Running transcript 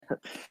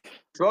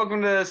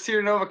Welcome to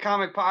Sierra Nova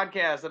Comic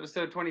Podcast,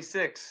 episode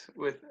 26,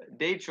 with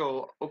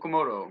Dachel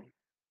Okamoto.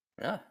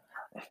 Ah,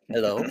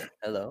 hello.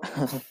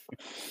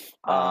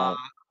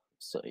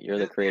 So you're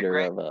the creator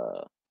Greg,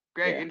 of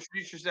Greg, yeah.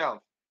 introduce yourself.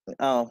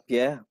 Oh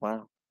yeah,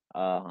 wow.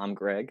 I'm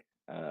Greg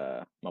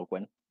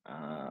Moquin.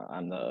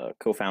 I'm the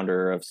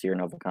co-founder of Sierra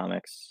Nova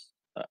Comics,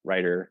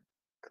 writer,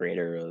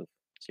 creator of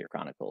Sierra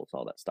Chronicles,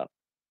 all that stuff.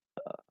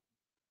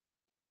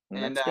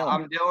 And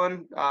I'm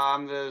Dylan.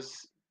 I'm the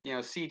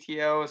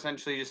CTO,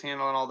 essentially just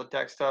handling all the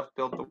tech stuff,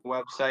 built the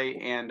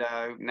website, and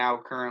now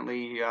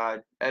currently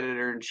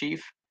editor in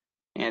chief.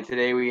 And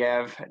today we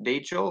have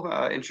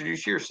Dachel.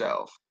 Introduce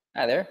yourself.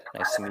 Hi there.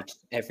 Nice to meet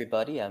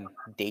everybody. I'm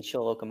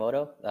Dachel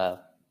Okamoto,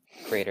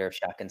 creator of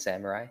Shotgun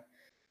Samurai.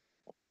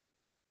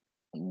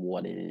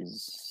 What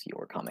is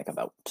your comic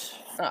about?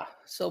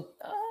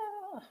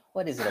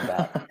 What is it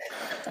about?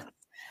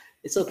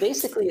 So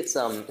basically, it's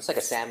like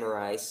a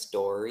samurai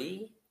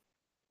story,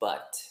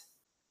 but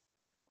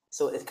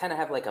so it kind of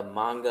have like a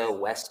manga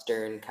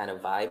western kind of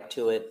vibe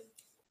to it,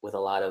 with a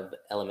lot of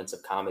elements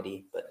of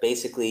comedy. But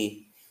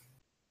basically,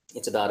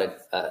 it's about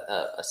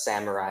a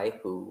samurai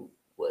who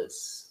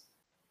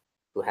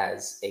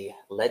has a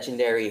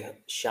legendary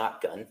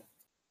shotgun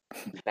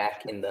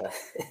back in the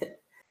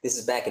this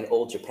is back in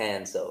old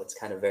Japan, so it's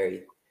kind of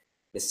very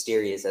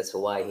mysterious as to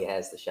why he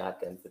has the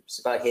shotgun. It's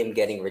about him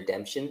getting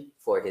redemption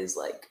for his,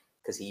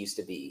 because he used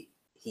to be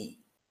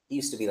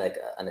like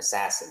an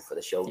assassin for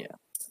the shogun. Yeah.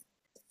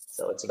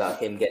 So it's about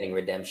him getting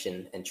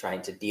redemption and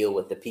trying to deal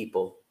with the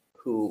people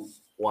who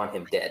want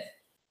him dead.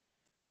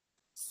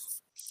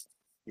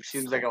 It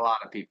seems like a lot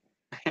of people.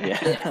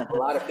 Yeah, a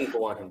lot of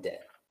people want him dead,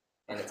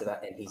 and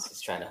he's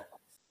just trying to,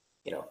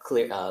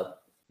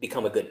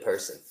 become a good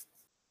person.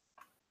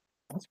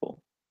 That's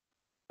cool.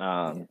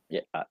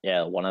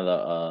 Yeah. One of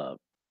the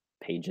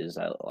pages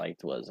I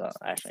liked was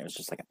actually, it was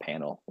just like a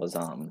panel. Was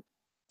I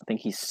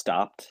think he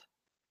stopped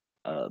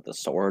the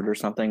sword or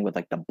something with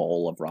like the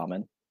bowl of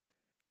ramen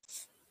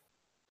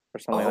or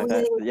something like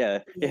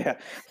that. Yeah.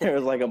 There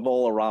was like a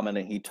bowl of ramen,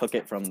 and he took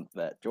it from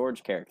that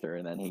George character,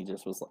 and then he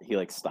just was he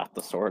like stopped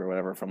the sword or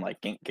whatever from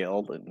like Gink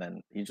Guild, and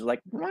then he's just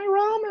like, my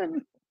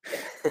ramen.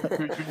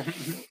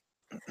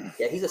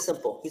 Yeah, he's a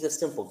simple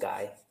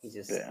guy. He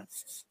just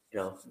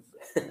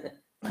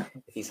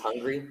if he's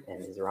hungry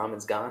and his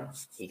ramen's gone,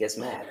 he gets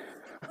mad.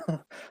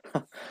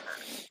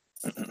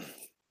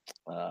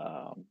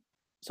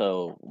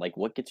 So like,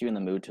 what gets you in the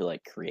mood to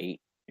like create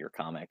your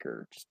comic,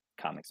 or just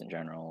comics in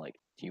general? Like,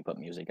 do you put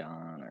music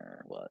on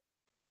or what?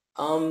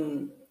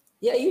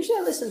 Yeah, usually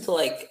I listen to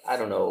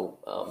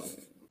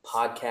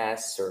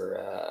podcasts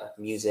or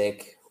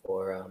music,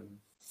 or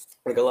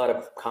like a lot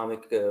of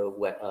comic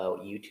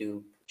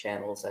YouTube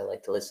channels I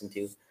like to listen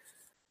to.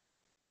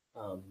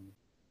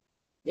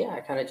 Yeah,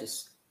 I kind of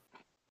just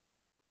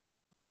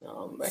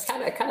I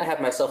kind of have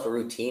myself a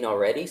routine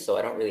already, so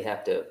I don't really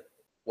have to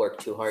work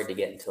too hard to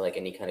get into like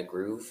any kind of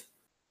groove.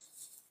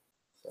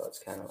 So it's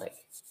kind of like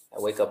I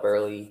wake up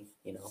early,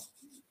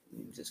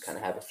 just kind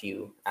of have a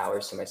few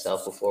hours to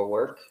myself before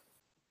work,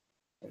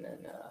 and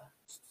then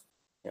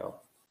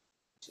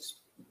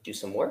just do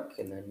some work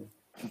and then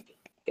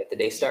get the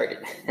day started.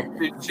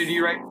 So do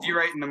you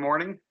write in the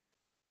morning?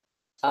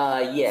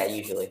 Yeah,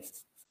 usually.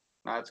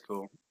 That's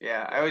cool.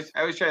 Yeah, I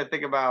always try to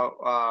think about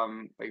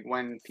like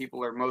when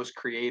people are most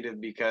creative,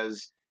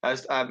 because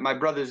my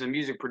brother's a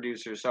music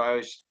producer, so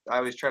I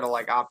always try to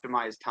like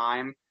optimize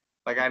time.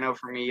 Like I know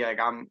for me, like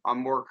I'm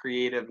more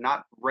creative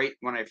not right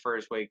when I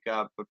first wake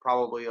up, but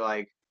probably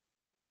like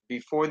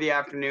before the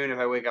afternoon if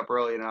I wake up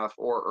early enough,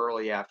 or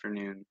early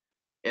afternoon.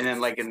 And then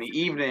like in the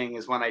evening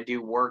is when I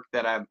do work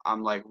that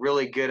I'm like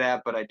really good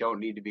at, but I don't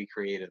need to be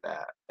creative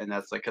at, and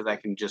that's like because I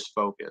can just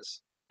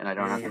focus and I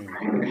don't have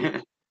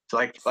to. So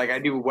like I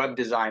do web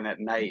design at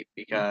night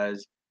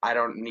because I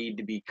don't need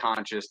to be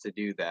conscious to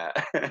do that.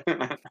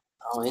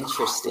 Oh,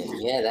 interesting.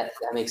 Yeah, that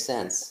makes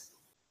sense.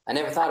 I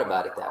never thought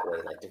about it that way,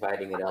 like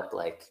dividing it up,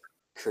 like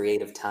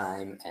creative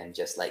time and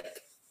just like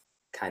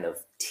kind of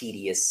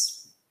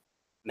tedious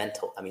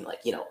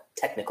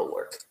technical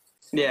work.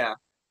 Yeah.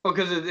 Well,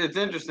 because it's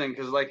interesting,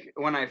 because like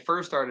when I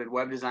first started,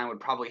 web design would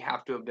probably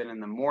have to have been in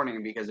the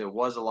morning because it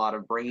was a lot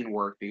of brain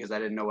work because I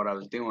didn't know what I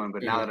was doing.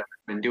 But now that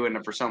I've been doing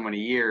it for so many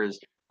years,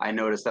 I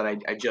noticed that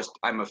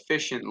I'm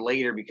efficient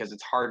later because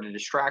it's hard to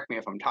distract me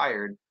if I'm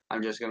tired.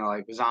 I'm just gonna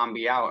like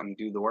zombie out and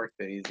do the work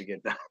that needs to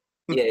get done.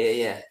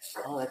 Yeah.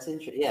 Oh, that's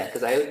interesting. Yeah,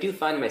 because I do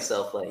find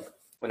myself like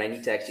when I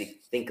need to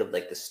actually think of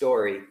like the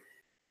story,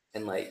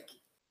 and like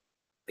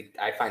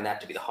I find that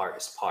to be the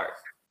hardest part.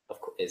 Of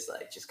course, is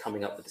like just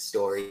coming up with the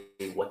story,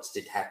 what's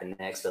to happen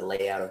next, the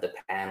layout of the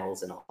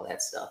panels, and all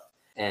that stuff.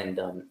 And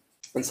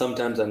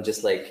sometimes I'm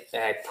just like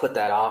I put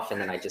that off,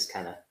 and then I just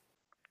kind of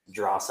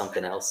draw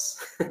something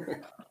else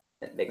and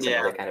make some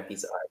other kind of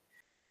piece of art.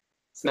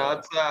 So, no,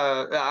 it's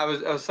I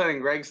was sending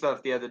Greg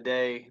stuff the other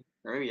day,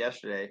 or maybe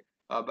yesterday.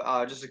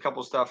 Just a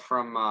couple stuff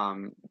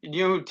from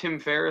you know who Tim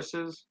Ferriss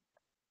is?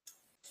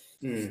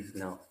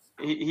 No.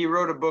 He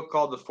wrote a book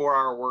called The 4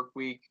 Hour Work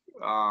Week,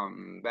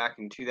 back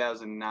in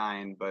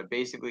 2009, but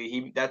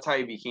basically that's how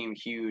he became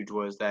huge,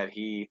 was that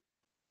he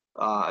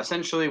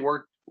essentially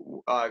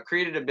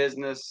created a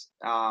business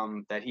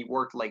that he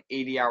worked like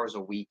 80 hours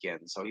a week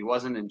in, so he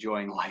wasn't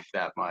enjoying life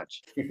that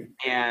much.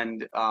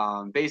 And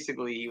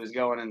basically he was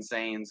going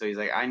insane, so he's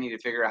like, I need to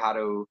figure out how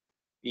to,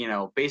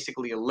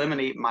 basically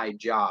eliminate my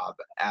job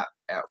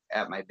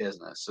at my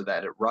business so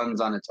that it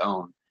runs on its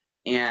own.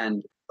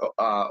 And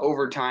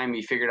over time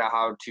he figured out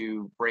how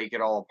to break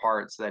it all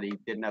apart so that he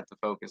didn't have to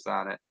focus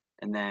on it.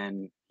 And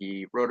then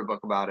he wrote a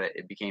book about it.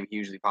 It became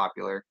hugely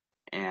popular,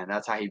 and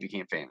that's how he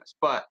became famous.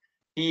 But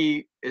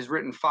he has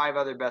written 5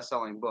 other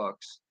best-selling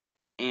books,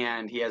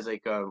 and he has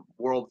like a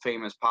world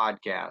famous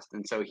podcast.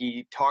 And so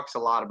he talks a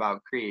lot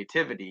about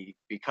creativity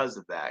because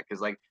of that,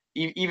 because like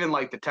even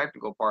like the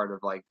technical part of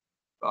like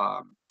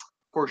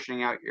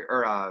portioning out your,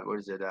 or what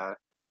is it,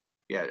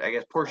 yeah, I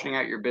guess portioning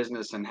out your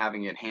business and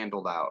having it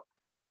handled out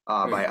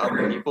by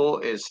other people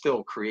is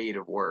still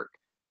creative work.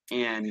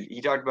 And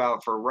he talked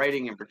about, for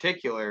writing in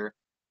particular,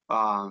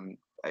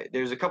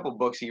 there's a couple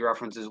books he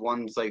references.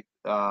 One's like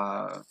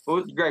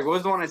Greg, what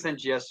was the one I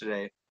sent you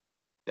yesterday?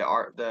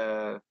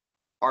 The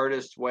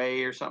Artist's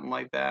Way or something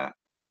like that.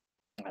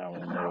 I don't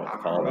remember what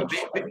it's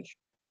called.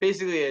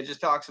 Basically, it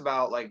just talks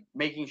about like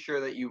making sure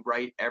that you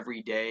write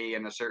every day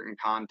in a certain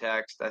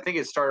context. I think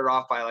it started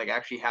off by like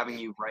actually having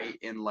you write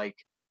in like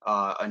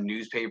a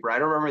newspaper. I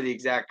don't remember the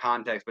exact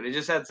context, but it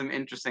just had some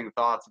interesting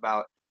thoughts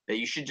about that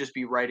you should just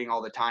be writing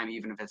all the time,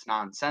 even if it's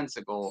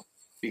nonsensical,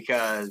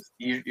 because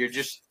you're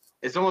just,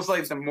 it's almost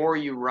like the more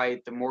you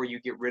write, the more you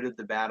get rid of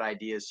the bad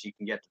ideas so you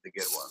can get to the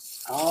good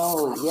ones.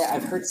 Oh, yeah,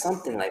 I've heard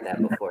something like that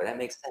before. That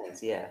makes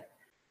sense, yeah.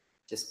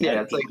 Just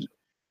Yeah, it's like,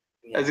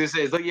 yeah. as I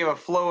say, it's like you have a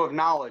flow of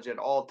knowledge at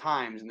all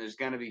times, and there's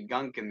going to be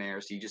gunk in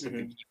there, so you just have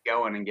to keep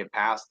going and get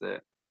past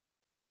it.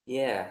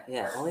 Yeah,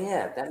 yeah. Oh,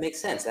 yeah, that makes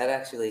sense. That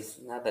actually,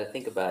 now that I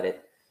think about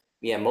it,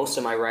 yeah, most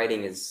of my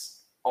writing is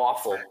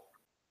awful.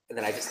 And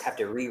then I just have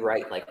to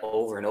rewrite like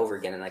over and over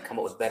again, and I come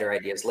up with better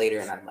ideas later,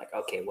 and I'm like,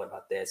 okay, what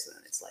about this? And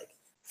then it's like,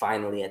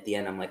 finally at the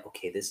end, I'm like,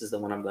 okay, this is the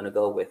one I'm going to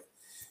go with.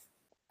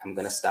 I'm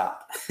going to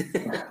stop.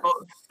 Well,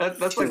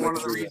 that's like one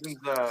of the reasons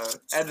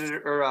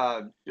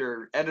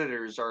your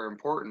editors are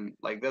important.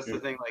 Like that's the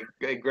thing.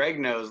 Like Greg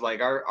knows.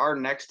 Like our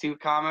next 2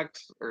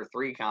 comics, or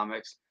 3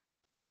 comics,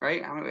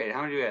 right? How many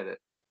do we edit?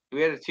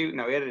 We edited 2.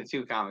 No, we edited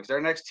 2 comics.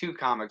 Our next 2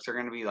 comics are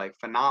going to be like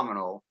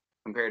phenomenal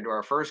compared to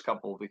our first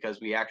couple,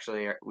 because we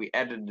actually we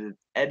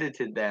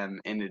edited them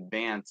in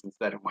advance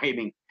instead of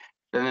waiting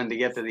for them to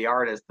get to the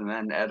artist and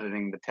then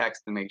editing the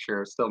text to make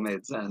sure it still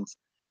made sense.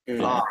 And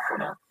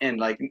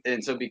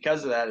so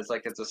because of that, it's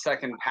like it's a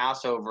second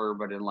Passover,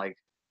 but in like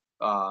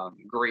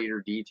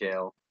greater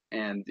detail.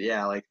 And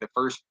yeah, like the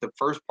first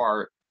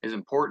part is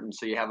important,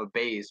 so you have a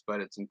base,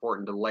 but it's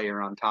important to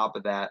layer on top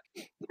of that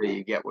so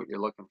you get what you're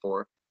looking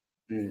for.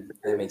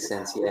 That makes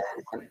sense. Yeah.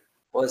 And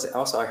what was it?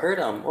 Also, I heard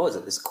what was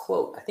it? This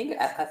quote. I think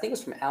it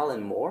was from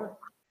Alan Moore.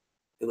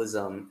 It was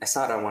I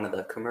saw it on one of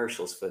the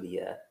commercials for the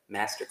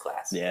master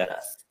class. Yeah.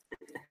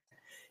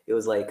 It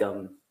was like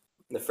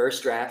the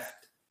first draft.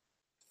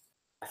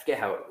 I forget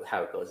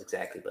how it goes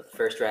exactly, but the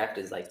first draft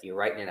is like you're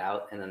writing it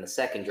out, and then the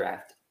second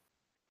draft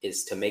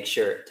is to make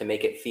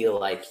it feel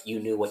like you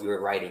knew what you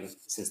were writing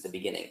since the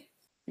beginning.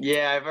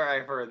 Yeah, I've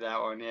heard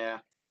that one. Yeah.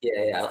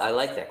 Yeah, I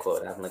like that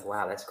quote. I'm like,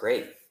 wow, that's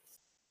great.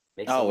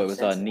 Makes it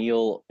was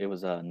Neil. It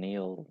was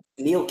Neil.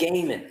 Neil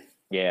Gaiman.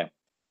 Yeah.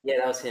 Yeah,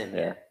 that was him.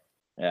 Yeah.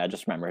 Yeah, I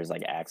just remember his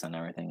like accent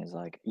and everything. He's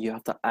like, you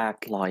have to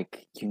act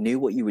like you knew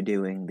what you were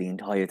doing the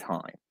entire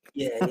time.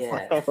 Yeah.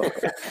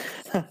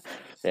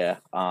 Yeah.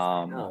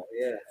 Oh,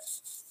 yeah.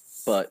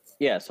 But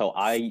yeah, so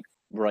I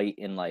write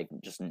in like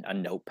just a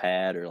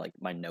notepad or like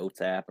my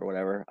notes app or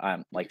whatever.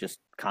 I'm like just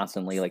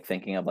constantly like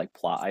thinking of like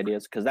plot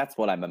ideas, because that's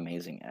what I'm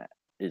amazing at.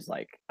 Is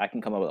like I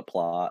can come up with a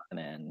plot, and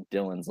then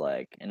Dylan's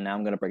like, and now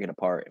I'm gonna break it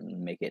apart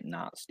and make it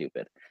not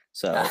stupid.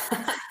 So,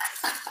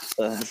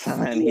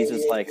 then he's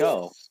just like,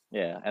 oh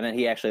yeah, and then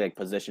he actually like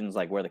positions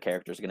like where the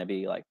character's gonna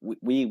be. Like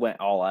we went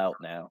all out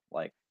now.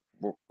 Like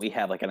we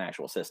have like an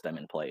actual system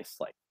in place.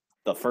 Like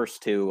the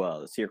first 2,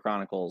 the Seer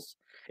Chronicles,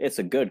 it's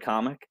a good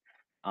comic,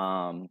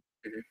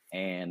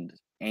 and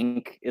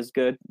Ink is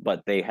good,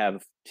 but they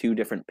have 2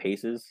 different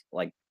paces.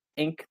 Like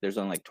Ink, there's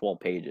only like 12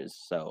 pages,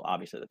 so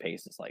obviously the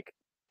pace is like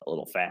a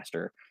little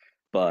faster,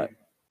 but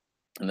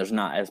and there's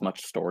not as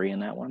much story in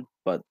that one,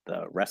 but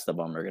the rest of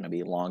them are going to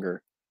be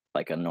longer.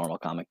 Like a normal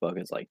comic book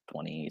is like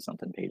 20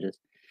 something pages,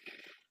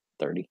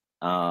 30.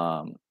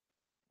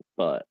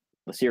 But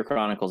the Seer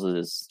Chronicles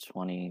is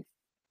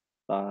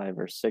 25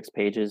 or 6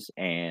 pages,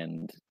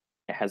 and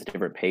it has a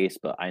different pace.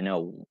 But I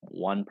know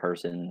one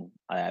person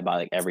I buy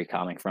like every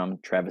comic from,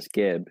 Travis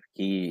Gibb.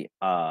 He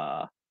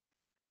has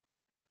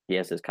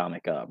his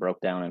comic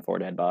Broke Down in 4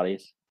 Dead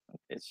Bodies.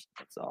 It's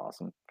an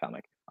awesome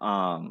comic.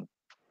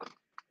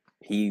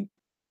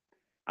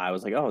 I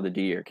was like, oh, did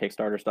you do your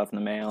Kickstarter stuff in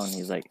the mail? And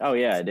he's like, oh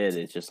yeah, I did.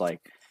 It's just like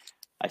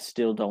I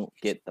still don't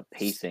get the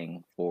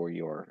pacing for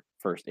your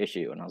first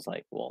issue. And I was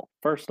like, well,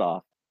 first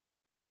off,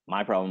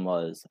 my problem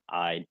was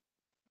I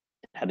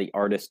had the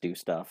artist do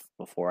stuff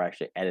before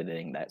actually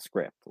editing that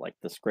script. Like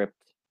the script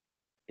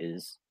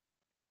is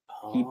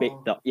Oh,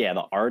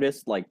 the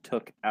artist like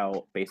took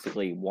out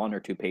basically 1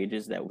 or 2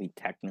 pages that we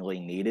technically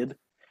needed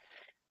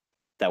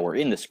that were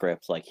in the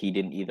script. Like he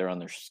didn't either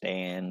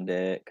understand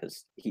it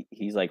because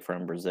he's like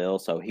from Brazil,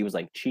 so he was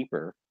like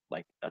cheaper,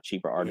 like a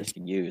cheaper artist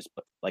to use.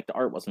 But like the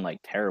art wasn't like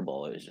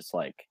terrible. It was just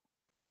like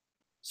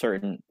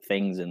certain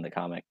things in the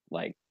comic,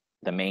 like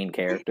the main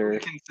character.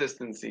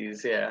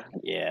 Inconsistencies, yeah.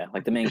 Yeah,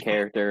 like the main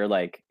character,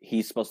 like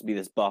he's supposed to be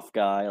this buff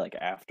guy, like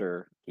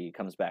after he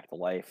comes back to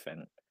life,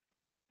 and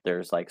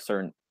there's like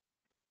certain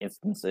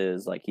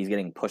instances like he's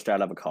getting pushed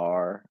out of a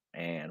car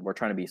and we're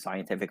trying to be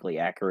scientifically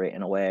accurate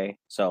in a way,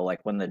 so like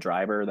when the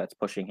driver that's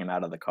pushing him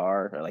out of the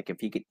car, or like if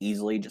he could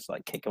easily just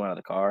like kick him out of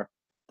the car,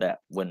 that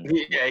wouldn't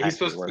Yeah,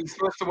 actually work. he's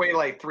supposed to weigh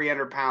like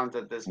 300 pounds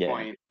at this Yeah.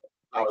 point.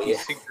 Like oh yeah.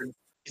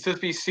 he's supposed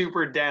to be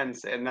super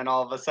dense, and then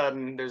all of a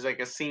sudden there's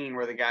like a scene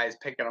where the guy's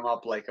picking him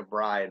up like a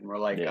bride, and we're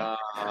like, Yeah.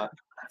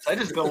 so I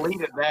just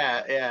deleted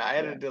that. Yeah, I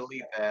had to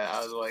delete that.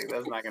 I was like,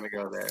 that's not gonna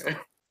go there.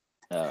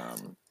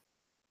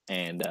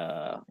 And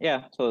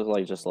yeah, so there's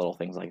like just little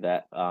things like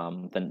that.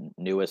 The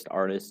newest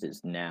artist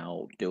is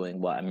now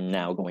doing what I'm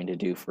now going to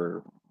do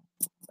for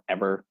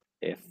ever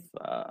if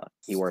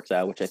he works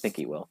out, which I think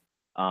he will.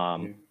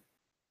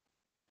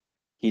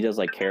 He does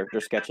like character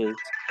sketches.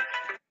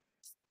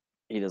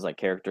 He does like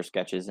character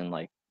sketches and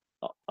like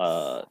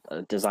a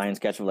design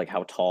sketch of like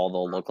how tall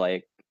they'll look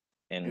like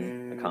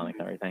in the comic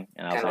and everything.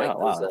 And I was Kind of like,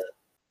 like oh wow,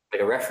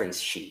 like a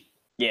reference sheet.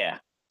 yeah.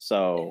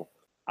 So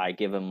I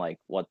give him like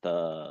what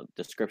the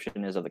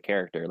description is of the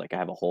character. Like I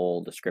have a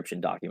whole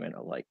description document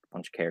of like a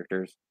bunch of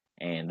characters,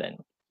 and then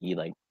he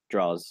like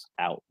draws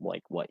out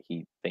like what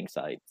he thinks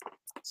I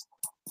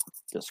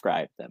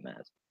describe them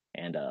as,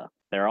 and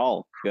they're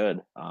all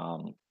good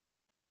so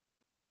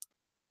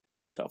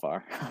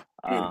far.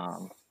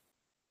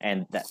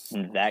 And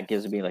that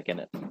gives me like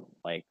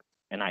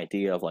an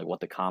idea of like what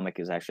the comic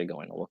is actually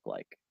going to look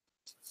like.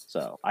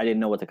 So I didn't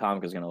know what the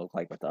comic was going to look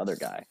like with the other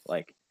guy.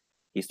 Like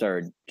he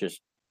started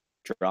just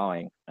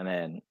drawing, and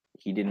then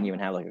he didn't even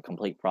have like a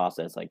complete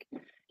process. Like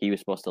he was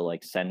supposed to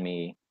like send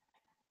me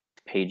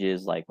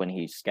pages like when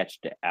he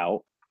sketched it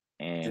out,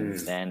 and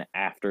then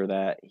after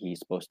that he's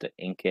supposed to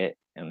ink it,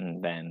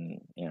 and then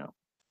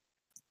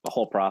the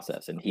whole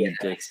process. And he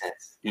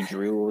he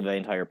drew the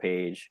entire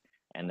page,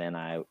 and then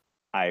I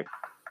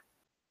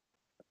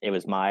it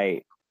was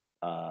my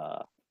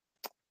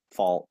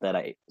fault that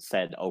I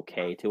said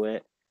okay to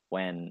it.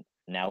 When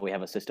now we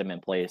have a system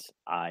in place,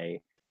 I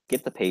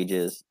get the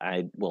pages,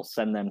 I will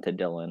send them to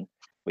Dylan.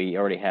 We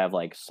already have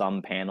like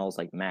some panels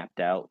like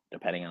mapped out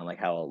depending on like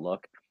how it'll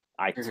look.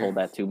 I told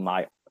it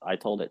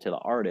to the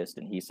artist,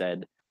 and he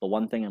said the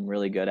one thing I'm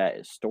really good at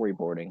is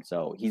storyboarding,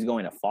 so he's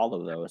going to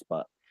follow those,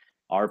 but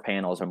our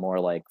panels are more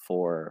like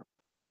for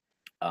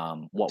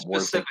what we're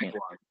thinking.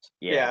 Ones.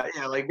 Yeah.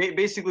 Like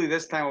basically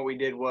this time what we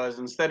did was,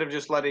 instead of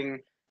just letting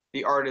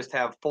the artist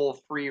have full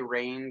free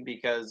reign,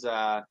 because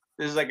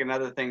this is like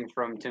another thing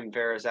from Tim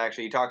Ferriss.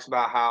 Actually, he talks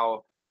about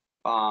how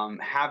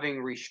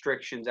having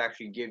restrictions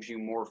actually gives you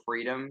more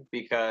freedom,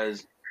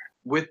 because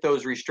with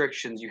those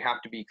restrictions you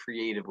have to be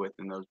creative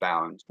within those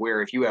bounds,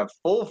 where if you have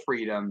full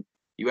freedom,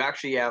 you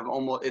actually have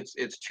almost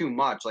it's too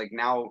much. Like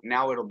now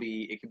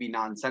it could be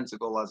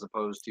nonsensical as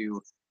opposed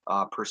to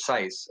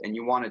precise, and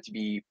you want it to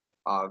be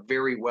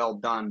very well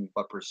done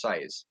but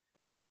precise.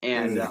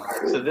 And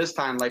so this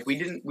time, like we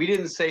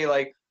didn't say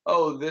like,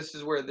 oh, this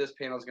is where this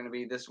panel is going to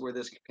be, this is where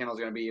this panel is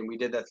going to be, and we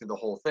did that through the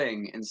whole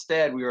thing.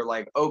 Instead, we were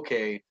like,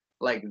 okay,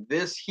 like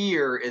this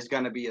here is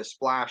going to be a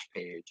splash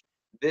page.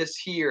 This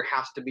here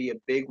has to be a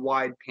big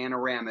wide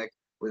panoramic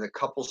with a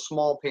couple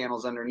small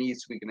panels underneath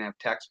so we can have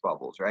text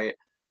bubbles, right?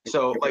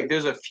 So like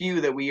there's a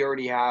few that we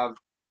already have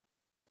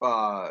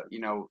that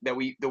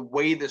the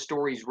way the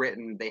story's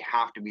written, they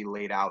have to be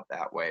laid out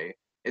that way.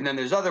 And then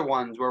there's other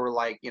ones where we're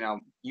like,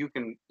 you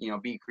can,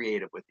 be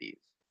creative with these,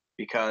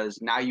 because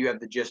now you have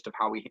the gist of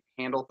how we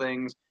handle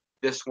things.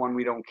 This one,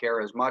 we don't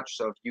care as much.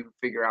 So if you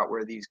figure out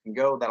where these can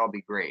go, that'll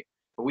be great.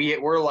 But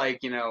we're like,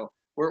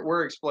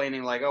 we're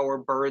explaining like, oh, we're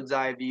bird's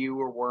eye view,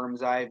 we're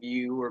worm's eye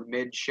view, we're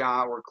mid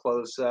shot, we're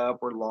close up,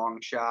 we're long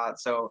shot.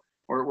 So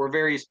we're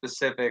very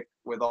specific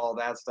with all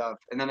that stuff.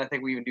 And then I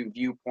think we even do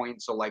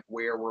viewpoints. So like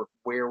where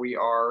we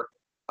are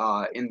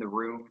in the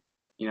room,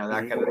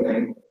 that kind of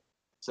thing.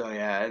 So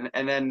yeah,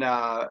 and then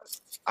I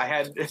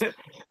had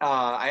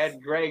I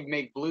had Greg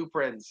make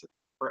blueprints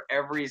for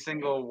every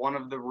single one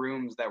of the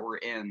rooms that we're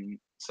in.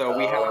 So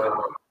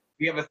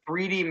we have a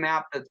 3D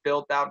map that's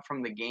built out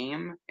from the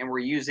game, and we're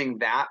using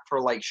that for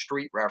like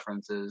street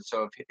references.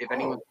 So if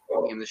anyone's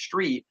walking in the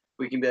street,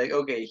 we can be like,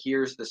 okay,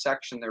 here's the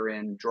section they're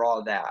in,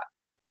 draw that,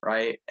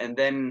 right? And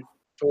then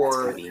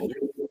for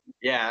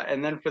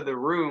the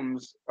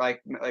rooms,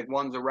 like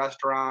one's a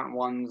restaurant,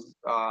 one's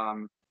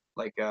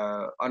like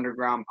a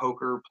underground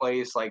poker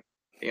place, like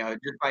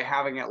just by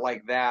having it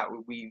like that,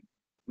 we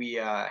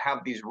have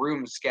these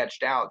rooms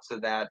sketched out so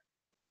that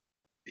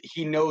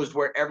he knows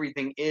where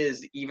everything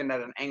is, even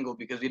at an angle,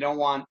 because we don't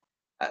want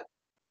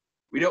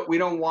we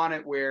don't want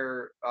it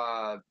where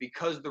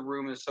because the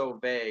room is so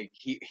vague,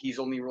 he's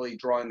only really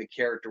drawing the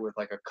character with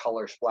like a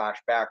color splash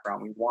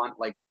background. We want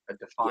like a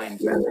defined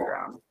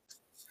background.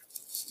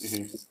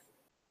 Mm-hmm.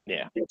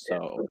 Yeah,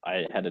 so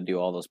I had to do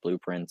all those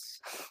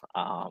blueprints.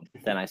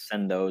 Then I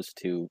send those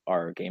to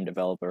our game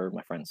developer,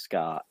 my friend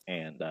Scott,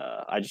 and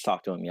I just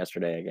talked to him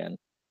yesterday again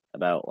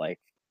about like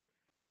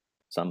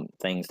some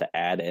things to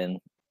add in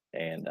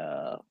and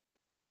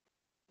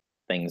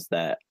things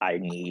that I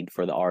need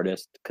for the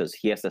artist, because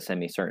he has to send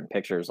me certain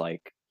pictures.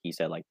 Like he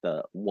said, like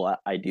the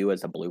what I do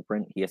as a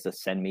blueprint, he has to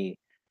send me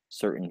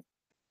certain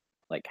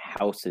like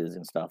houses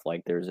and stuff.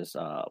 Like there's this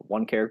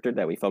one character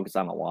that we focus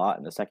on a lot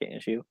in the second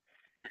issue.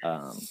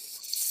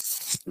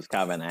 He's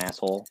kind of an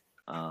asshole.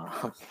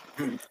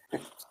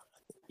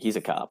 He's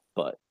a cop,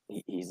 but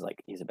he's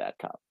a bad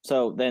cop.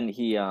 So then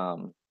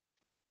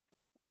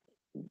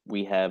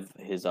we have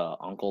his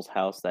uncle's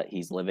house that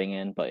he's living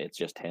in, but it's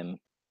just him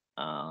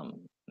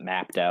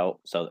mapped out.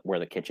 So where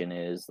the kitchen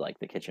is, like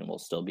the kitchen will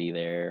still be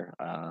there.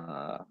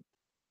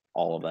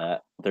 All of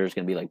that. There's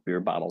gonna be like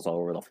beer bottles all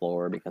over the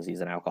floor because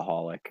he's an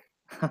alcoholic.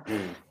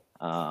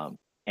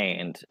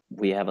 And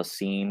we have a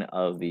scene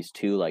of these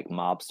two like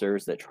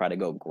mobsters that try to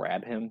go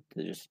grab him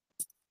to just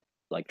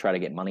like try to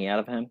get money out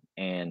of him,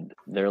 and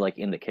they're like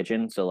in the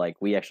kitchen. So like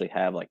we actually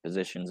have like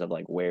positions of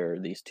like where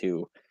these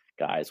two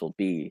guys will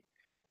be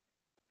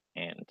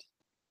and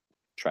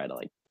try to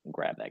like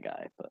grab that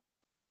guy, but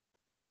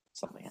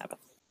something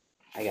happened.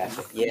 I got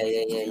you.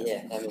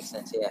 Yeah. That makes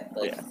sense. Yeah,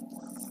 like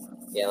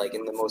like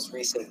in the most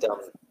recent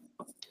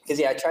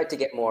because I tried to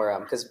get more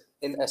because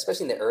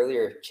especially in the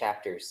earlier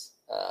chapters,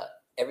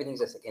 everything's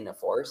just like in a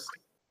forest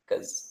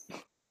because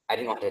I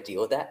didn't want to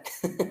deal with that.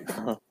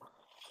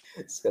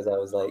 Because I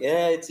was like,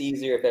 yeah, it's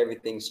easier if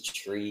everything's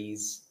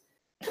trees,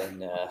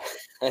 and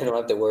I don't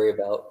have to worry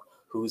about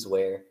who's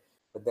where.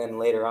 But then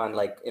later on,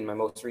 like in my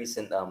most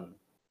recent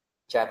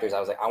chapters, I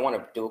was like, I want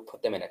to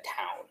put them in a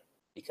town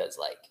because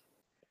like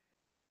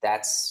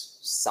that's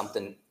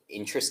something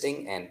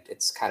interesting, and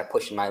it's kind of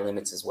pushing my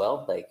limits as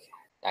well. Like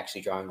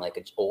actually drawing like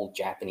an old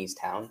Japanese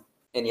town,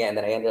 and then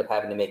I ended up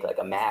having to make like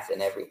a map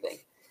and everything.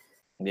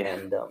 Yeah.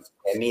 And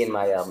me and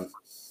my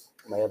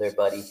my other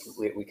buddy,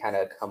 we kind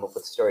of come up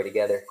with a story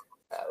together.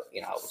 I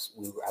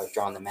was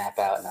drawing the map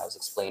out and I was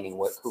explaining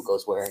who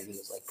goes where, and he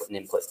was like putting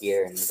input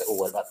here, and he was like, oh,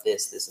 what about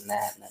this, and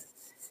that, and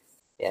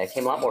then it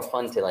became a lot more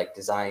fun to like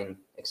design,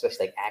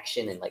 especially like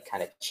action and like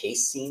kind of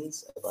chase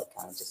scenes of like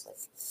kind of just like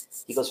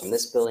he goes from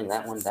this building,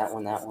 that one.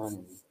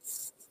 And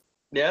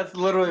Yeah, that's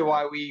literally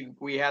why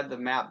we had the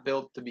map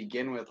built to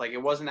begin with. Like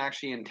it wasn't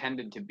actually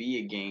intended to be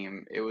a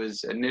game. It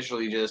was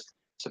initially just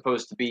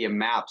supposed to be a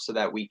map so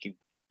that we could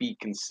be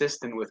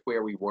consistent with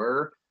where we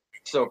were.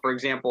 So for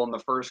example, in the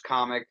first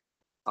comic,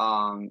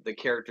 the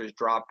characters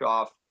dropped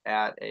off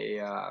at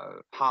a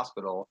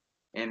hospital,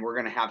 and we're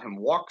gonna have him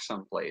walk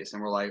someplace,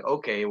 and we're like,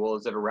 okay, well,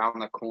 is it around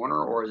the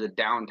corner or is it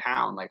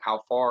downtown? Like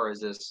how far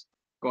is this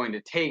going to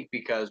take,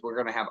 because we're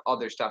gonna have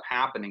other stuff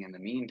happening in the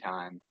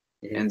meantime.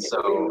 And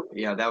so,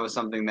 that was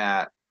something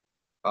that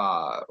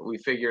we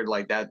figured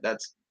like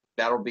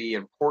that'll be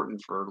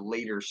important for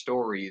later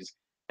stories.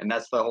 And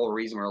that's the whole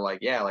reason we're like,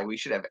 yeah, like we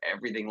should have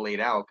everything laid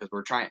out, because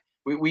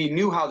we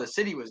knew how the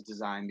city was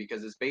designed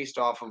because it's based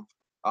off of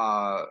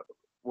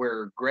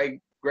where Greg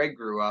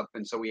grew up.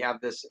 And so we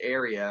have this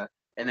area,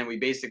 and then we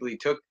basically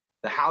took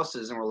the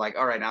houses and we're like,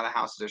 all right, now the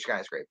houses are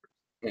skyscrapers.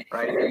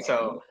 Right. And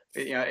so,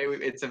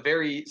 it's a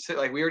very,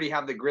 like, we already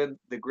have the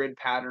grid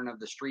pattern of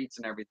the streets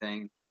and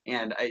everything.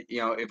 And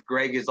if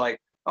Greg is like,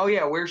 oh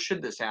yeah, where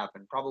should this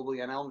happen?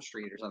 Probably on Elm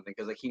Street or something,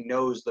 because like he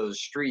knows those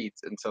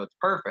streets, and so it's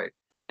perfect.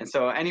 And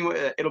so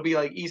anyway, it'll be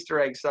like Easter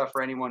egg stuff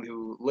for anyone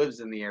who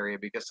lives in the area,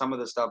 because some of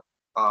the stuff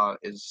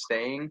is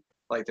staying.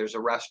 Like there's a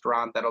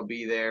restaurant that'll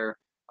be there.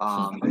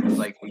 There's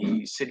like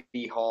the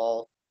city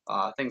hall,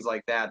 things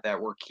like that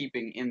we're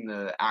keeping in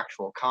the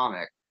actual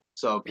comic.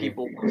 So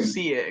people will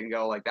see it and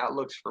go like, that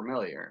looks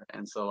familiar.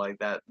 And so like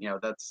that,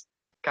 that's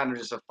kind of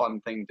just a fun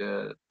thing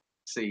to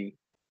see.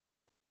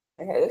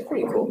 Yeah, that's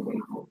pretty cool.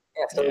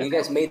 Yeah, so you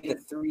guys made the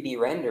 3D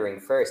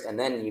rendering first, and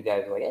then you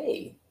guys were like,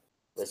 hey,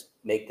 let's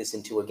make this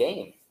into a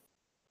game.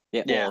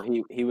 Yeah,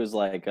 well, he was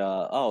like,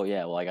 oh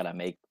yeah, well, I gotta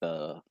make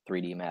the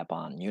 3D map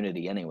on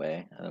Unity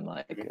anyway, and I'm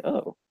like,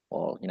 oh,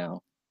 well,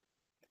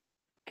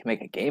 can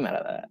make a game out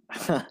of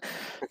that.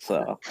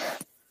 So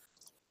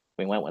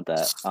we went with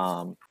that.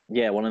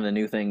 One of the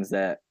new things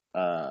that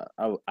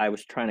I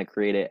was trying to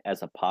create it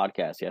as a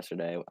podcast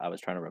yesterday. I was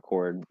trying to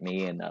record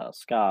me and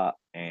Scott,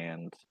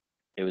 and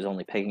it was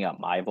only picking up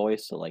my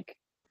voice. So like,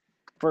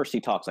 first he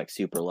talks like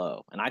super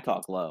low, and I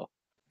talk low,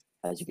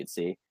 as you can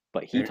see.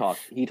 But he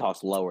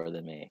talks lower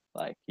than me.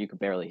 Like you could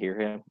barely hear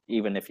him,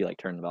 even if you like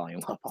turn the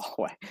volume up all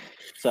the way.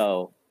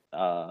 So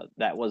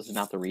that was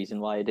not the reason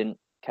why I didn't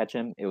catch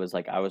him. It was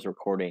like I was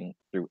recording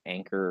through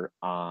Anchor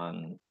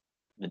on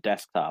the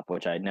desktop,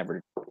 which I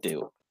never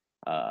do.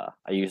 I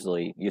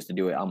usually used to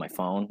do it on my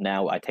phone.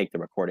 Now I take the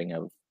recording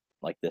of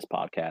like this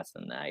podcast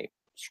and I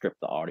strip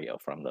the audio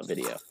from the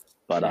video.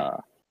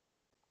 But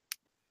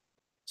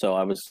so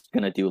I was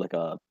gonna do like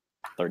a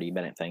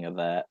 30-minute thing of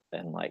that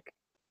and like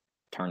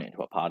turn it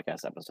into a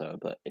podcast episode,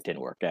 but it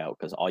didn't work out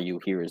because all you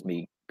hear is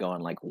me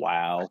going like,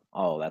 "Wow,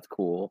 oh that's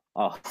cool,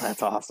 oh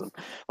that's awesome,"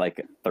 like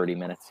 30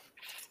 minutes.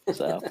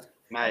 So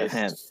Nice.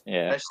 and,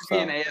 yeah, That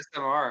should be an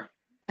ASMR.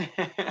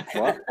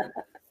 what?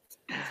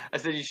 I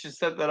said you should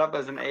set that up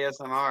as an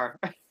ASMR.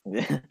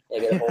 Yeah,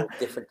 get a whole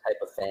different type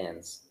of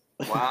fans.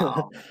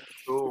 Wow.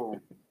 Cool.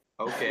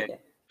 Okay.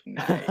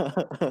 Nice.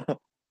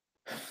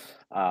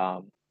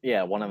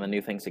 Yeah, one of the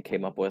new things it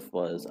came up with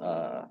was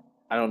I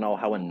don't know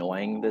how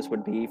annoying this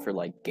would be for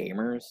like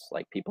gamers,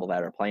 like people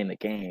that are playing the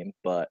game,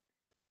 but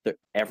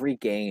every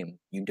game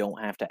you don't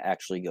have to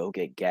actually go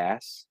get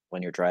gas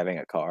when you're driving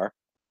a car.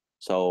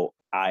 So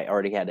I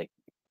already had to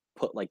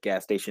put like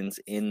gas stations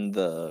in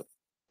the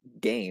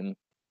game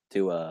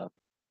to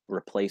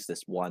replace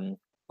this one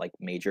like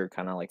major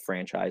kind of like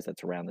franchise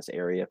that's around this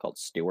area called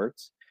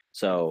Stewart's.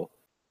 So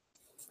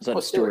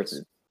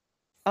Stewart's.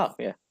 Oh,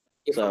 yeah.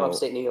 You're from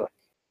upstate New York.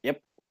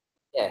 Yep.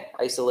 Yeah,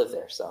 I used to live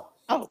there. So.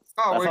 Oh,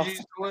 where'd you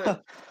used to live?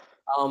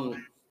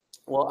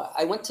 Well,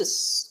 I went to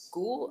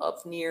school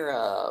up near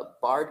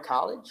Bard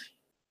College.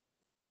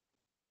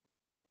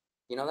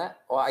 You know that?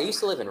 Well, I used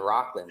to live in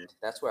Rockland.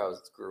 That's where I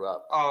grew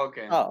up. Oh,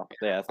 okay. Oh,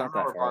 yeah, it's not I that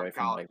remember far away Bard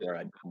from College like where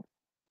I.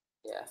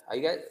 Yeah, are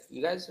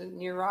you guys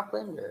near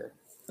Rockland or?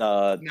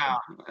 No,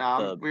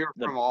 the- we were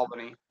the- from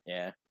Albany.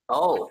 Yeah.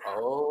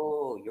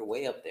 Oh, you're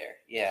way up there.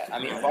 Yeah, I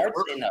mean, Bard's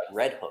in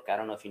Red Hook. I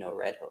don't know if you know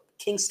Red Hook.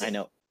 Kingston. I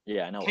know.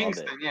 Yeah, I know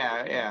Kingston, of it.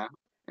 yeah.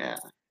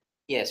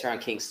 Yeah, it's around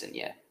Kingston.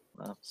 Yeah.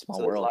 Small So there's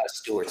a world. lot of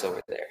Stewarts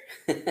over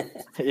there.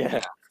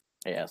 Yeah.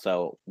 Yeah.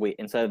 So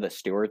instead of the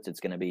Stewarts, it's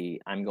gonna be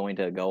I'm going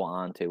to go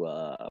on to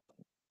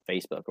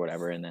Facebook or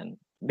whatever, and then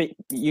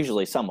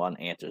usually someone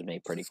answers me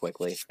pretty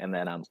quickly, and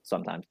then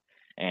sometimes,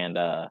 and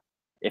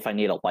if I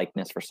need a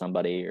likeness for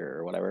somebody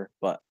or whatever,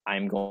 but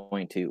I'm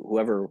going to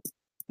whoever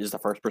is the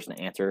first person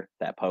to answer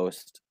that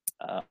post,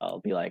 I'll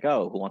be like,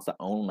 oh, who wants to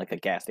own like a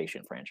gas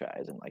station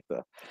franchise in like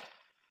the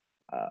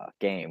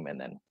game, and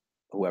then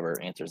whoever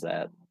answers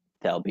that,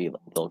 they'll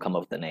come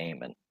up with the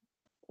name and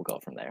we'll go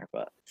from there.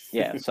 But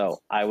yeah, so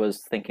I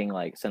was thinking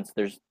like since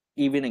there's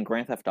even in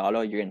Grand Theft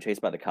Auto you're getting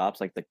chased by the cops,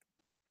 like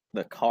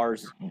the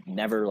cars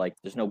never like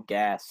there's no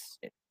gas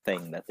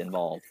thing that's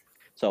involved.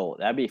 So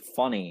that'd be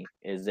funny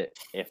is it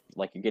if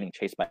like you're getting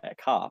chased by a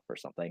cop or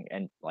something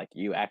and like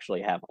you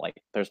actually have like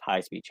there's high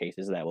speed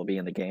chases that will be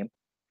in the game.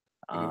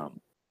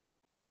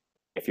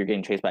 If you're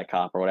getting chased by a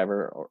cop or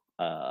whatever, or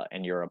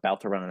and you're about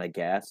to run out of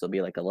gas, there'll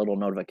be like a little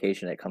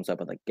notification that comes up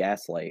with a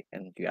gas light,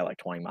 and you got like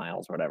 20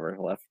 miles or whatever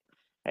left,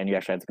 and you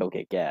actually have to go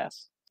get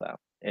gas. So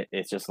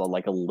it's just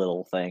like a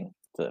little thing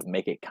to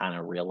make it kind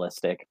of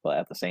realistic, but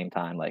at the same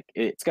time, like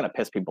it's gonna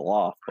piss people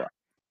off, but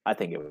I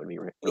think it would be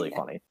really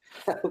funny.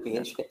 That would be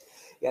interesting.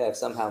 You gotta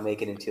somehow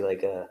make it into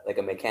like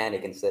a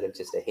mechanic instead of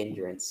just a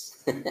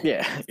hindrance.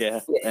 yeah.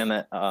 And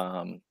then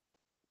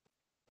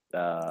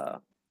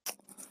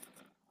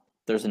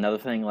there's another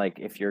thing like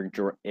if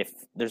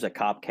there's a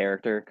cop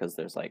character, because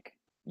there's like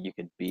you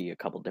could be a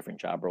couple different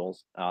job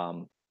roles.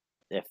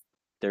 If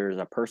there's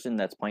a person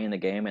that's playing the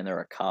game and they're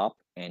a cop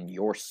and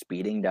you're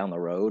speeding down the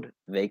road,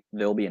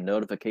 there'll be a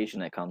notification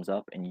that comes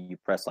up and you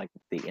press like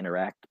the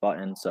interact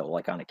button. So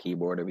like on a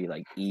keyboard it'd be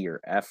like E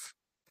or F.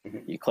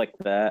 You click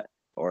that,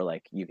 or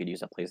like you could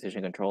use a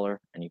PlayStation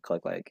controller and you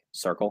click like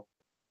circle,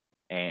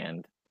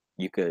 and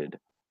you could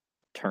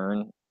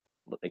turn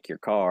like your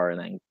car and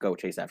then go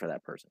chase after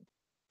that person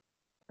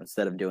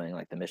instead of doing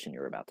like the mission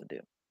you're about to do.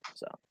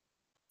 So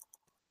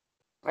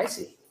I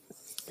see.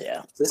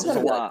 yeah, So this is gonna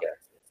be like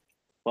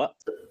what?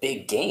 a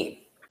big game.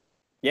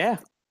 Yeah.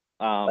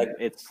 Like-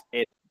 It's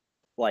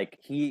like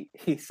he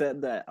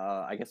said that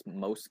I guess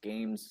most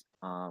games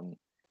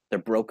they're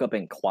broke up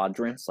in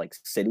quadrants, like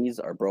cities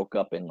are broke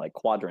up in like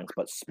quadrants,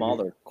 but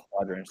smaller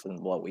quadrants than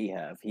what we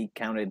have. He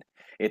counted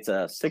it's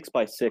a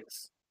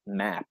 6x6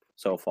 map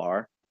so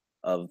far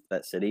of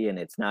that city, and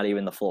it's not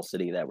even the full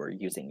city that we're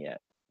using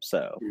yet.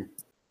 So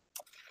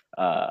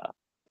I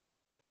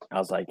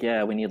was like,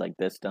 yeah, we need like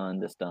this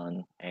done,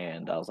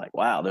 and I was like,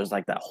 wow, there's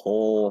like that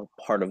whole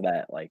part of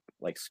that like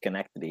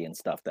Schenectady and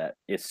stuff that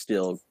is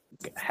still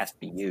has to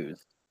be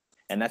used,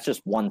 and that's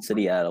just one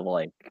city out of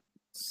like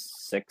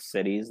 6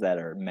 cities that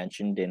are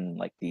mentioned in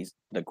like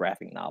the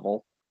graphic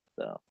novel.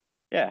 So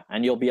yeah,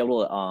 and you'll be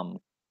able to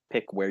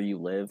pick where you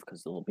live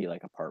because there'll be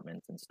like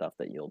apartments and stuff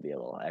that you'll be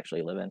able to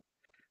actually live in.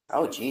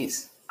 Oh,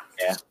 geez.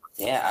 Yeah.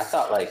 Yeah, I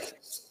thought like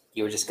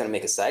you were just gonna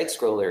make a side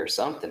scroller or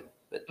something.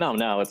 But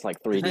No, it's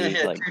like 3D.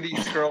 Yeah, like 2D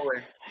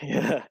scroller.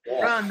 yeah.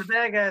 Run, the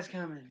bad guy's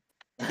coming.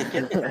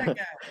 Get the bad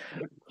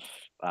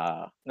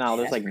guy. No,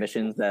 there's like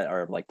missions that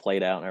are like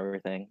played out and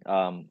everything.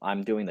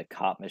 I'm doing the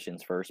cop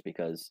missions first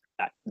because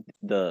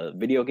the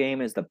video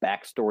game is the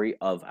backstory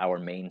of our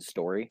main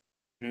story.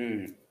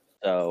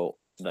 So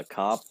the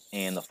cop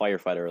and the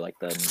firefighter are like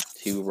the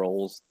 2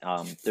 roles.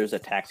 There's a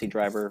taxi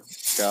driver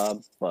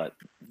job, but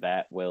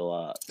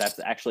that's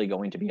actually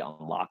going to be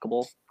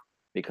unlockable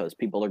because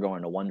people are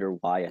going to wonder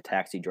why a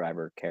taxi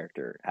driver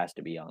character has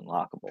to be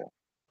unlockable.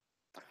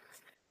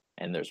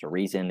 and there's a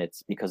reason.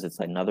 It's because it's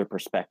another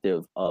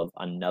perspective of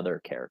another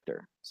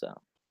character. So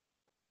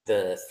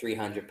The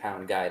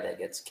 300-pound guy that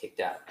gets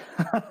kicked out.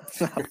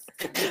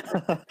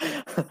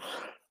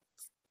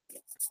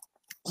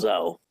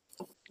 So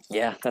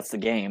yeah, that's the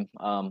game.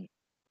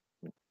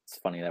 It's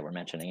funny that we're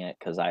mentioning it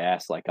because I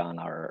asked like on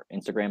our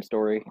Instagram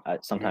story.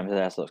 Sometimes I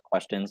ask those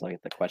questions,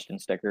 like the question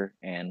sticker,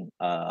 and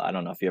I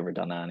don't know if you ever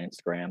done that on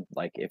Instagram.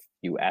 Like if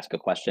you ask a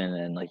question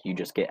and like you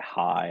just get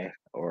high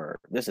or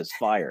this is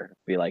fire,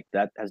 be like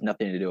that has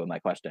nothing to do with my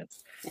question.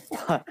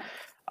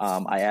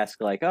 I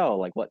asked like, oh,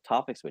 like what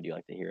topics would you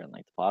like to hear in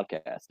like the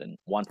podcast? And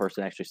one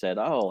person actually said,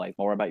 oh, like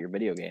more about your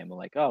video game. I'm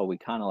like, oh, we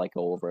kind of like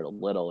go over it a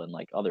little in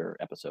like other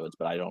episodes,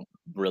 but I don't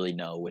really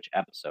know which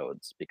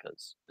episodes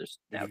because there's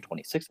now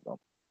 26 of them.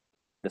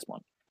 This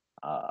one,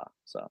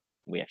 so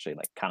we actually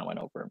like kind of went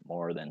over it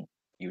more than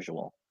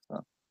usual.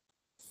 So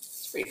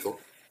It's pretty cool.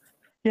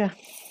 yeah.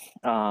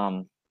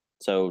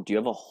 So do you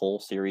have a whole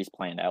series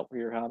planned out for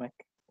your comic?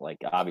 Like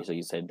obviously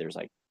you said there's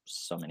like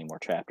so many more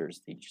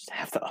chapters that you just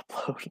have to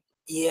upload.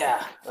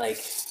 Yeah,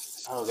 like,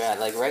 oh god,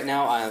 like right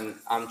now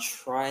I'm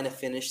trying to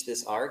finish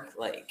this arc.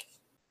 Like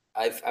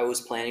I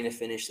was planning to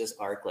finish this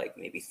arc like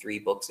maybe 3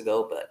 books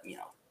ago, but you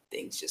know,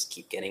 things just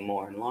keep getting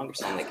more and longer.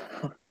 So I'm like,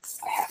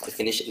 I have to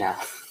finish it now.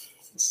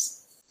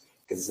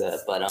 Because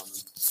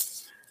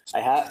I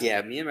have, yeah,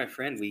 me and my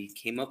friend, we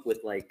came up with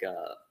like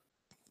I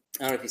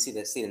don't know if you see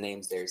the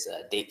names. There's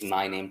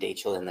my name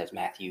Dachel, and there's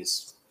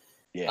Matthews.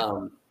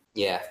 Yeah.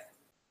 Yeah,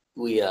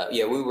 we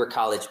were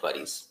college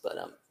buddies, but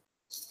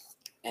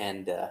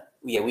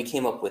we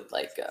came up with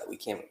like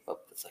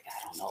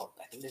I don't know,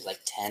 I think there's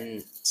like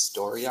 10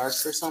 story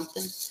arcs or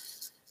something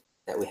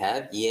that we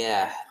have.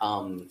 Yeah.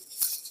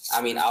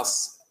 I mean, I'll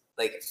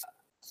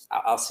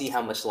see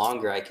how much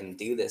longer I can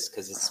do this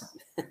because it's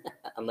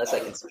unless I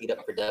can speed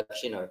up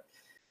production or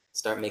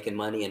start making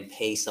money and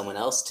pay someone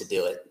else to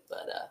do it.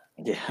 But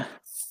yeah.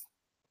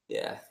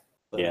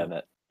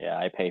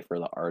 I pay for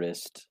the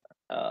artist,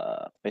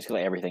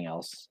 basically everything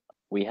else.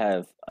 We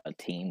have a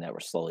team that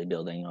we're slowly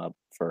building up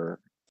for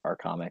our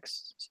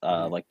comics,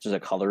 like just a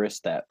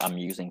colorist that I'm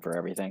using for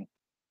everything.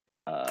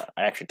 I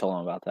actually told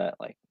him about that.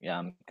 Like, yeah,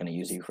 I'm gonna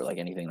use you for like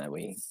anything that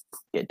we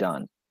get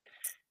done.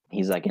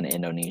 He's like in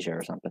Indonesia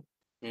or something.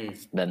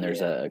 Then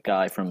there's a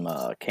guy from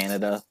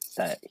Canada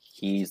that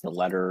he's the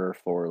letterer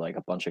for like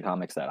a bunch of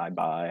comics that I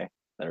buy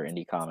that are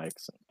indie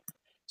comics.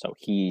 So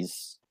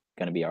he's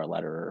going to be our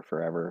letterer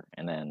forever.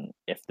 And then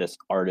if this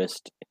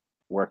artist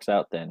works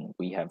out, then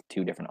we have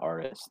 2 different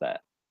artists that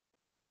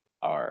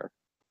are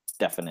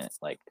definite,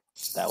 like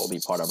that will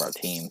be part of our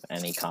team,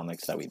 any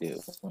comics that we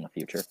do in the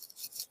future.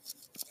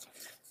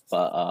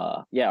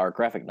 But yeah, our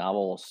graphic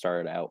novel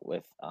started out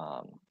with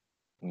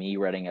me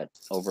writing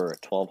over a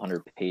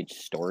 1,200 page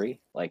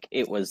story. Like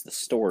it was the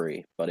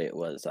story, but it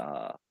was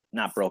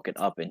not broken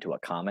up into a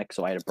comic.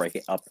 So I had to break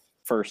it up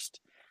first.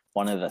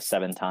 One of the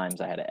 7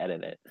 times I had to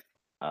edit it,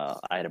 I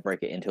had to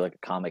break it into like a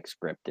comic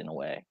script in a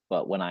way.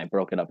 But when I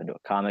broke it up into a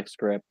comic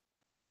script,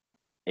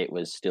 it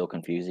was still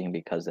confusing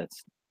because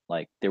it's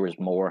like there was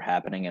more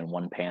happening in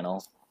one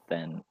panel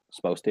than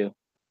supposed to.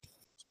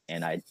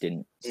 And I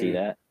didn't see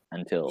that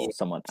until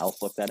someone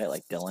else looked at it,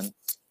 like Dylan.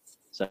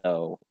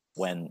 So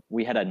when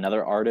we had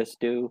another artist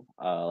do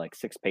like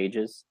 6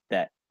 pages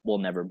that will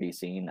never be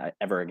seen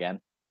ever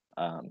again,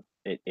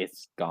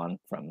 it's gone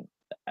from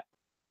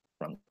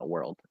the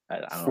world. I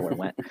don't know where it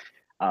went.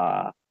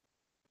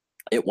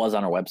 It was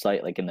on our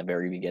website like in the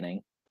very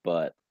beginning,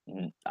 but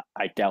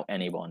I doubt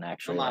anyone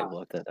actually like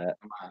looked at that.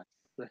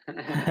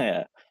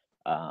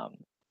 Yeah.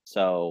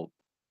 So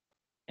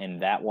in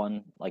that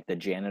one, like the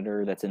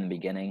janitor that's in the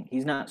beginning,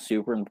 he's not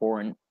super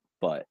important,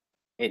 but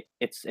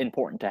it's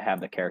important to have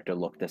the character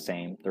look the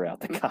same throughout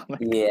the comic.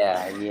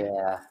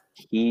 Yeah.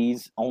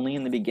 He's only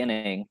in the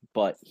beginning,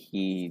 but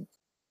he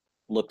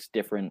looks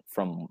different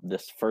from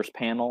this first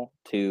panel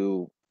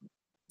to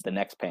the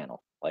next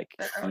panel. Like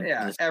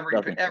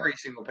every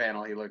single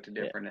panel he looked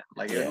different. It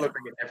looked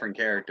like a different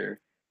character.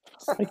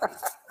 Like,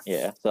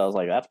 yeah, so I was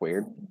like, that's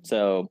weird.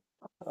 So,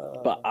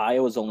 but I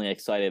was only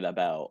excited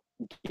about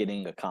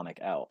getting the comic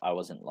out. I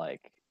wasn't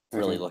like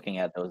really looking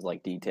at those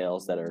like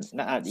details that are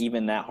not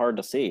even that hard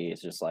to see.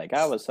 It's just like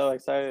I was so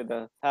excited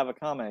to have a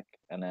comic,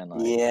 and then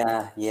like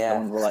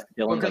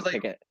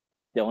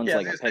Dylan's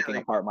like picking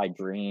apart my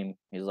dream.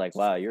 He's like,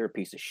 "Wow, you're a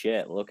piece of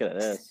shit. Look at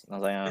this." And I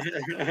was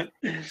like,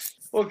 "Oh."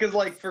 Well, because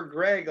like for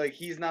Greg, like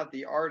he's not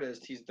the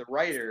artist, he's the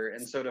writer,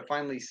 and so to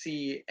finally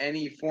see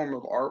any form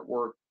of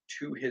artwork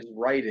to his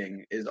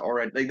writing is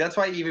already like that's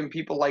why even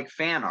people like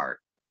fan art.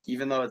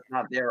 Even though it's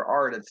not their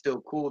art, it's still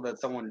cool that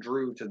someone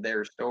drew to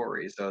their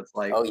story. So it's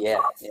like, oh yeah,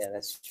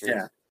 that's true.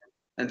 Yeah,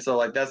 and so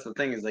like that's the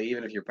thing is like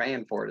even if you're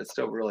paying for it, it's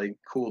still really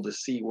cool to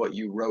see what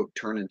you wrote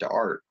turn into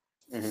art.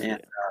 And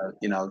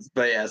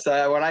but yeah.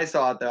 So when I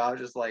saw it though, I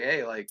was just like,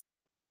 hey, like,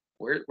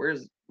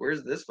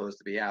 where's this supposed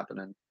to be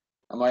happening?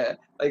 I'm like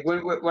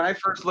when I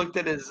first looked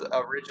at his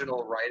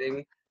original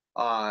writing,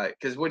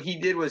 because what he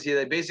did was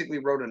they basically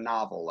wrote a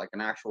novel, like an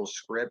actual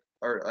script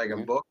or like a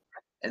book.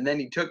 And then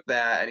he took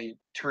that and he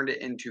turned it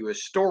into a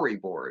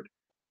storyboard.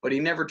 but he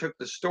never took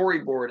the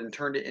storyboard and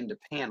turned it into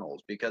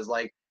panels, because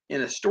like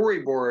in a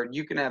storyboard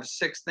you can have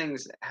 6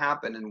 things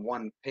happen in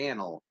one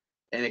panel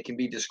and it can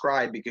be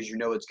described because you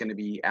know it's going to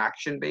be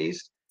action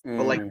based.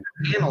 But like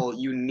the panel,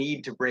 you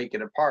need to break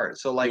it apart.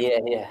 So like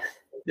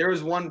there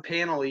was one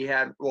panel he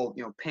had, well,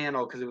 you know,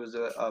 panel because it was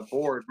a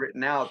board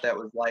written out that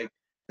was like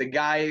the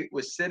guy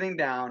was sitting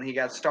down, he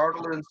got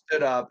startled and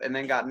stood up and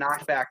then got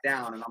knocked back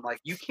down, and I'm like,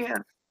 you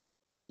can't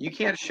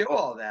show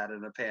all that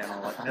in a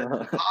panel. Like,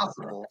 that's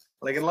impossible.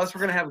 Like, unless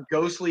we're gonna have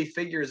ghostly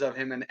figures of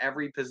him in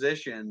every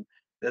position,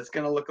 that's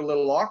gonna look a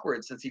little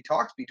awkward since he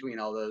talks between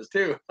all those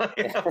too.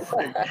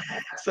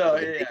 So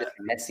yeah, the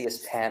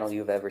messiest panel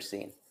you've ever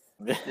seen.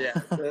 Yeah,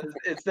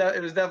 so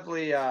it was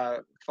definitely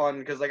fun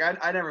because like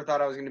I never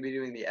thought I was gonna be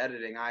doing the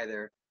editing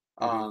either.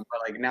 But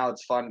like now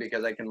it's fun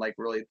because I can like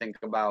really think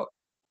about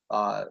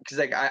because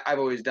like I've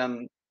always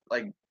done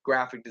like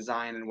graphic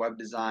design and web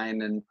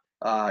design, and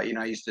you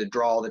know, I used to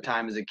draw all the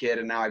time as a kid,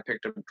 and now I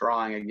picked up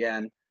drawing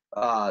again.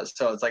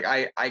 So it's like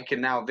I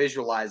can now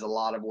visualize a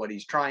lot of what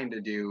he's trying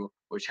to do,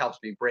 which helps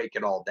me break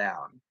it all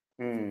down.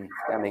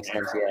 That makes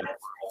sense.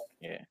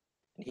 Yeah.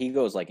 He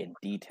goes like in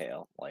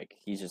detail. Like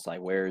he's just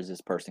like, where is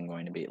this person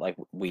going to be? Like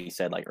we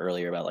said like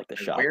earlier about like the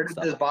shop. Where did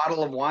this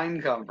bottle of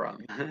wine come from?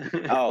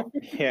 Oh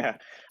yeah,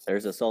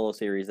 there's a solo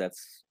series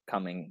that's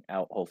coming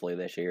out hopefully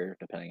this year,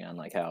 depending on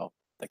like how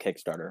the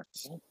Kickstarter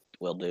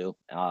will do.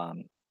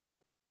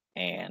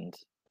 And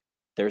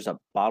there's a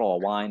bottle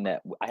of wine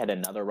that I had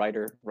another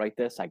writer write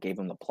this. I gave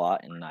him the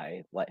plot and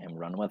I let him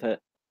run with it.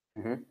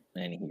 And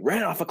he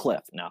ran off a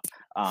cliff. No,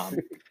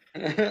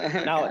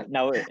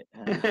 no.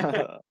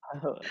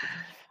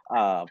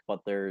 But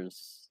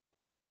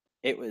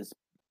it was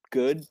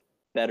good,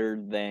 better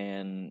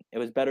than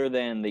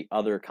the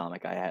other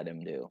comic I had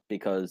him do,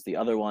 because the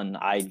other one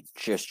I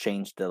just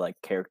changed the like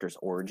character's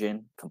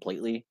origin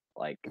completely.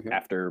 Like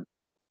after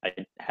I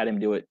had him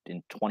do it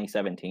in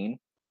 2017,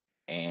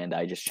 and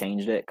I just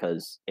changed it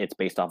because it's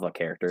based off of a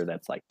character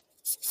that's like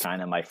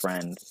kind of my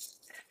friend,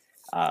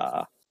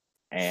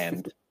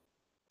 and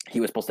he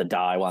was supposed to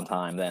die one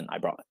time. Then I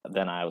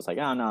was like,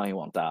 oh no, he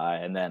won't die.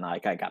 And then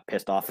like I got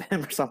pissed off at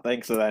him or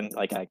something. So then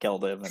like I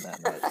killed him, and then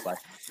it's like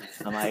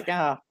I'm like,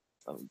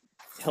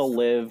 he'll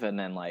live. And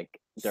then like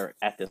they're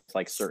at this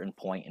like certain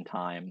point in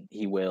time,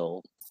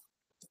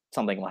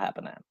 something will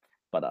happen to him.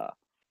 But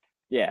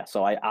yeah,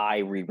 so I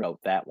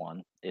rewrote that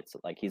one. It's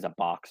like he's a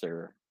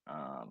boxer,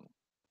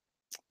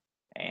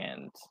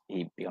 and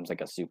he becomes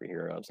like a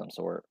superhero of some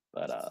sort,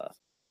 but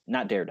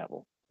not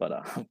Daredevil,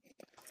 but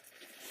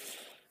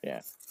yeah.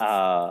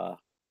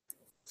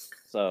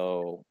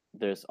 So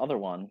there's other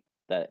one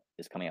that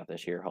is coming out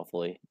this year,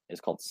 hopefully. It's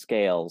called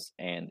Scales,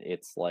 and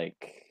it's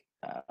like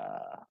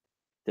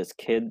this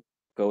kid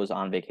goes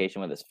on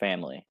vacation with his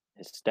family,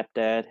 his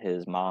stepdad,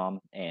 his mom,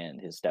 and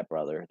his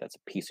stepbrother. That's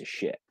a piece of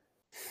shit.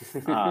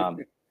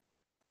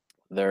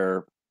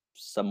 They're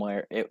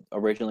somewhere. It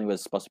originally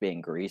was supposed to be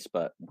in Greece,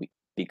 but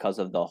because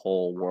of the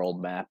whole world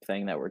map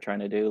thing that we're trying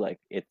to do, like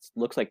it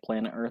looks like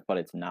planet Earth, but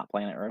it's not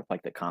planet Earth.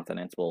 Like the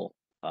continents will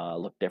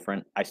look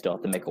different. I still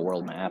have to make a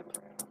world map,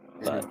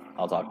 but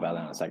I'll talk about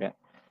that in a second.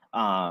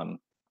 And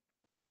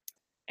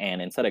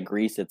instead of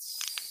Greece, it's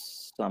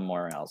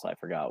somewhere else. I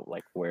forgot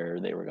like where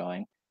they were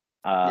going.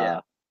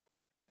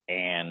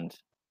 And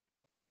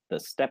the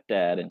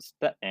stepdad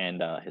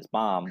and his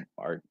mom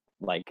are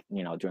like,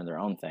 you know, doing their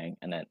own thing,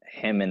 and then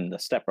him and the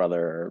stepbrother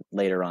are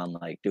later on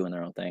like doing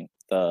their own thing.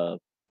 The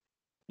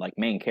like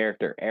main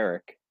character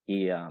Eric,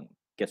 he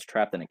gets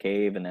trapped in a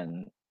cave, and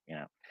then you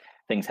know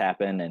things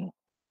happen, and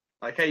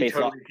like how you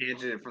totally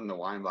tangented from the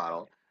wine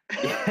bottle.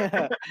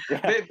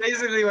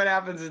 Basically what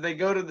happens is they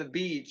go to the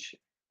beach,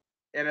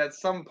 and at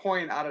some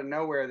point out of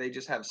nowhere they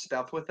just have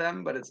stuff with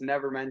them, but it's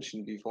never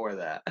mentioned before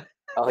that.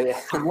 Oh yeah.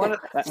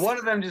 One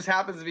of them just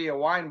happens to be a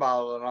wine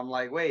bottle, and I'm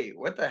like, wait,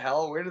 what the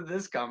hell? Where did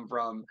this come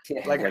from?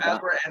 Like as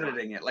we're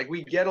editing it, like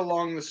we get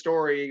along the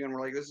story and we're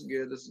like, this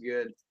is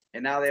good,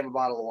 and now they have a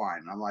bottle of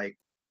wine. And I'm like,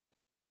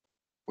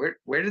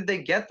 where did they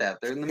get that?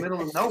 They're in the middle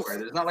of nowhere.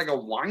 There's not like a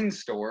wine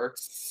store.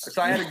 So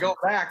I had to go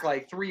back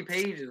like 3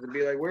 pages and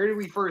be like, where did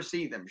we first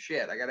see them?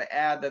 Shit, I got to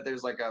add that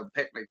there's like a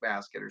picnic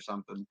basket or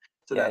something,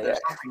 so that there's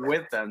something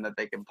with them that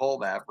they can pull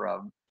that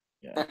from.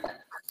 Yeah.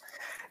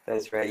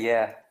 That's right.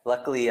 Yeah.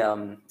 Luckily,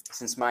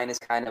 since mine is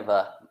kind of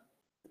a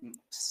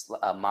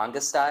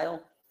manga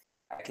style,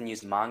 I can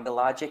use manga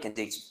logic and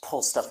they just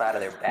pull stuff out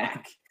of their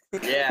back.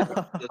 Yeah,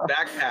 those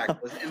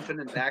backpacks, those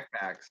infinite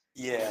backpacks.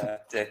 Yeah,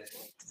 it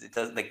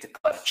does like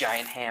a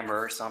giant hammer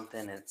or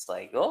something. It's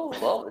like, oh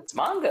well, it's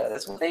manga.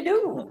 That's what they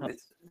do.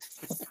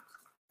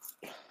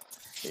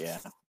 Yeah.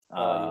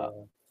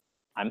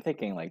 I'm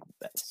thinking like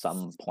at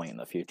some point in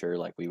the future,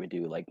 like we would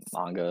do like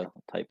manga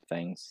type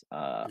things.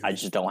 I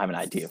just don't have an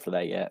idea for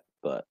that yet.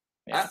 But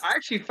yeah. I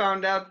actually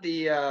found out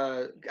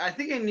I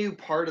think I knew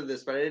part of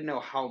this, but I didn't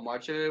know how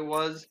much of it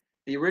was.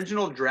 The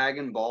original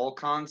Dragon Ball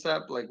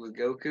concept, like with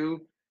Goku,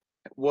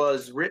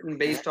 was written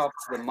based off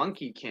of the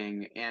Monkey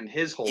King and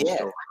his whole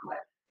story.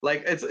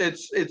 Like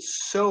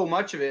it's so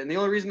much of it, and the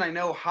only reason I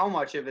know how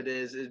much of it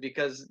is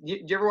because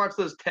you ever watch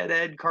those TED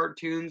Ed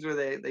cartoons where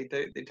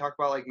they talk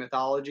about like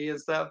mythology and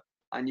stuff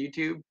on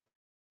YouTube?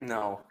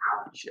 No.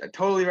 I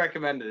totally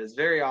recommend it. It's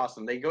very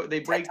awesome. They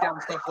break down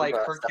stuff like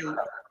Hercules.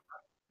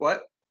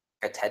 What?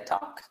 A TED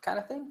Talk kind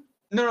of thing?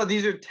 No,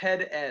 these are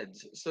TED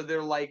Eds. So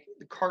they're like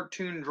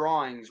cartoon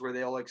drawings where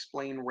they'll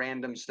explain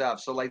random stuff.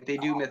 So like they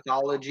do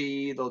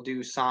mythology, they'll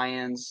do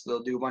science,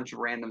 they'll do a bunch of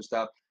random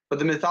stuff. But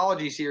the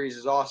mythology series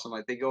is awesome.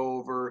 Like they go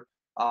over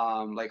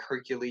like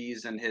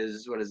Hercules and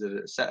his what is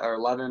it, or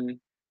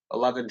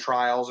 11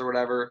 trials or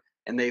whatever,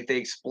 and they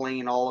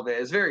explain all of it.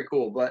 It's very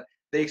cool. But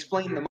they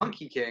explain the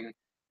Monkey King,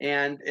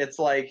 and it's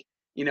like,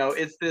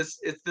 it's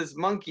this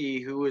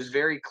monkey who was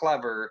very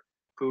clever,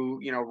 who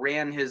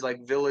ran his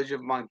like village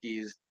of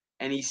monkeys,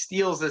 and he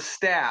steals a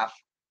staff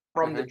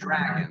from the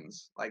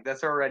dragons. Like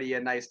that's already a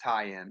nice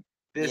tie-in.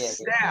 This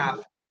staff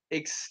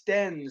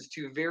extends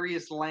to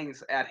various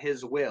lengths at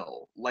his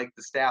will, like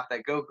the staff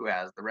that Goku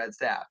has, the red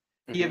staff.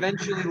 He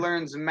eventually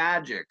learns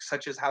magic,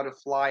 such as how to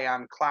fly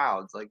on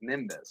clouds, like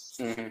Nimbus.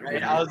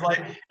 Right? I was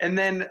like, and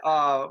then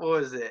what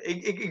was it?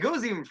 It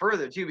goes even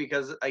further too,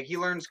 because like he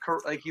learns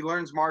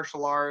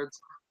martial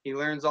arts, he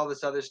learns all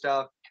this other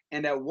stuff,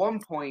 and at one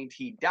point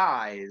he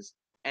dies,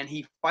 and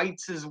he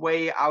fights his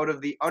way out of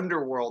the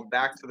underworld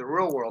back to the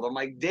real world. I'm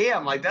like,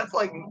 damn, like that's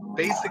like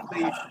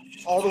basically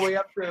all the way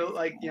up to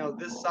like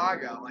this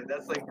saga. Like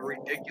that's like a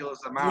ridiculous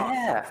amount.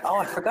 Yeah. Oh,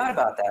 I forgot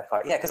about that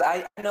part. Yeah, because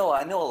I know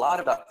a lot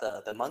about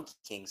the Monkey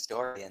King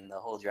story and the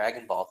whole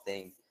Dragon Ball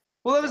thing.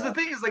 Well, that was the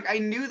thing, is like I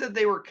knew that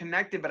they were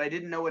connected, but I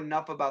didn't know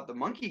enough about the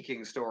Monkey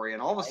King story.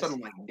 And all of a sudden,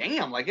 I'm like,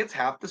 damn, like it's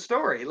half the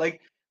story.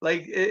 Like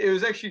it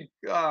was actually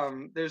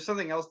there's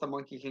something else the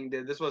Monkey King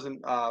did. This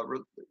wasn't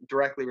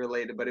directly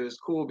related, but it was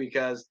cool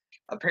because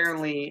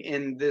apparently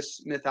in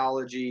this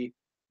mythology,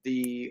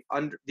 the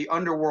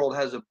underworld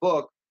has a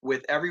book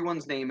with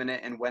everyone's name in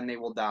it and when they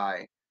will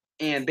die.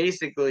 And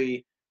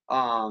basically,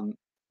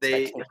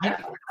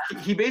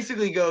 he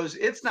basically goes,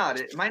 it's not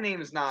it. My name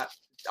is not.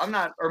 I'm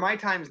not, or my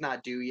time's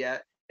not due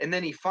yet. And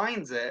then he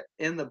finds it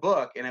in the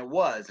book, and it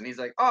was, and he's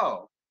like,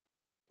 oh.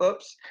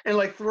 Oops, and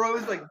like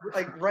throws like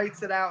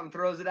writes it out and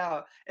throws it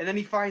out, and then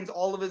he finds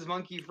all of his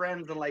monkey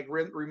friends and like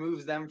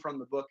removes them from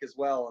the book as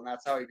well, and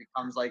that's how he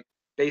becomes like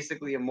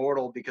basically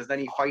immortal, because then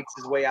he fights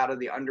his way out of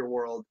the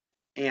underworld,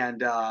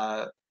 and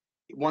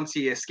once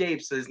he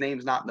escapes, his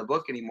name's not in the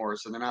book anymore,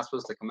 so they're not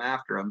supposed to come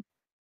after him.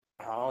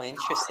 Oh,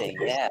 interesting.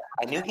 Yeah,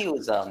 I knew he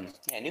was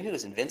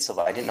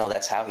invincible. I didn't know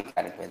that's how he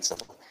got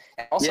invincible.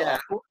 And also,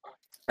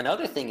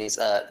 another thing is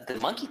the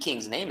Monkey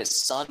King's name is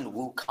Sun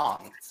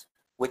Wukong,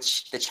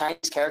 which the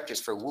Chinese characters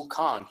for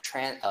Wukong,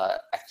 I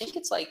think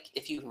it's like,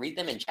 if you read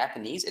them in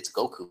Japanese, it's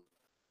Goku.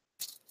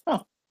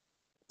 Oh.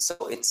 So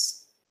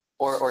it's,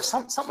 or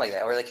something like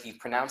that. Or like if you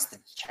pronounce the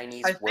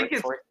Chinese word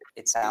for it,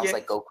 it sounds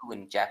like Goku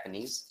in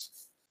Japanese.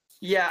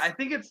 Yeah, I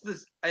think it's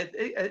this,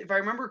 if I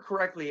remember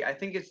correctly, I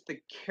think it's the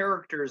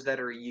characters that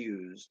are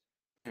used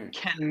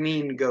can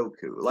mean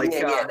Goku. Like,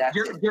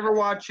 you ever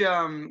watch,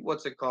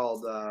 what's it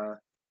called?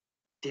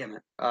 Damn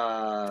it.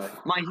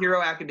 My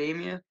Hero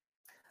Academia?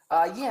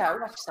 Yeah, I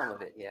watched some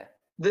of it. Yeah.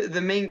 The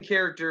main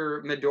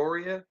character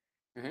Midoriya,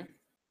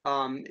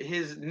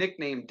 his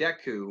nickname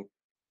Deku,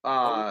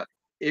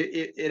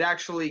 it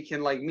actually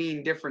can like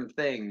mean different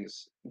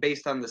things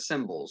based on the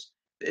symbols.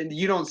 And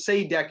you don't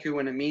say Deku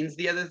when it means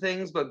the other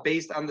things, but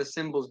based on the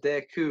symbols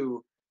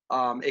Deku,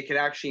 it could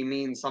actually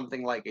mean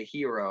something like a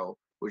hero,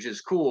 which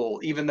is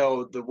cool. Even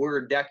though the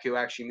word Deku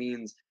actually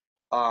means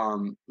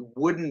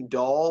wooden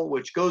doll,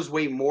 which goes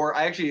way more.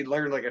 I actually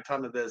learned like a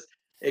ton of this.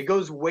 It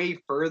goes way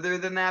further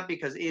than that,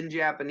 because in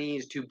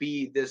Japanese, to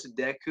be this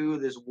Deku,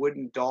 this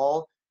wooden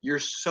doll, you're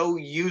so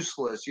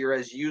useless. You're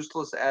as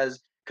useless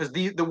as, because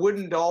the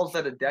wooden dolls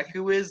that a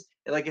Deku is,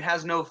 like it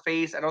has no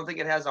face. I don't think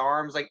it has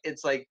arms. Like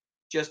it's like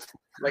just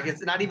like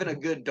it's not even a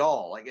good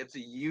doll. Like it's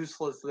a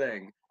useless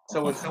thing.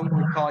 So when someone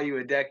would call you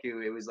a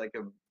Deku, it was like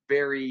a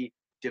very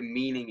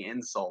demeaning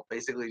insult,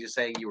 basically just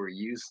saying you were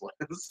useless.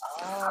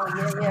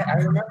 Oh yeah, I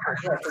remember.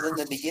 Yeah, because in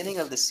the beginning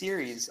of the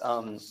series,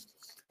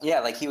 yeah,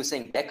 like he was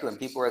saying Deku, and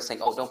people were saying,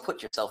 "Oh, don't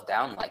put yourself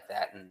down like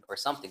that," or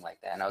something like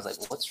that. And I was like,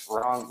 well, "What's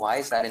wrong? Why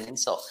is that an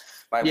insult?"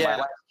 My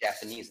wife's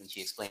Japanese, and she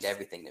explained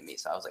everything to me.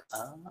 So I was like,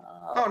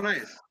 "Oh, oh,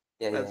 nice."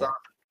 Yeah, that's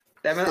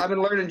awesome. I've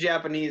been learning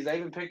Japanese. I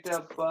even picked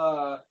up.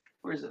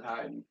 Where's it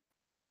hiding?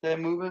 Did I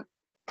move it?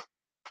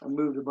 I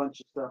moved a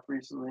bunch of stuff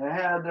recently. I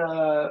had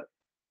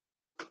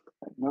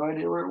no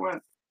idea where it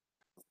went.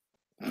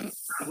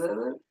 Is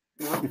that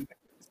it? No.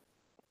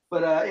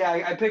 But yeah,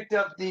 I picked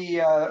up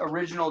the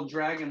original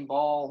Dragon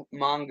Ball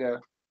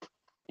manga.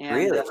 And,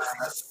 really?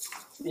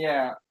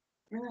 Yeah.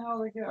 Where the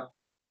hell did they go?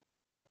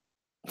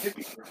 Did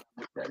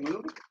I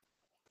move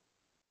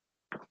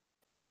it?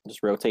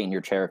 Just rotating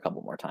your chair a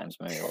couple more times,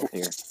 maybe over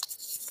here.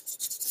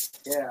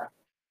 Yeah.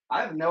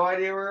 I have no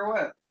idea where it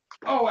went.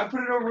 Oh, I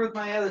put it over with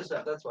my other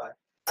stuff. That's why.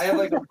 I have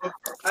like a book,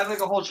 I have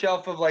like a whole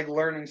shelf of like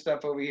learning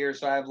stuff over here.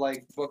 So I have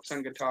like books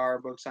on guitar,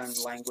 books on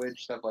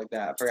language, stuff like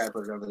that. I forgot to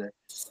put it over there.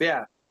 But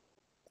yeah.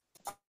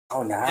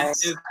 Oh,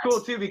 nice. It's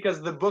cool too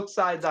because the book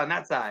side's on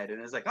that side,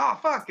 and it's like, oh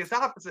fuck, it's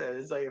opposite.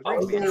 It's like it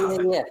Oh, freaks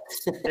me out.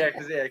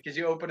 yeah. Because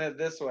you open it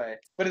this way.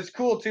 But it's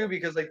cool too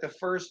because like the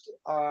first,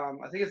 I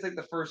think it's like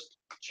the first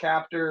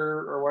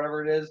chapter or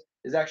whatever it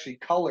is actually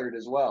colored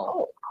as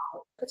well.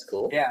 Oh, that's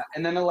cool. Yeah,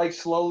 and then it like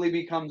slowly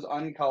becomes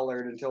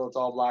uncolored until it's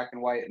all black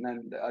and white, and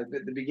then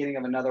the beginning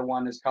of another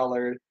one is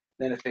colored,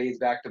 then it fades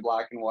back to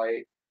black and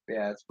white.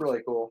 Yeah, it's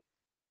really cool.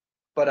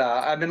 But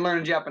I've been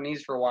learning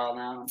Japanese for a while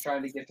now. I'm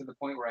trying to get to the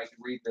point where I can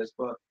read this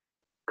book.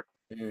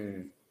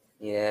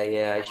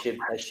 Yeah. I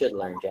should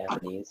learn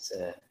Japanese.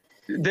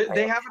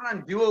 They have it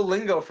on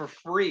Duolingo for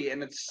free,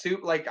 and it's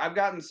like I've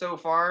gotten so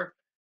far.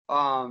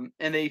 And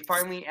they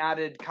finally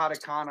added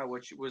katakana,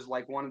 which was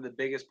like one of the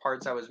biggest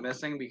parts I was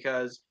missing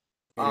because,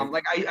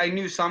 like I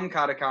knew some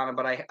katakana,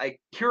 but I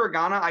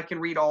hiragana I can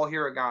read all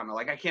hiragana.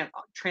 Like I can't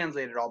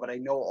translate it all, but I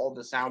know all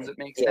the sounds it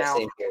makes now,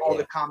 all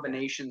the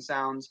combination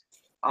sounds.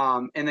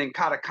 And then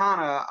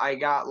katakana I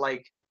got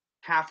like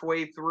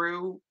halfway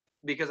through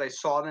because I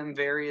saw them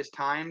various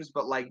times,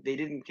 but like they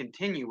didn't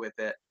continue with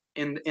it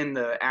in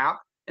the app,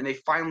 and they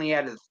finally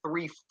added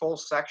 3 full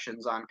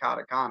sections on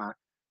katakana.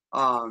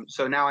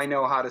 So now I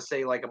know how to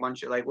say like a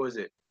bunch of like what was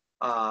it?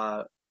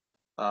 How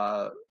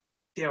do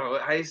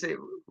you say?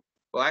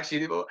 Well,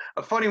 actually,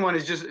 a funny one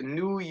is just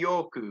New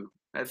Yorku.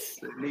 That's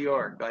New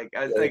York.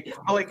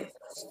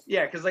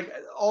 Yeah, because like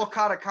all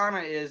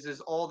katakana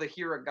is all the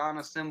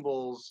hiragana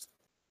symbols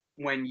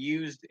when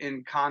used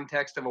in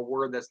context of a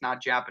word that's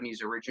not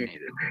Japanese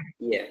originated.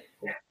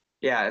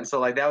 Yeah, and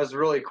so like that was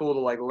really cool to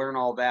like learn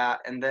all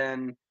that, and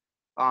then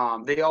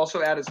they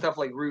also added stuff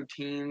like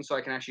routine, so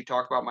I can actually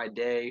talk about my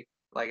day,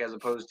 like as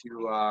opposed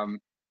to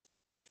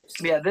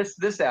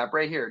this app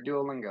right here,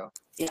 Duolingo.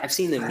 Yeah, I've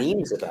seen the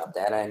memes about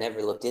that. I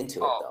never looked into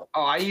it though.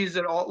 Oh, I use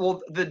it all.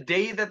 Well, the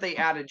day that they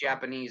added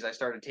Japanese, I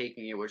started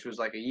taking it, which was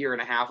like a year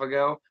and a half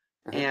ago,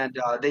 and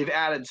they've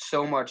added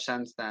so much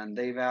since then.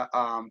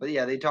 But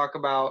yeah, they talk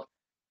about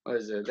what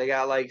is it? They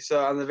got like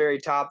so on the very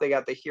top they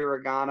got the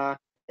hiragana,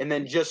 and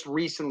then just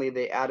recently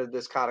they added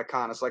this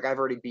katakana. So like I've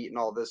already beaten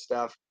all this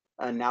stuff,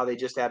 and now they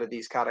just added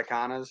these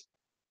katakanas.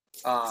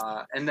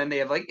 And then they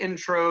have like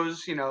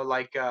intros,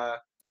 like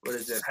what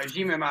is it?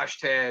 Hajime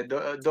mashite,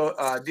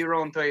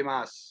 diron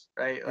toimasu,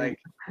 right? Like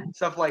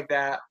stuff like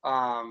that.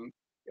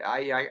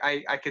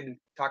 I can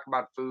talk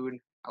about food.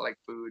 I like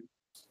food.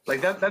 Like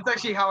that's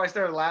actually how I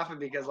started laughing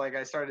because like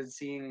I started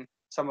seeing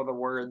some of the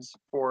words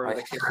for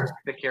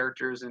the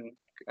characters in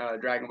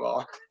Dragon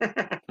Ball.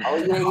 Oh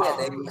yeah.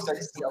 Then you start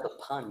to see all the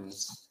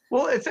puns.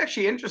 Well, it's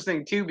actually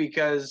interesting too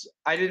because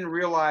I didn't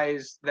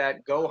realize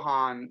that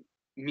Gohan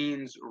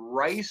means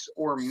rice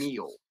or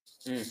meal.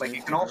 Like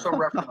it can also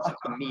reference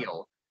a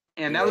meal,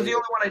 and that was the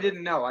only one I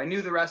didn't know. I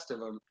knew the rest of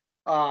them,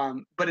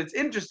 but it's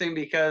interesting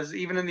because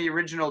even in the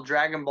original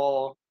Dragon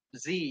Ball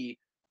Z,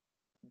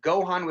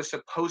 Gohan was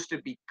supposed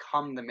to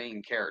become the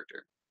main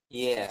character.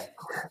 Yeah.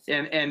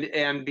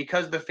 And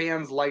because the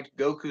fans liked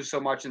Goku so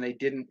much and they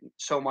didn't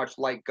so much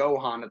like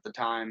Gohan at the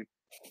time,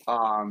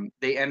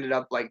 they ended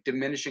up like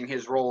diminishing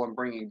his role and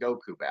bringing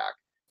Goku back.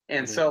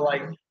 And so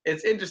like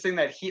it's interesting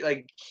that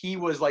he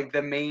was like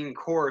the main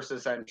course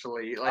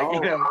essentially. Like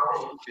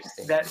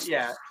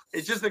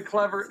it's just a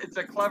clever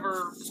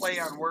play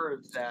on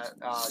words that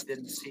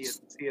didn't see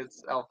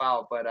itself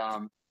out. But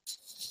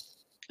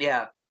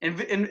yeah.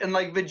 And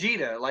like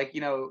Vegeta, like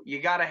you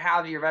gotta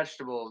have your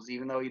vegetables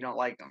even though you don't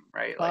like them,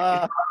 right?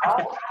 Like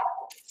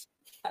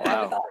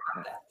wow.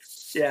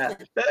 Yeah,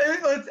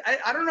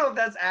 I don't know if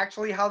that's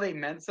actually how they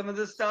meant some of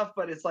this stuff,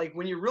 but it's like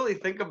when you really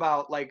think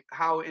about like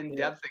how in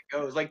depth it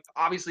goes. Like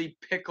obviously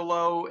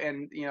Piccolo,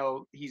 and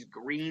he's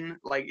green.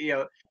 Like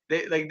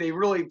they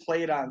really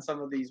played on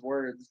some of these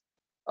words.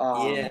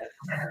 I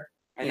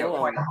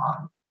know.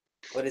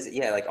 What is it?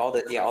 Yeah, like all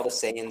the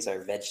Saiyans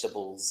are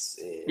vegetables.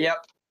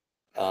 Yep.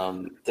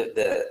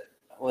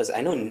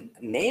 I know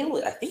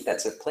nail. I think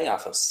that's a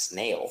playoff of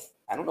snail.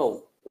 I don't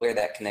know where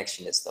that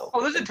connection is though.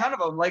 Oh, there's a ton of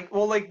them. Like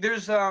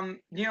there's Majin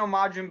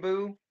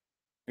Buu.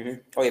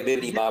 Oh yeah,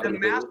 Bibbidi Bobbidi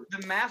Boo.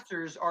 The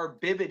masters are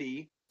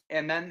Bibbidi,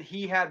 and then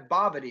he had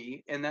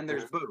Bobbidi, and then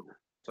there's Boo.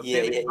 So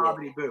Bibbidi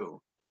Bobbidi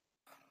Boo.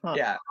 Huh.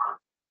 Yeah.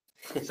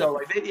 So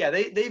like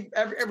they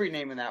every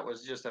name in that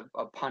was just a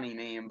punny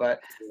name,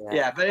 but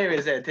but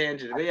anyways,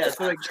 tangent. But yeah,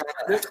 so like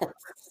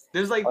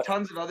there's like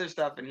tons of other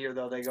stuff in here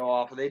though. They go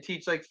off. They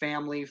teach like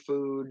family,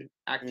 food,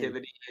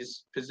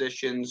 activities,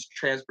 positions,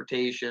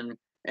 transportation.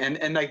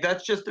 And like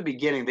that's just the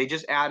beginning. They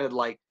just added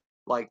like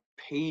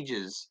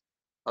pages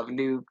of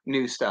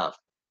new stuff.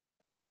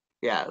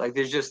 Yeah, like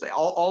there's just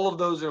all of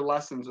those are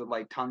lessons with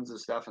like tons of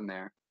stuff in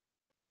there.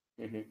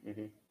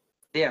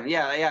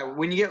 Yeah.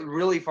 When you get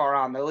really far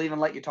on, they'll even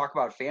let you talk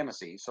about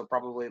fantasy. So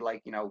probably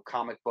like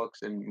comic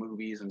books and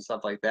movies and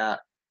stuff like that.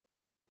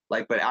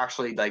 Like, but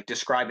actually like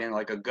describing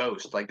like a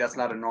ghost, like that's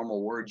not a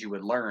normal word you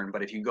would learn.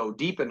 But if you go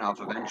deep enough,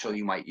 eventually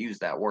you might use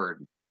that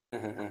word.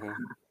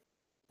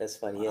 That's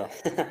funny, yeah.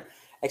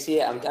 Actually,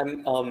 yeah,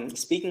 I'm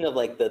speaking of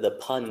like the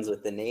puns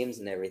with the names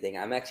and everything.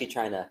 I'm actually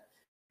trying to.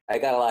 I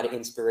got a lot of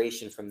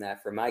inspiration from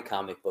that for my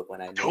comic book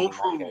when I named my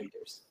Tofu.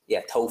 characters.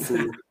 Yeah,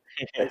 Tofu.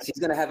 But she's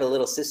gonna have a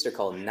little sister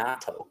called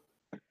Nato.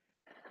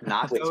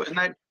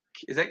 Natto?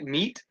 Is that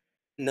meat?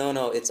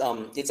 No, it's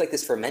like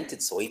this fermented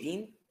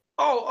soybean.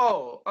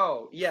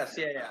 Oh, yes,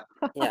 yeah.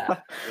 Yeah,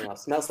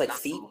 smells like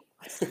feet.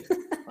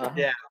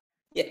 Yeah.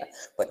 Yeah,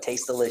 but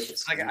tastes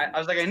delicious. Like I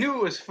was like, I knew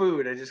it was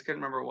food. I just couldn't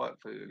remember what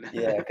food.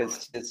 Yeah,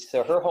 because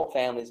so her whole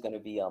family is going to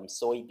be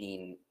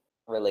soybean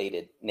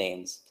related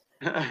names,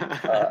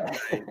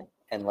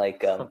 and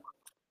like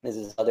this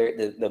is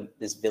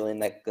this villain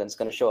that's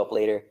going to show up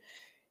later.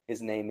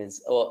 His name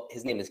is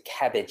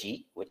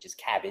Cabbagey, which is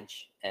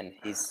cabbage, and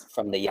he's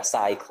from the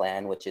Yasai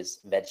clan, which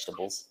is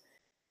vegetables.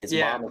 His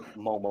mom is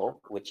Momo,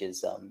 which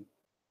is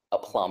a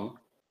plum.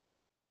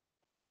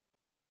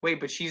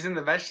 Wait, but she's in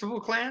the vegetable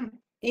clan?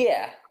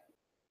 Yeah.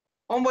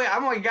 Oh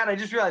my god! I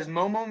just realized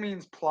Momo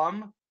means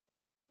plum.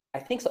 I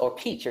think so, or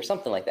peach, or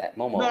something like that.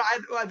 Momo.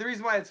 No, the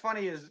reason why it's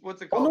funny is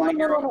what's it called?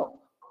 No.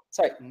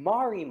 Sorry,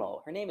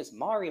 Marimo. Her name is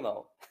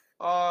Marimo.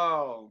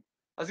 Oh,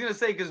 I was gonna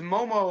say because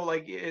Momo,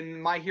 like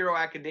in My Hero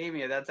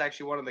Academia, that's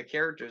actually one of the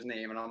characters'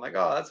 name, and I'm like,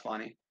 oh, that's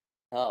funny.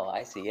 Oh,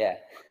 I see. Yeah.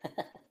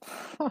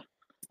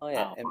 Oh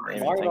yeah, and I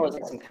didn't Marimo think is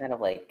like some kind of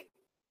like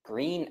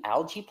green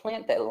algae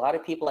plant that a lot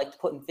of people like to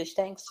put in fish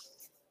tanks.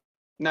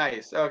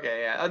 Nice.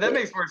 Okay, yeah, that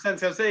makes more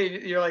sense. I'll say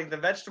you're like the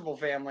vegetable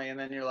family, and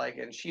then you're like,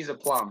 and she's a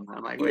plum.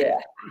 I'm like, wait.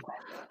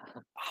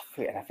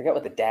 Yeah. I forgot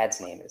what the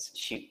dad's name is.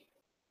 Shoot.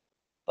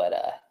 But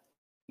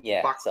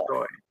yeah. Bok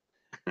So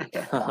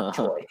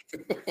choy.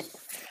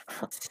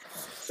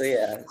 So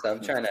yeah, so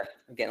I'm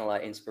getting a lot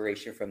of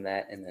inspiration from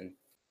that, and then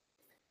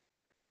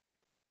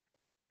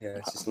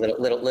it's just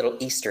little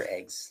Easter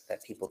eggs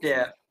that people can.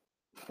 Yeah.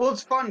 Well,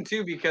 it's fun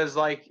too because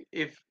like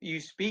if you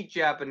speak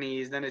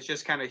Japanese, then it's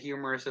just kind of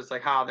humorous. It's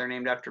like how they're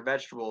named after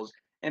vegetables,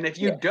 and if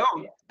you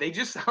don't, they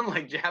just sound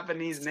like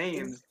Japanese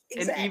names.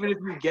 Exactly. And even if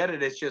you get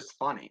it, it's just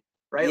funny,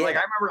 right? Yeah. Like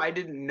I remember I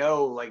didn't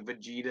know like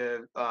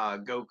Vegeta,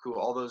 Goku,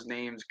 all those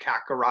names,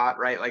 Kakarot,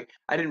 right? Like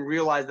I didn't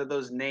realize that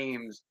those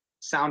names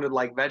sounded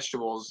like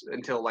vegetables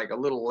until like a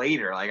little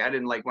later. Like I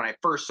didn't like when I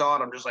first saw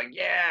it, I'm just like,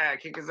 yeah,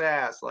 kick his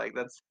ass. Like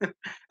that's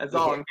that's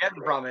all I'm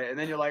getting from it. And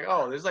then you're like,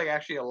 oh, there's like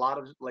actually a lot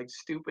of like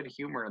stupid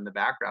humor in the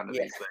background of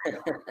these things.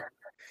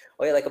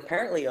 Oh yeah, like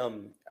apparently I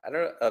don't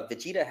know,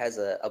 Vegeta has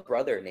a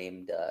brother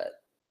named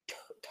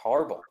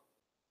Tarble,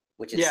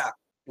 which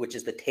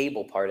is the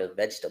table part of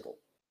vegetable.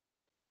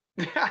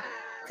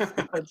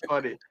 That's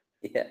funny.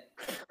 Yeah.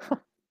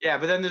 Yeah,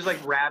 but then there's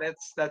like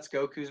Raditz, that's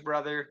Goku's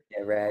brother.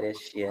 Yeah,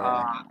 radish,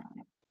 yeah.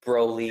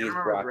 Broly is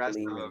remember the rest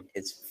broccoli, of them. and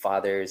his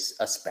father's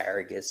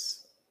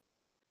asparagus.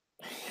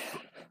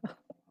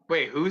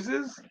 Wait, who's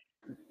his?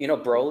 You know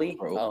Broly?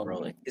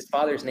 Broly. His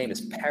father's name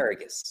is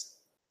Paragus.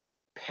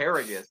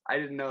 Paragus. I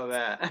didn't know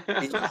that.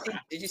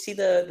 Did you see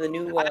the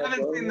new I haven't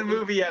Broly seen the movie?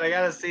 movie yet. I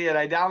gotta see it.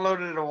 I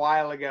downloaded it a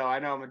while ago. I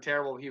know I'm a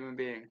terrible human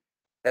being.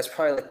 That's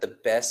probably like the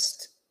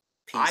best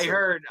piece. I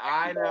heard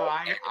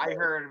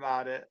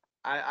about it.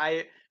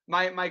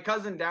 My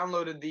cousin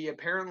downloaded the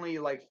apparently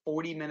like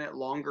 40-minute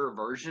longer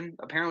version.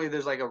 Apparently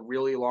there's like a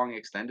really long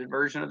extended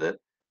version of it.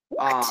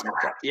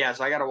 Yeah,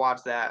 so I gotta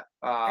watch that.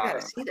 I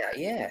gotta see that.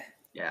 Yeah.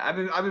 Yeah,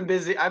 I've been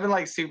busy. I've been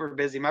like super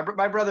busy. My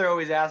brother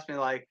always asks me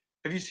like,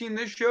 "Have you seen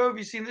this show? Have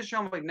you seen this show?"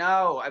 I'm like,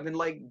 "No, I've been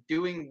like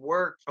doing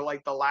work for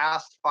like the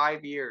last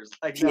 5 years.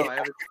 Like, no, I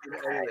haven't seen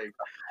anything."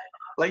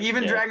 Like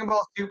even Dragon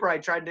Ball Super, I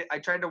tried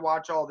to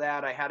watch all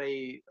that. I had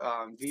a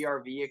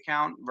VRV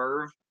account,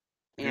 Verve,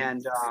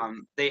 and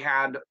they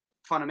had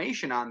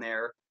Funimation on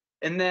there.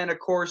 And then of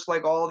course,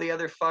 like all the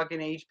other fucking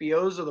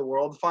HBOs of the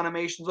world,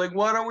 Funimation's like,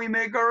 why don't we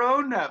make our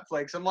own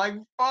Netflix? I'm like,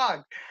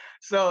 fuck.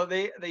 So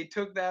they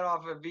took that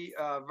off of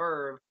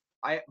Verve.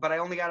 But I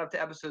only got up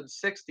to episode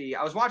 60.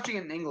 I was watching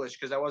it in English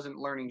because I wasn't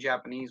learning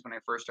Japanese when I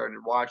first started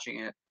watching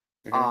it.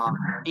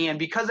 And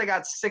because I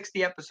got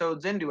 60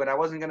 episodes into it, I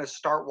wasn't going to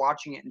start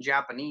watching it in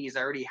Japanese.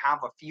 I already have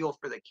a feel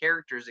for the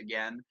characters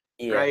again,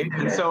 right?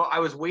 And so I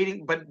was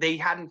waiting, but they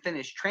hadn't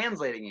finished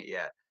translating it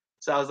yet.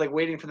 So I was like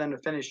waiting for them to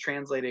finish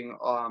translating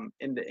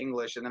into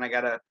English, and then I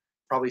got to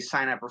probably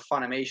sign up for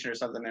Funimation or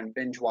something and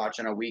binge watch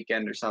on a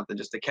weekend or something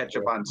just to catch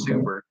up on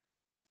Super.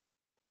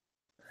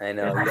 I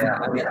know. Yeah.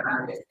 I mean, I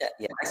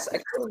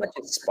pretty much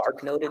just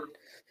spark noted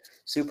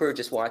Super,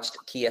 just watched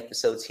key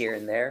episodes here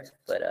and there.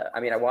 But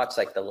I mean, I watched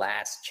like the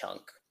last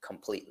chunk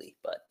completely.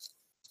 But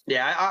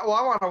yeah, I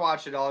want to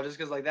watch it all just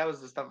because like that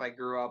was the stuff I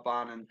grew up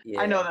on, and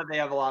I know that they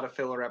have a lot of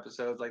filler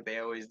episodes like they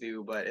always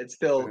do, but it's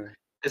still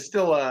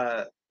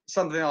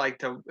something I like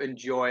to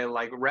enjoy.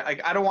 Like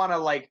I don't want to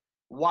like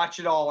watch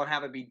it all and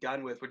have it be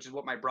done with, which is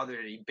what my brother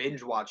did. He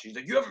binge watched. He's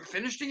like, "You haven't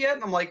finished it yet?"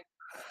 And I'm like,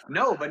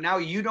 no, but now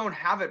you don't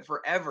have it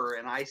forever,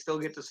 and I still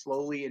get to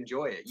slowly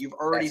enjoy it. You've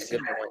already seen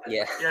it.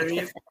 Yeah. You know what I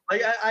mean?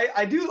 Like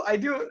I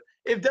do.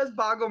 It does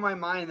boggle my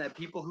mind that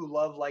people who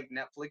love like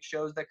Netflix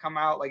shows that come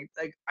out,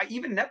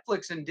 even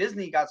Netflix and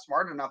Disney got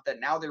smart enough that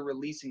now they're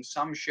releasing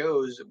some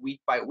shows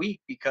week by week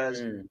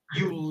because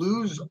you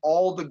lose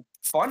all the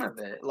fun of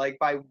it, like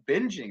by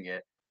binging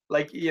it.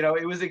 Like, you know,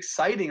 it was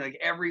exciting. Like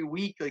every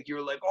week, like you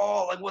were like,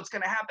 oh, like what's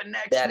gonna happen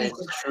next That week?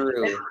 is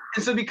true.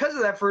 And so because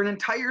of that, for an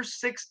entire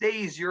 6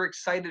 days, you're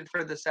excited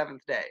for the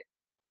 7th day,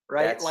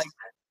 right? That's Like,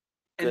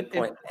 good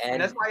point.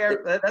 and that's why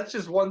that's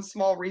just one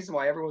small reason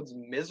why everyone's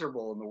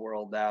miserable in the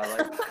world now.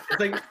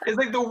 Like it's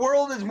like the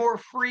world is more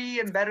free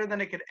and better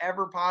than it could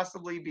ever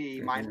possibly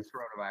be, minus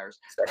coronavirus.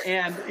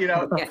 And you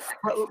know,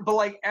 but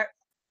like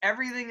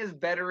everything is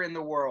better in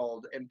the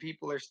world, and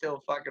people are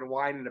still fucking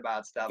whining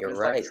about stuff. You're It's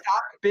right. like,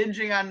 stop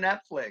binging on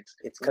Netflix.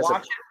 It's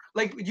Watch it.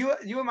 Like you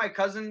and my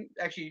cousin,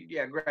 actually,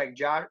 yeah, Greg,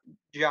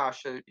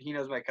 Josh, he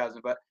knows my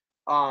cousin, but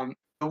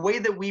the way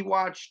that we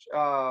watched,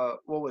 what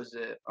was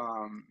it?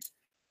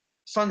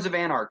 Sons of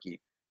Anarchy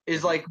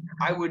is like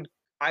I would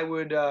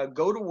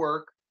go to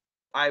work,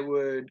 I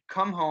would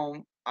come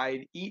home,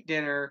 I'd eat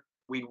dinner,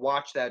 we'd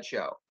watch that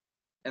show,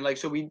 and like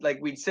so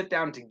we'd sit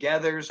down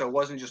together, so it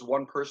wasn't just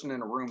one person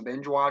in a room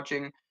binge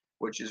watching,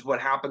 which is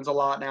what happens a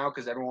lot now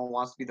because everyone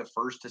wants to be the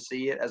first to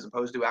see it as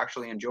opposed to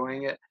actually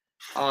enjoying it.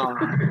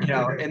 You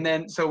know, and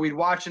then so we'd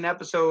watch an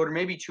episode or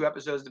maybe 2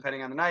 episodes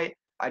depending on the night.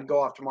 I'd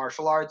go off to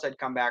martial arts, I'd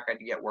come back, I'd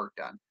get work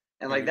done.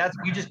 And like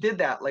we just did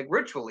that like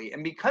ritually,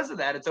 and because of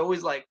that, it's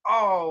always like,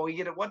 oh,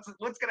 you know, what's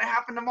gonna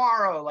happen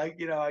tomorrow? Like,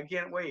 you know, I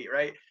can't wait,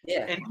 right?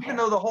 Yeah. And even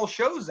though the whole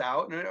show's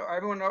out and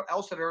everyone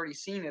else had already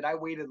seen it, I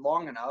waited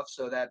long enough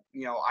so that,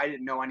 you know, I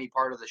didn't know any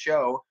part of the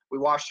show. We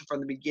watched it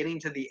from the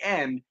beginning to the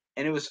end,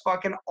 and it was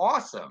fucking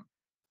awesome.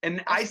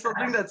 And I still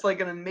think that's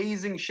like an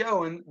amazing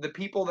show, and the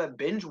people that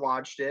binge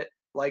watched it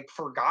like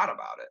forgot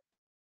about it.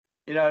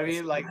 You know what I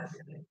mean? Like,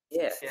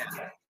 yeah.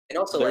 And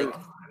also There- like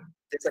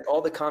it's like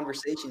all the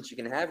conversations you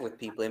can have with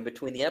people in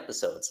between the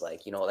episodes,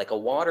 like, you know, like a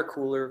water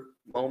cooler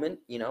moment,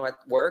 you know, at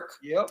work.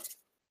 yep.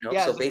 You know,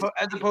 Yeah, so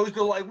as opposed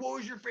to like, what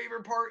was your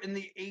favorite part in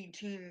the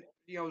 18,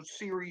 you know,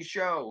 series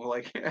show?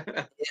 Like,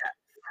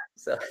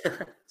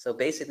 so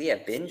basically, yeah,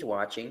 binge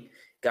watching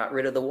got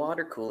rid of the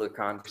water cooler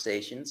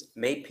conversations,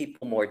 made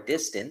people more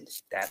distant.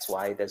 That's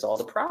why there's all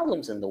the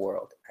problems in the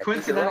world. I think you're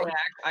coincidentally, right.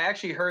 I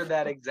actually heard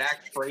that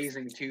exact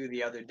phrasing too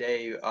the other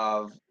day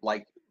of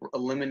like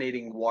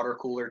eliminating water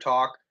cooler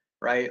talk,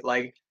 right?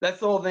 Like that's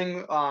the whole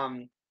thing.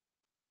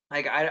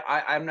 Like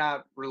I'm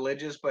not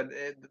religious, but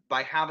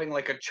by having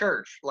like a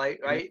church, like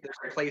right, there's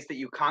a place that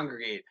you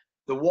congregate.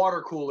 The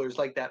water cooler is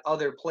like that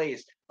other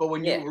place. But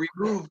when Yeah. you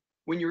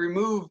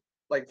remove,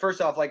 like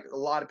first off, like a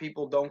lot of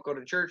people don't go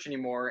to church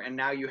anymore, and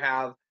now you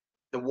have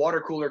the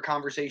water cooler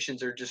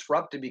conversations are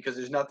disrupted because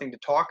there's nothing to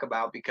talk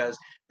about because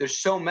there's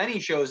so many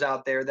shows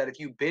out there that if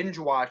you binge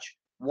watch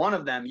one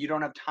of them, you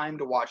don't have time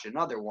to watch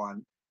another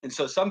one. And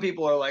so some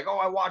people are like, oh,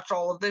 I watched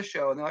all of this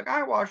show. And they're like,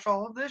 I watched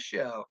all of this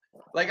show.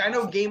 Like, I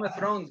know Game of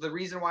Thrones, the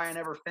reason why I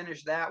never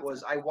finished that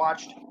was I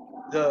watched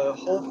the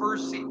whole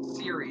first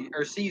series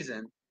or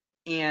season,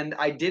 and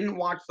I didn't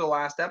watch the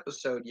last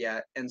episode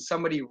yet. And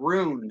somebody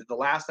ruined the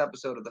last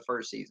episode of the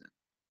first season,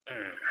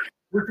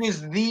 which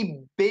is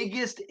the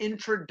biggest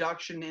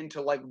introduction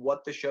into like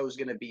what the show's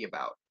going to be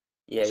about.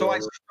 Yeah. So yeah, I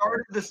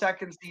started the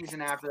second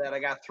season after that. I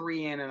got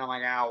 3 in, and I'm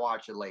like, I'll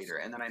watch it later.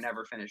 And then I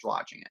never finished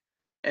watching it.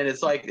 And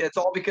it's like it's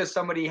all because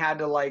somebody had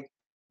to like,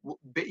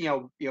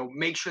 you know,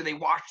 make sure they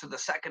watched it the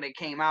second it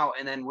came out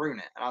and then ruin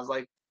it. And I was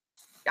like,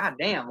 God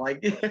damn,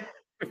 like,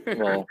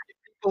 well,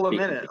 people a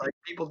minute. Like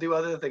people do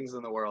other things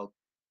in the world.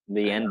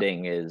 the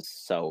ending is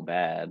so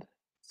bad.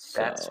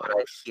 That's So, what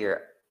I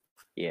hear.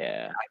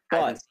 yeah. I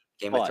haven't But seen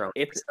Game of But Thrones.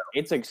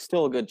 it's a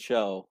still a good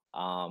show.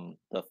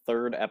 The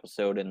 3rd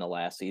episode in the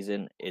last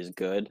season is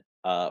good.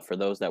 For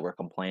those that were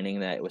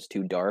complaining that it was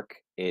too dark,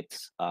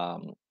 it's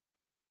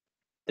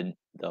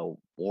the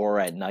war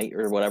at night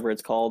or whatever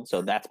it's called.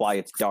 So that's why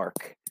it's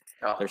dark.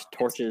 Oh, There's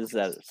torches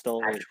that are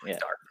still actually yeah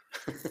dark.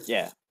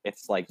 yeah.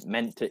 It's like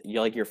meant to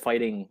you're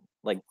fighting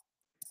like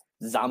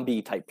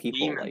zombie type people.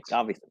 Demons. Like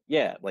obviously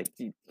like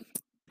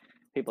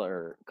people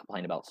are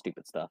complaining about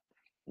stupid stuff.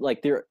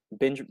 Like they're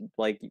binge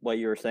like what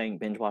you were saying,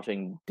 binge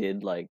watching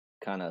did like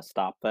kind of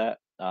stop that.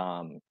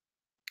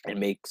 It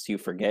makes you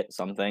forget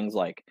some things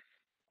like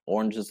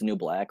Orange is the New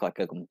Black. Like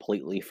I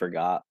completely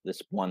forgot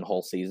this one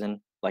whole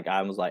season. Like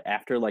I was like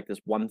after like this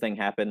one thing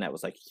happened that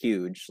was like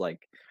huge, like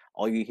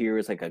all you hear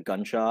is like a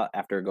gunshot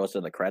after it goes to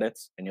the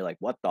credits and you're like,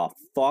 what the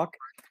fuck?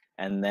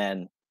 And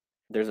then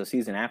there's a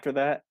season after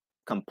that.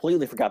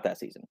 Completely forgot that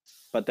season.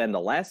 But then the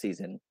last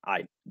season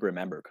I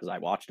remember because I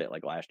watched it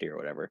like last year or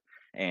whatever.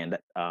 And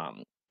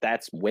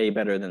that's way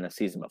better than the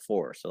season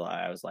before. So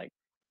I was like,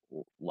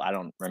 I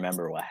don't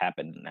remember what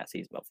happened in that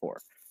season before.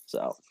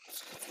 So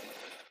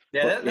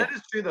Yeah, that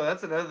is true though.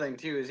 That's another thing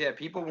too. Is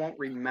people won't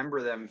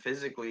remember them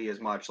physically as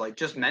much, like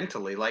just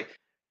mentally. Like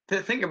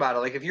to think about it,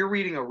 like if you're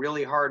reading a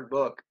really hard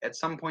book, at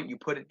some point you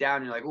put it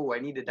down. You're like, oh, I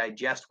need to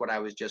digest what I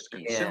was just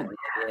consuming,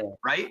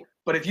 right?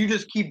 But if you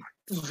just keep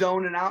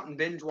zoning out and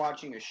binge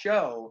watching a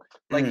show,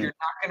 like you're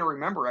not going to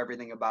remember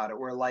everything about it.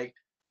 Where like,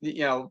 you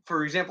know,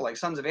 for example, like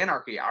Sons of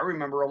Anarchy, I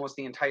remember almost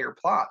the entire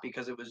plot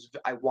because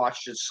I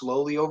watched it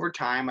slowly over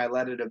time. I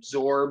let it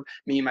absorb.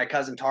 Me and my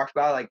cousin talked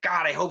about it, like,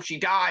 God, I hope she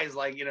dies.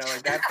 Like, you know,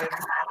 like that thing.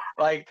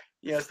 Like,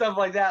 you know, stuff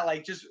like that.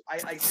 Like just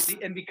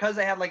and because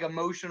I had like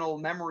emotional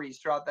memories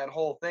throughout that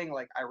whole thing,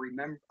 like I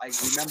remember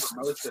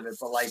most of it.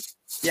 But like,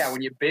 yeah,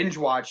 when you binge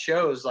watch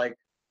shows, like,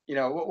 you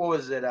know, what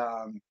was it?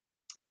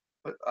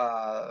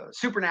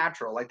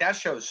 Supernatural. Like that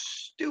show's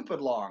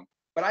stupid long.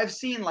 But I've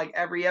seen like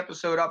every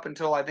episode up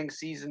until I think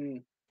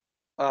season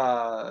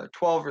 12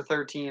 or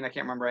 13. I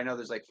can't remember. I know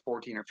there's like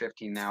 14 or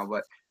 15 now,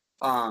 but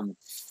I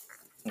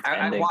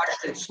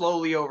watched it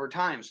slowly over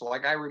time. So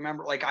like I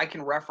remember, like I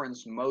can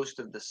reference most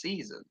of the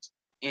seasons,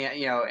 and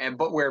you know, and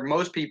but where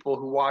most people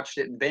who watched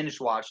it and binge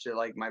watched it,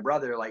 like my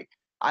brother, like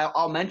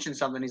I'll mention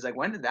something. He's like,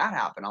 when did that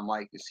happen? I'm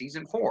like,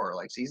 season 4,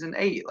 like season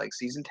 8, like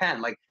season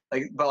 10,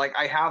 but like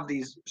I have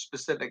these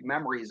specific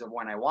memories of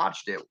when I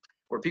watched it.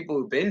 Where people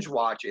who binge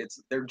watch it,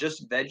 they're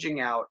just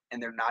vegging out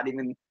and they're not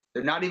even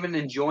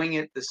enjoying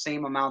it the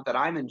same amount that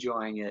I'm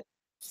enjoying it.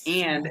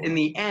 And in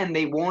the end,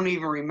 they won't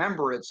even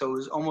remember it. So it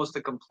was almost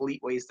a complete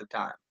waste of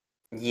time.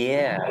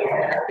 Yeah.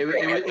 It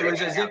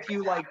was as if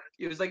you like,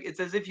 it's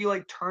as if you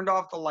like turned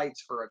off the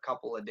lights for a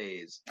couple of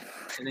days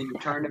and then you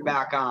turned it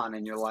back on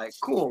and you're like,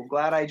 cool,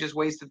 glad I just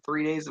wasted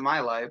 3 days of my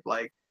life.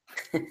 Like,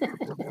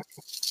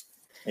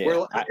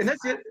 Yeah, and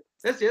that's it.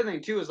 That's the other thing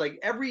too, is like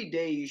every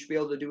day you should be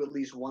able to do at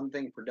least one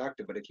thing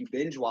productive. But if you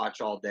binge watch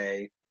all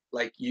day,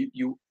 like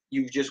you've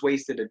just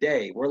wasted a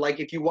day. Where like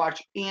if you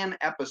watch an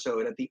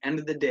episode at the end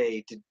of the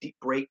day to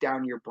break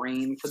down your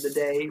brain for the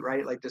day,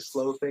 right? Like to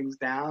slow things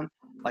down,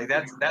 like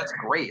that's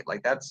great.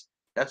 Like that's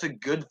a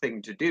good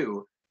thing to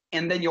do.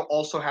 And then you'll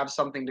also have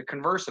something to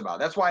converse about.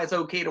 That's why it's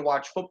okay to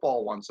watch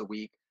football once a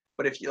week.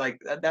 But if you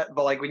like that,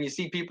 but like when you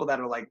see people that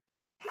are like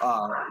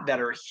that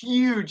are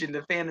huge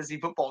into fantasy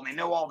football and they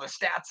know all the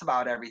stats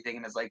about everything,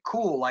 and it's like,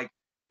 cool, like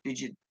did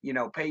you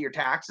know pay your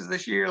taxes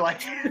this year?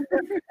 Like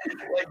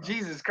like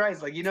Jesus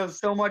Christ, like you know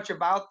so much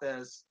about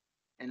this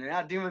and you're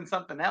not doing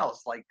something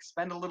else. Like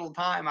spend a little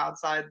time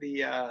outside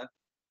the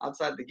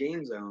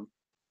game zone.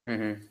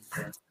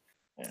 Mm-hmm.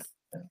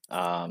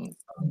 yeah.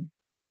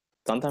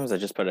 Sometimes I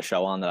just put a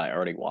show on that I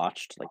already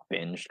watched, like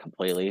binged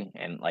completely,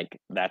 and like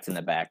that's in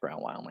the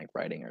background while I'm like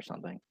writing or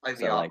something. Like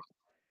so like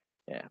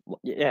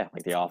yeah,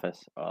 like The Office,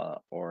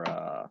 or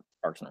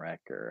Parks and Rec,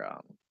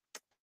 or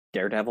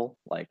Daredevil.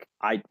 Like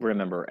I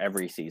remember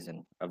every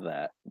season of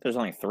that. There's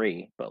only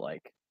 3, but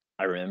like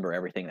I remember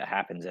everything that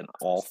happens in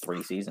all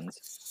 3 seasons.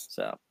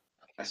 So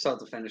I still have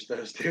to finish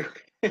those too.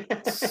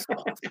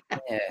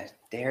 Yeah,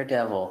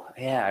 Daredevil.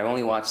 Yeah, I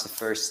only watched the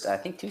first, I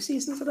think, 2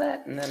 seasons of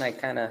that, and then I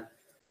kind of.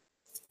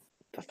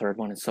 The 3rd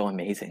one is so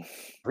amazing.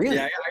 Really?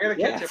 Yeah, I gotta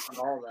catch up on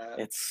all that.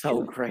 It's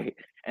so great.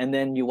 And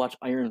then you watch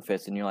Iron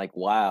Fist, and you're like,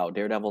 "Wow,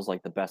 Daredevil's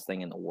like the best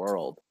thing in the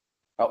world."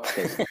 Oh,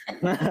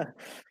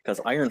 because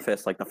Iron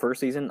Fist, like the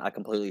first season, I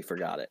completely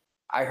forgot it.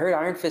 I heard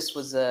Iron Fist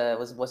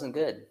wasn't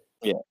good.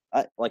 Yeah,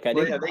 I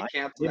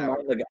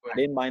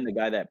didn't mind the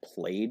guy that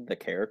played the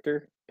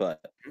character, but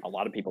a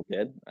lot of people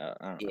did. I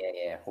don't know.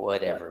 Yeah,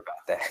 whatever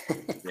about that.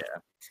 Yeah,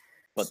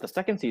 but the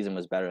second season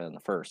was better than the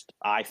first.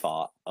 I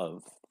thought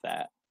of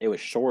that. It was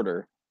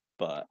shorter,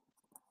 but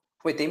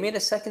Wait, they made a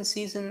second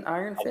season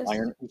Iron Fist?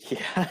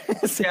 Yeah,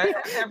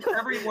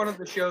 every one of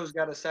the shows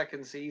got a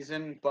second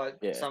season, but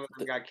some of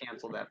them got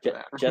canceled after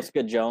that.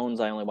 Jessica Jones,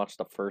 I only watched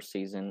the first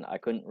season. I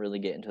couldn't really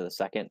get into the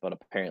second, but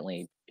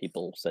apparently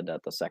people said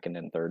that the second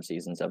and third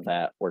seasons of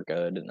that were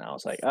good, and I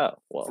was like, oh,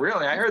 well.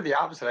 Really? I heard the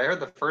opposite. I heard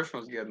the first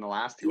one was good and the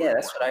last 2 Yeah,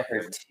 that's what I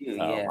heard too,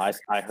 yeah.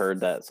 I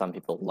heard that some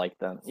people liked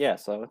them. Yeah,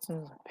 so it's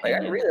an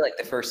opinion. I really liked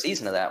the first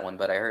season of that one,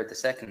 but I heard the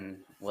second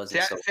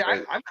wasn't so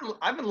great.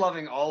 I've been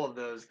loving all of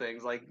those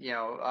things, like, you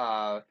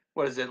know,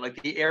 what is it,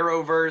 like the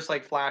Arrowverse,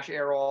 like Flash,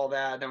 Arrow, all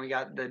that. Then we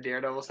got the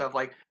Daredevil stuff.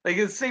 Like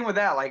it's the same with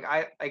that. Like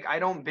I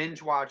don't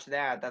binge watch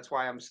that. That's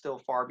why I'm still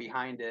far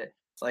behind it.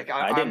 Like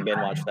I didn't binge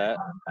watch that.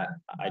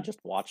 I just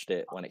watched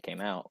it when it came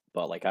out.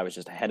 But like I was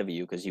just ahead of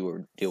you because you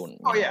were doing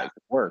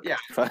work. Yeah,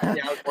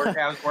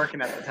 I was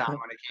working at the time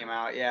when it came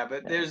out. Yeah,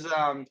 but there's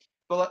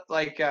but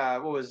like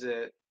what was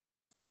it?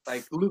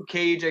 Like Luke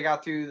Cage, I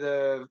got through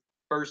the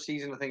first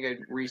season. I think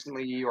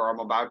I'm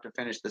about to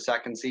finish the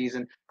second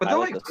season. But they're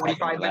like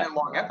 45-minute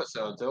long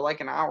episodes. They're like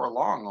an hour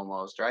long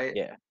almost, right?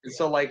 Yeah. And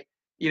so like,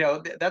 you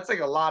know, that's like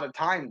a lot of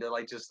time to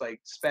like just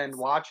like spend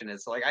watching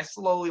it. So like I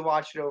slowly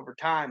watch it over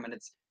time, and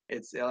it's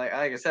like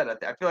I said,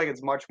 I feel like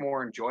it's much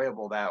more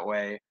enjoyable that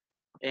way.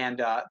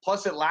 And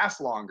plus it lasts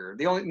longer.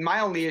 My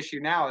only issue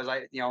now is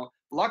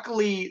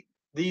luckily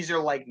these are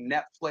like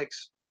Netflix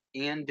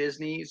and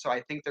Disney, so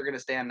I think they're going to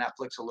stay on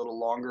Netflix a little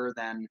longer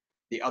than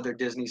the other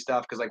Disney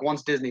stuff, because like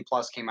once Disney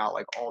Plus came out,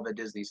 like all the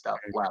Disney stuff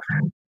left.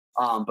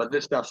 But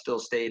this stuff still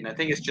stayed, and I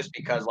think it's just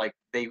because like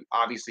they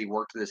obviously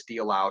worked this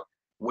deal out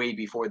way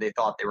before they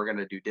thought they were going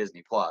to do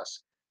Disney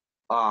Plus.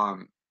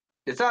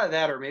 It's either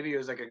that, or maybe it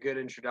was like a good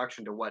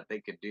introduction to what they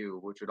could do,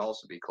 which would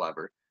also be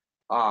clever.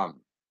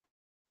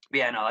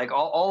 Yeah, no, like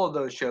all of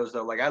those shows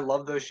though, like I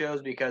love those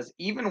shows because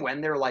even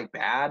when they're like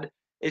bad,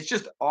 it's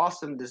just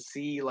awesome to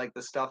see like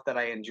the stuff that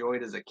I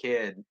enjoyed as a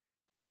kid,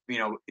 you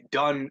know,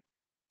 done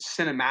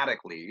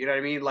cinematically. You know what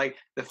I mean? Like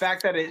the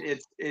fact that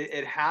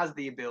it has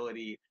the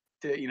ability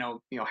to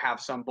have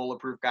some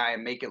bulletproof guy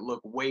and make it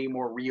look way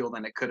more real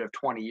than it could have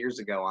 20 years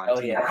ago on Oh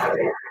TV. yeah.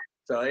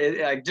 So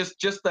like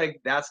just like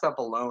that stuff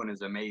alone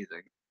is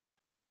amazing.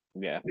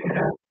 Yeah.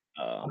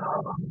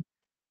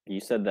 You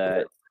said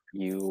that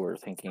you were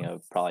thinking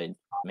of probably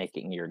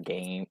making your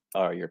game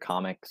or your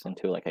comics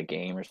into like a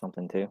game or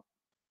something too.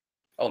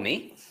 Oh,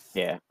 me?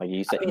 Yeah, like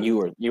you said,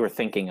 you were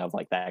thinking of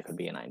like that could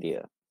be an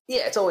idea.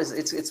 Yeah, it's always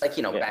it's like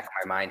Yeah. back of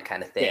my mind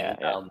kind of thing.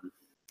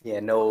 Yeah.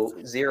 No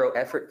zero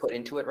effort put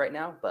into it right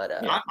now, but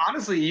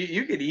Honestly,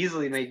 you could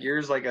easily make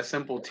yours like a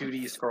simple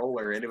 2D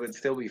scroller, and it would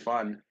still be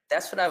fun.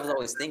 that's what I was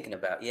always thinking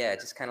about. Yeah,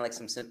 just kind of like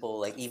some simple,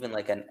 like even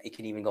like it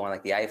can even go on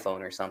like the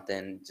iPhone or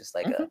something, just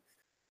like a.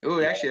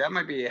 Ooh, actually, that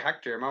might be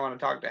Hector. I might want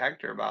to talk to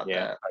Hector about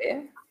Yeah. that. Oh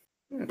yeah.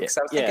 Because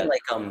I was thinking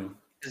like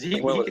 'Cause he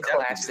one of the could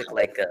definitely classic do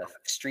like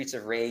Streets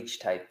of Rage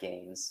type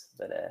games,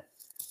 but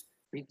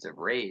Streets of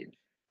Rage.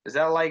 Is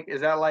that like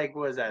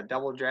what is that,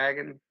 Double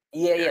Dragon?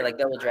 yeah, like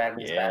Double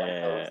Dragons, Yeah.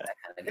 Battletoads, that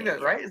kind of Is game.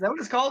 that right? Is that what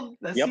it's called?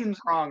 That Yep. seems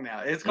wrong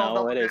now. It's called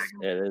No, Double it is.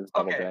 Dragon? It is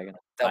Double Okay. Dragon.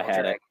 Double I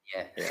had Dragon,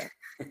 it. yeah.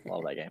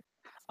 Love that game.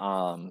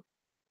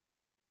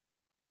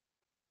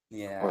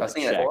 Yeah, Or I was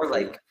thinking, Shaq or Fu.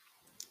 like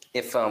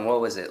if what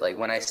was it like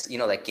when I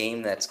that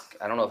game that's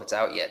I don't know if it's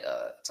out yet.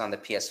 It's on the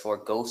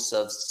PS4, Ghosts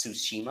of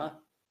Tsushima.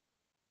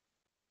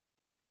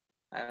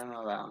 I don't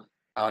know that one.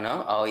 Oh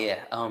no, oh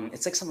yeah.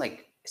 It's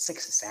like it's like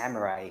a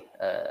samurai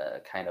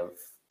kind of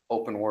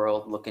open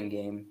world looking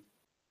game.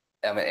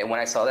 And when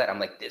I saw that, I'm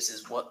like, this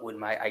is what would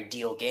my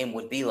ideal game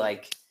would be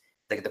like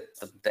the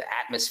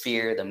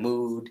atmosphere, the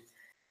mood,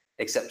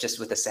 except just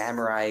with a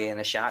samurai and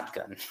a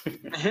shotgun.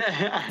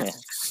 Yeah,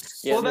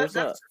 Well, there's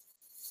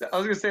I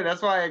was gonna say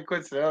that's why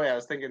coincidentally I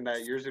was thinking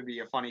that yours would be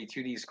a funny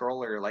 2D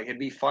scroller. Like it'd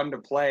be fun to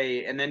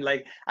play, and then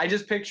like I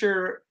just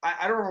picture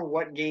I don't know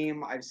what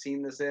game I've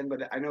seen this in,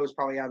 but I know it's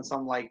probably on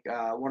some like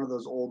one of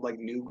those old like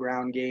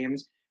Newground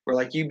games where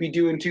like you'd be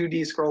doing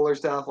 2D scroller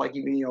stuff, like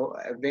you'd be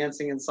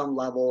advancing in some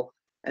level,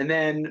 and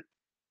then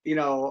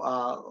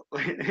what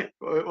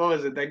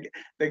was it?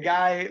 The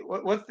guy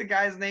what's the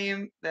guy's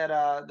name that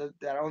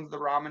that owns the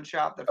ramen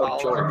shop that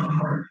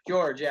follows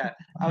George, yeah.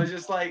 I was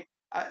just like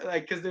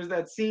because there's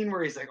that scene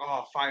where he's like,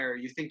 "Oh, fire!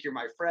 You think you're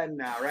my friend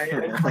now, right?"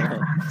 And it's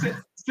like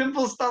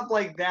simple stuff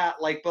like that.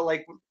 But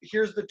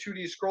here's the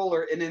 2D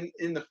scroller, and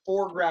in the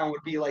foreground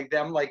would be like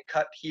them like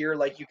cut here,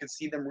 like you could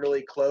see them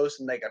really close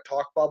and like a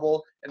talk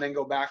bubble, and then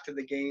go back to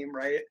the game,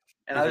 right?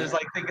 And I was just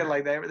like thinking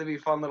like that would be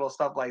fun little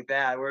stuff like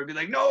that, where it'd be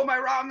like, "No, my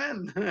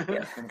ramen."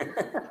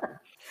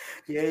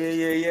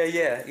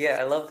 Yeah.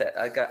 I love that.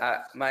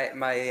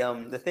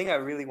 The thing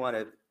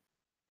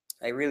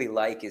I really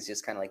like is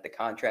just kind of like the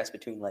contrast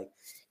between like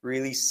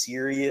really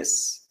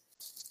serious,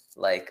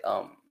 like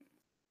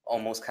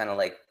almost kind of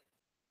like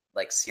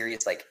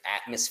serious like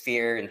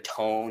atmosphere and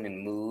tone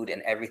and mood,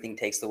 and everything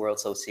takes the world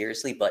so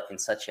seriously, but in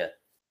such a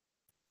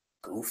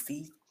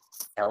goofy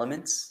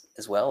elements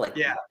as well. Like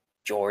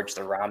George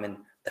the ramen,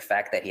 the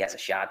fact that he has a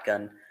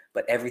shotgun,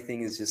 but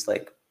everything is just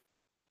like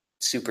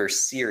super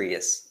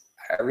serious.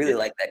 I really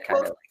like that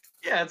kind of.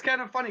 Yeah, it's kind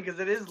of funny because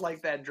it is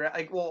like that,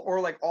 or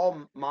like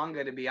all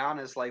manga, to be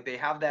honest, like they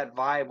have that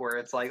vibe where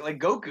it's like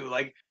Goku,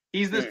 like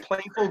he's this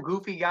playful,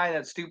 goofy guy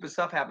that stupid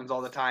stuff happens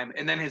all the time,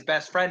 and then his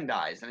best friend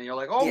dies, and you're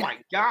like, oh my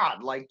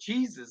god, like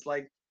Jesus,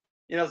 like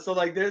so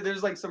like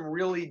there's like some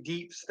really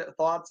deep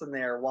thoughts in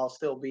there while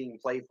still being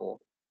playful.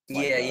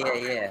 Like,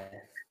 Yeah.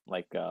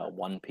 Like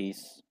One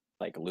Piece,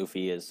 like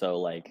Luffy is so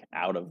like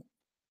out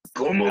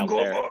Gomu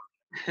there. Gomu.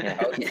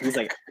 Yeah, he's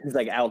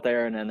like out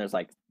there, and then there's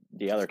like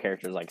the other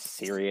characters like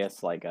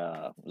serious, like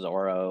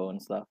Zoro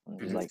and stuff.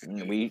 And he's like,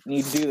 we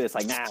need to do this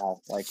like now,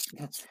 like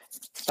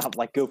stop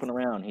like goofing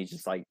around. He's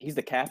just like he's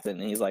the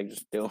captain, and he's like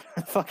just doing what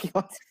the fuck he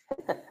wants.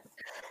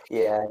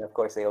 Yeah, and of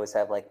course they always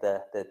have like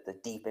the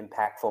deep,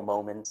 impactful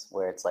moments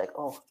where it's like,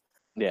 oh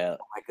yeah,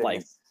 my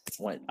goodness. like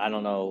when I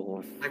don't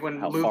know, like when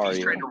how Luffy's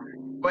far trying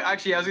to. But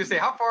actually, I was gonna say,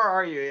 how far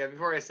are you? Yeah,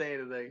 before I say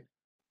anything,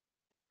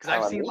 because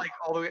I've seen like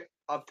all the way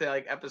up to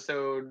like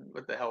episode.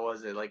 What the hell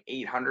was it? Like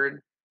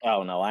 800.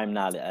 Oh no, I'm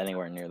not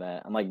anywhere near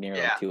that. I'm like near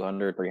like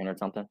 200, 300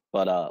 something.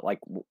 But like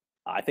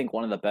I think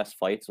one of the best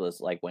fights was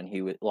like when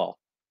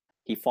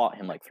he fought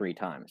him like 3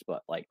 times,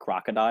 but like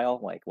Crocodile,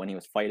 like when he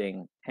was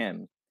fighting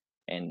him,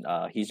 and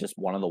he's just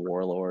one of the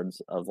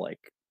warlords of like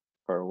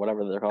or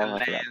whatever they're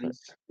called. I forgot.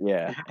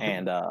 Yeah,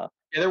 and yeah,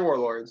 they're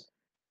warlords.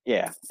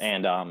 Yeah,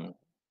 and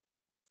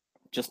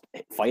just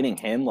fighting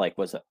him like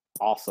was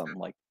awesome.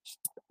 Like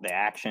the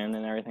action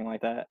and everything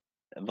like that.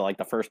 But like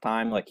the first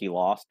time, like he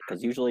lost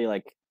because usually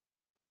like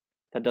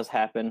that does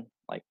happen.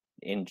 Like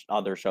in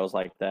other shows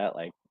like that,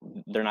 like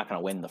they're not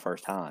gonna win the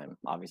first time.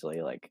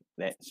 Obviously, like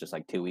it's just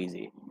like too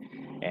easy.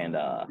 And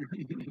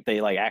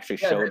they like actually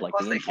showed like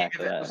the impact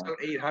of that. Episode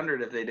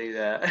 800 if they do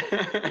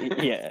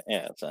that.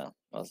 yeah. So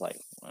I was like,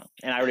 well,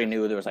 and I already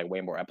knew there was like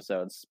way more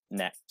episodes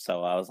net.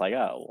 So I was like,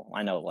 oh,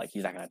 I know like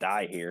he's not gonna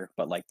die here,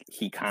 but like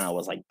he kind of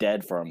was like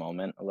dead for a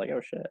moment. I was like,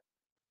 oh shit.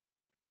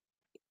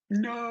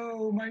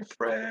 No, my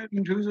friend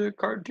who's a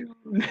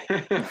cartoon.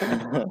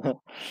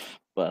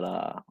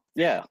 But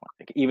yeah,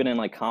 like, even in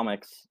like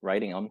comics,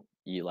 writing them,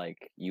 you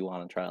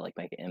want to try to like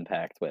make an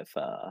impact with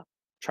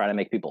try to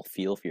make people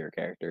feel for your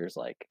characters.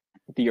 Like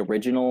the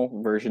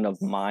original version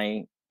of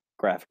my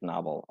graphic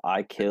novel,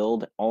 I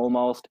killed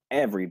almost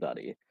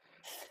everybody.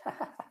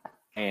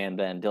 And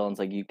then Dylan's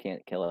like, you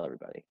can't kill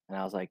everybody. And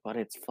I was like, but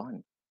it's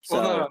fun.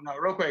 So Well, no,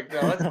 real quick.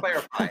 No, let's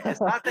clarify.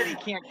 It's not that he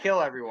can't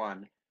kill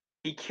everyone.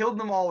 He killed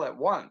them all at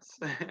once.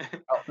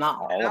 not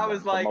all And of I them,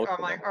 was but like, most I'm of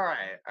like, them.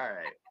 all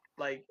right.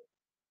 Like,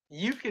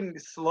 you can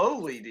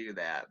slowly do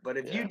that, but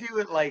if you Yeah. do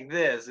it like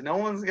this, no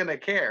one's gonna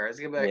care. It's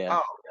gonna be like, Yeah.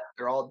 oh,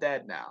 they're all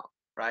dead now,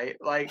 right?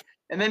 Like,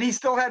 and then he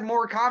still had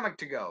more comic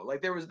to go.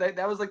 Like there was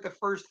that was like the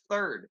first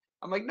third.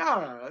 I'm like,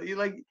 no. You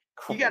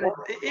gotta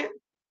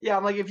yeah,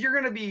 I'm like, if you're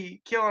gonna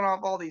be killing off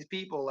all these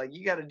people, like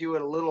you gotta do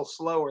it a little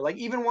slower. Like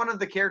even one of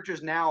the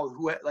characters now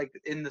who like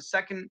in the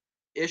second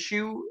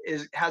issue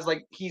has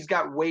like he's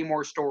got way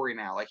more story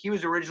now. Like he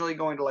was originally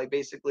going to like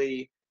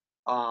basically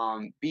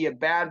be a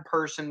bad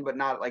person but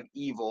not like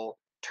evil,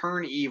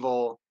 turn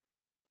evil,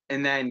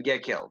 and then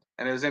get killed.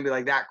 And it was gonna be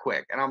like that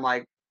quick. And I'm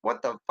like,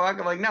 what the fuck?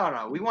 I'm like,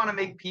 no, we want to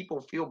make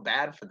people feel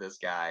bad for this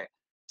guy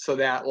so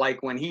that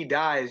like when he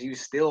dies, you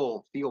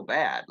still feel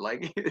bad.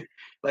 Like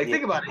like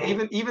think about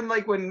it. Even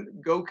like when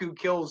Goku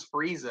kills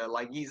Frieza,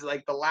 like he's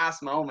like the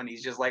last moment,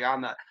 he's just like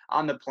on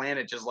the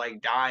planet just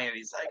like dying.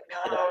 He's like,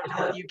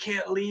 no, you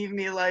can't leave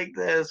me like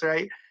this,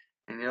 right?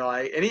 And you're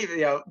like, and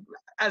even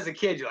as a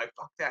kid, you're like,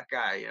 fuck that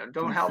guy,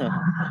 don't help him.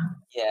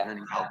 Yeah. And then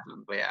he helped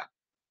him. But yeah.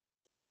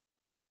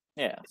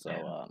 Yeah.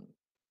 So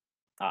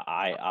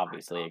I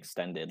obviously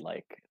extended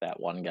like that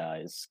one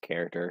guy's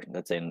character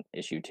that's in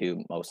issue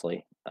 2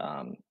 mostly.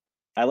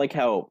 I like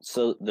how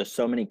there's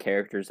so many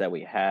characters that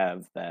we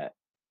have that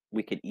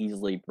we could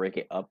easily break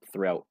it up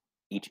throughout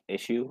each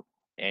issue,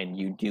 and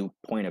you do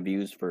point of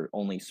views for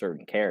only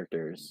certain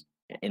characters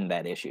in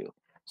that issue.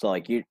 So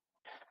like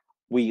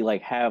we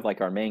like have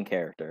like our main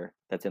character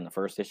that's in the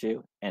first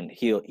issue, and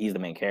he's the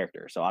main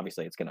character. So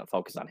obviously it's gonna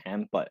focus on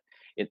him, but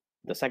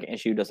the second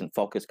issue doesn't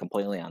focus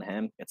completely on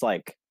him. It's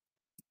like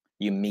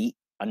you meet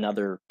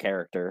another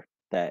character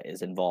that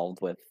is involved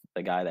with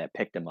the guy that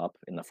picked him up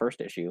in the first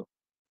issue,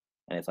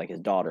 and it's like his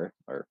daughter,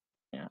 or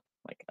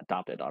like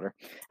adopted daughter.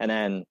 And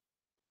then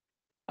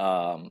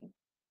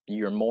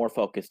you're more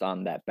focused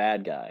on that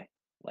bad guy,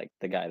 like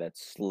the guy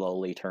that's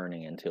slowly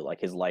turning into like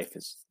his life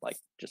is like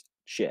just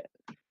shit.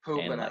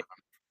 Pooping And out.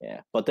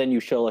 like but then you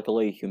show like a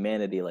little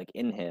humanity like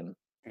in him,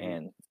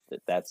 and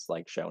that's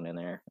like shown in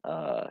there.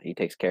 He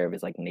takes care of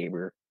his like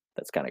neighbor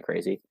that's kind of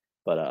crazy,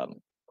 but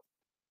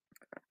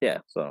yeah,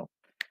 so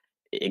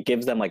it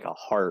gives them like a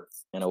heart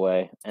in a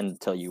way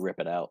until you rip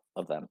it out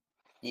of them.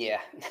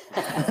 Yeah.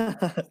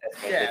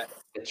 Yeah.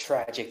 The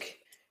tragic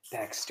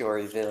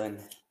backstory villain.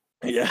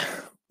 Yeah.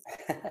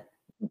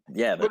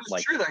 Yeah, But it's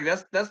like true. Like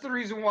that's the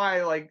reason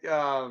why like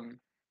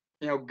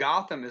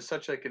Gotham is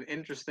such like an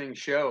interesting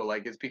show.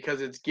 Like it's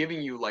because it's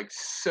giving you like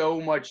so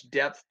much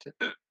depth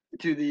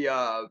to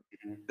the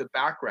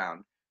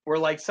background. Where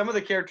like some of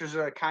the characters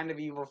are kind of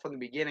evil from the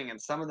beginning, and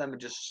some of them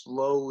just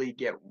slowly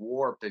get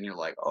warped, and you're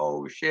like,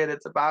 oh shit,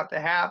 it's about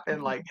to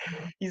happen. Like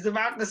he's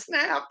about to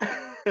snap.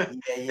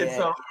 And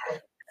so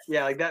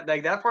yeah, like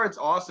that part's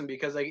awesome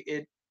because like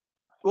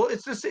well,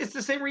 it's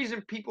the same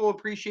reason people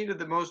appreciated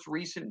the most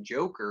recent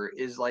Joker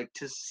is like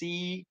to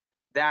see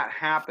that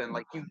happen.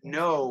 Like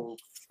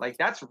like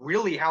that's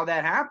really how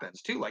that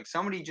happens too. Like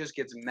somebody just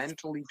gets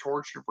mentally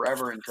tortured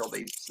forever until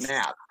they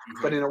snap.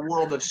 But in a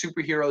world of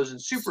superheroes and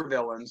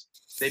supervillains,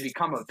 they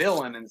become a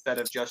villain instead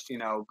of just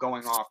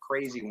going off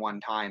crazy one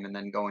time and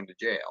then going to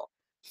jail.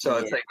 So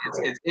it's like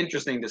it's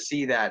interesting to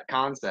see that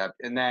concept,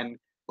 and then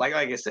like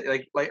I said,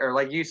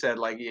 like you said,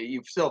 like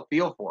you still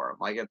feel for him.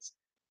 Like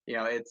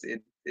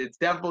it's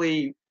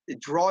definitely it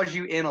draws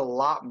you in a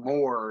lot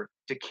more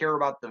to care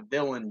about the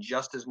villain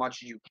just as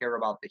much as you care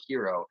about the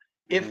hero,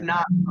 if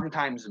not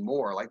sometimes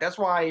more. Like that's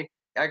why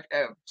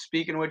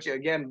speaking of which,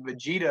 again,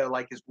 Vegeta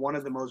like is one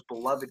of the most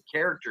beloved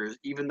characters,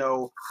 even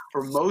though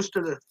for most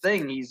of the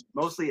thing he's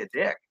mostly a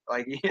dick.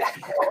 Like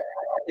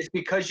it's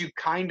because you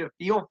kind of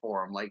feel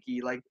for him. Like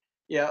he like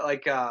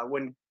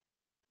when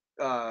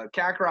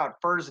Kakarot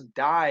first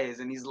dies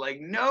and he's like,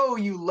 no,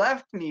 you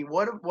left me.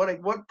 What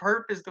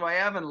purpose do I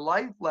have in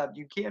life left?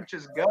 You can't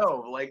just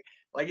go. Like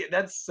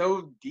that's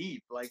so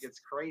deep. Like it's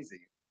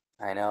crazy.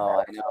 I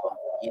know.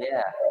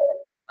 Yeah.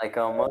 Like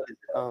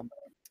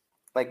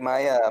like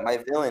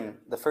my villain,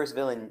 the first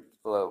villain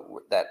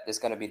that is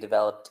going to be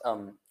developed.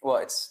 Well,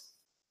 it's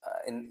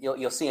and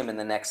you'll see him in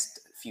the next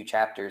few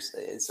chapters.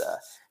 Is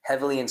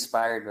heavily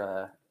inspired.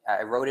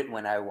 I wrote it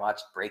when I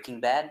watched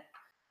Breaking Bad.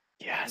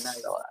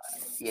 yes. So,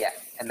 yeah,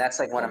 and that's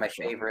like one of my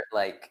favorite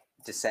like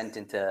descent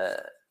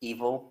into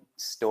evil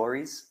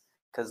stories,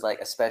 because like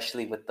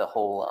especially with the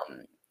whole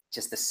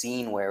just the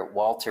scene where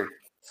Walter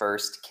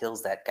first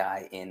kills that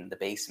guy in the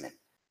basement,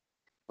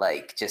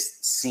 like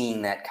just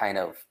seeing that kind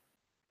of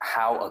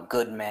how a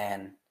good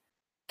man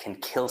can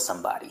kill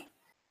somebody,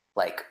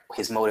 like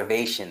his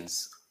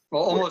motivations.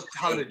 Well, almost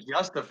how to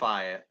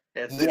justify it.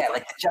 Like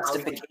the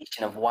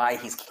justification of why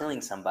he's killing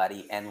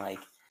somebody, and like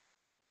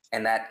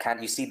and that kind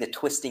of, you see the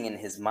twisting in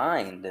his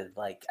mind of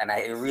like, and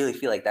I really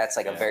feel like that's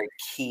like a very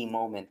key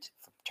moment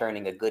for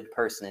turning a good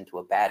person into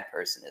a bad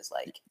person, is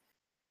like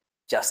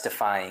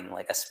justifying,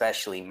 like,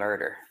 especially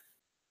murder.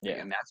 Yeah,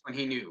 and that's when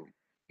he knew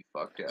he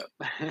fucked up.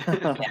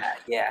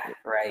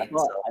 Right. I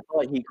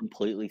thought he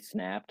completely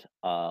snapped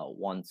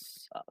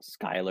once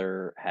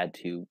Skylar had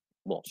to.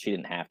 Well, she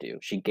didn't have to.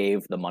 She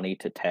gave the money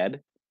to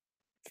Ted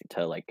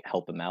to like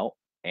help him out,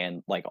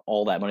 and like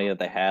all that money that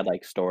they had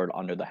like stored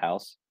under the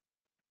house.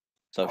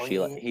 So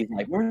he's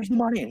like, "Where's the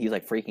money?" And he's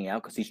like freaking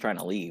out because he's trying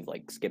to leave,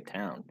 like skip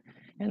town.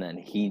 And then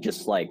he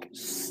just like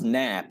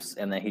snaps,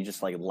 and then he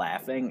just like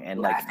laughing, and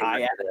like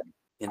I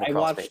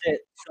watched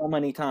it so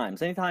many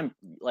times. Anytime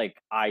like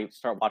I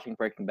start watching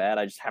Breaking Bad,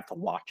 I just have to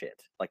watch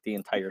it like the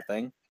entire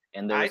thing.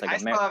 And there's like I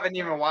still haven't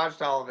even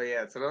watched all of it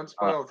yet, so don't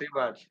spoil too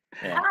much.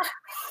 Yeah.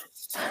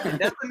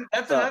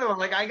 That's another one.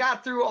 Like I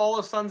got through all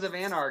of Sons of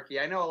Anarchy.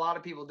 I know a lot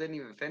of people didn't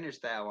even finish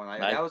that one.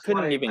 I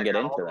couldn't even get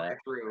into that.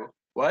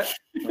 What?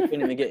 I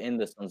couldn't even get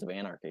into Sons of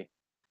Anarchy.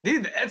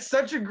 Dude, that's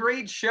such a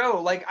great show.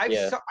 Like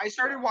I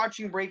started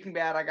watching Breaking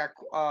Bad. I got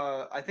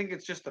I think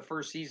it's just the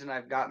first season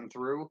I've gotten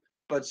through,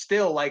 but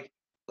still like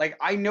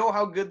I know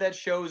how good that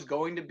show is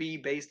going to be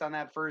based on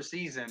that first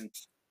season.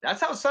 That's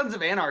how Sons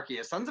of Anarchy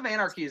is. Sons of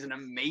Anarchy is an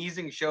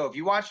amazing show. If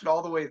you watch it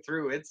all the way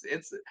through, it's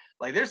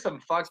like there's some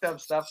fucked up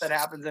stuff that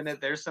happens in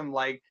it. There's some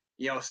like,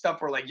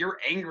 stuff where like you're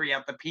angry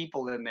at the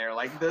people in there.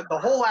 Like the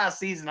whole last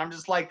season, I'm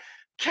just like,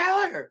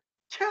 kill her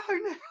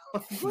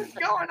now. What's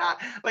going on?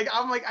 Like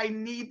I'm like, I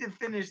need to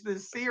finish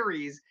this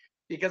series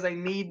because I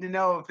need to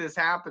know if this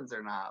happens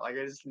or not. Like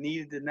I just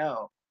needed to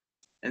know.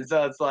 And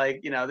so it's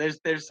like,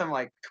 there's some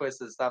like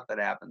twisted stuff that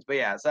happens. But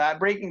yeah, so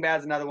Breaking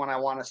Bad's another one I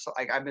want to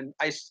like.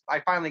 I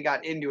finally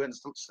got into it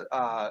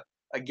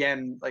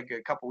again like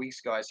a couple weeks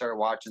ago. I started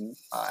watching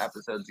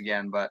episodes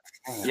again. But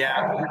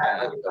yeah,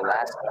 the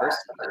last person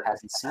that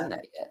hasn't seen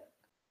that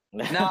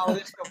yet. No,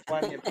 there's still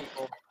plenty of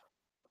people.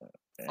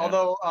 Yeah.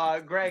 Although,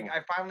 Greg,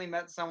 I finally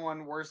met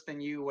someone worse than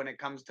you when it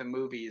comes to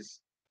movies.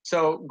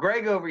 So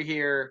Greg over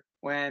here,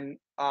 when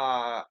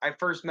I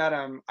first met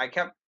him,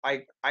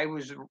 I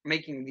was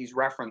making these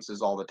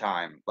references all the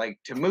time, like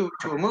to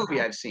a movie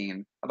I've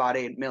seen about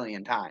 8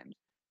 million times.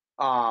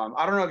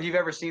 I don't know if you've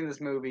ever seen this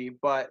movie,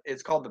 but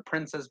it's called The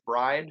Princess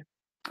Bride.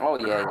 Oh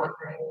yeah.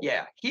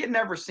 Yeah, he had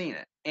never seen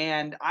it,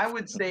 and I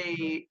would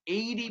say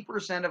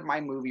 80% of my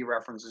movie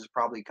references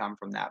probably come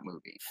from that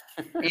movie,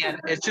 and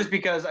it's just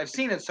because I've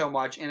seen it so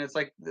much, and it's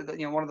like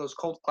one of those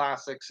cult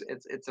classics.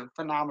 It's a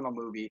phenomenal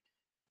movie,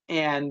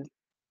 and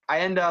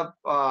I end up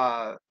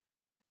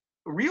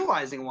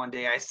realizing one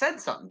day I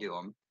said something to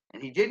him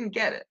and he didn't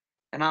get it.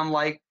 And I'm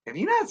like, have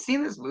you not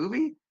seen this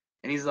movie?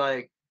 And he's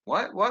like,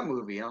 what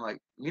movie? And I'm like,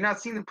 have you not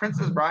seen The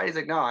Princess Bride? He's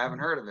like, no, I haven't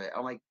heard of it.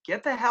 I'm like,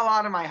 get the hell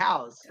out of my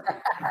house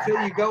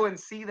until you go and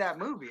see that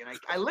movie. And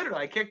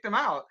I kicked him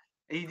out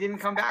and he didn't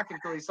come back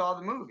until he saw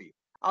the movie.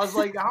 I was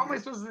like, how am I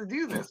supposed to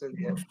do this with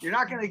you? You're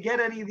not going to get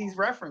any of these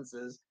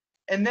references.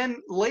 And then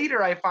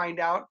later I find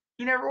out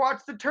he never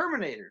watched The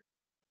Terminator.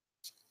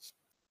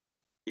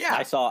 Yeah,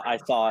 I saw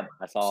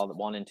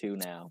 1 and 2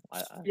 now.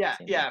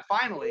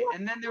 Finally.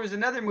 And then there was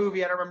another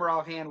movie, I don't remember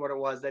offhand what it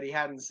was, that he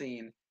hadn't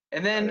seen.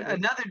 And then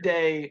another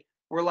day,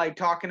 we're like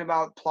talking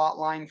about plot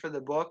line for the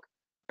book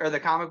or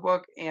the comic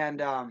book,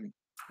 and at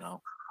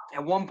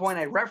one point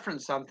I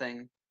referenced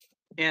something,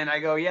 and I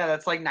go, "Yeah,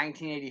 that's like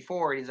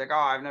 1984." And he's like, "Oh,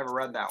 I've never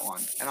read that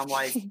one," and I'm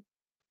like,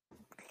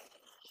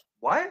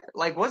 "What?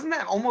 Like, wasn't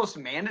that almost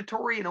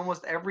mandatory in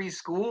almost every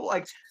school?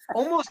 Like,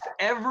 almost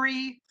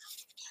every."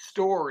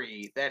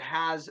 Story that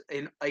has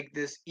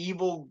this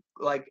evil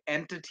like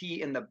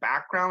entity in the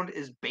background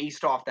is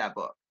based off that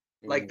book.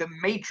 Like The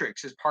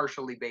Matrix is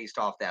partially based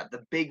off that.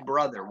 The Big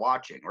Brother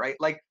watching, right?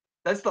 Like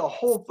that's the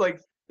whole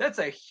that's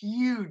a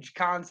huge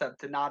concept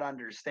to not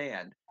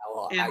understand.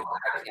 Well, I can't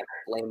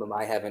blame him.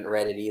 I haven't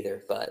read it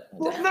either, but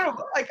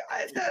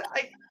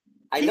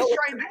I know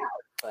trying to,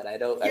 but I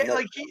don't.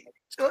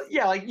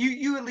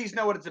 You at least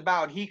know what it's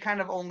about. He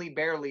kind of only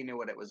barely knew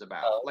what it was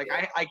about. Oh,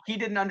 he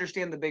didn't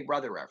understand the Big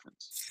Brother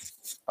reference.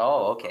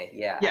 Oh, okay,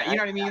 yeah. Yeah, you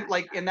know what I mean?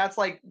 Like, and that's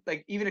like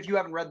even if you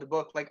haven't read the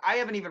book, like I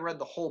haven't even read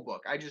the whole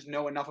book. I just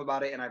know enough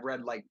about it, and I've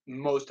read like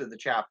most of the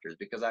chapters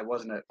because I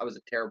was a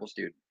terrible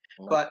student.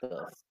 Like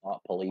the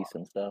police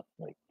and stuff,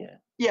 like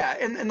yeah,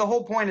 and the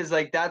whole point is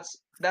like that's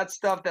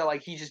stuff that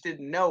like he just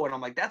didn't know, and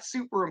I'm like that's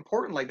super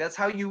important. Like that's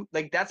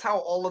how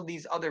all of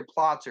these other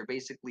plots are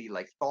basically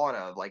like thought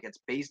of. Like it's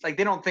based like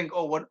they don't think,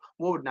 oh, what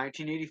would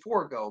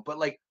 1984 go, but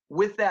like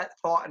with that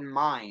thought in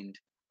mind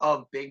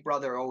of Big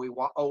Brother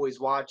always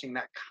watching,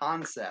 that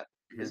concept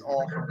is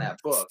all from that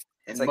book.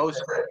 And it's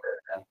most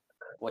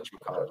what you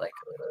call it, like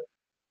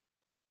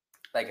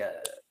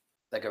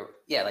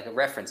a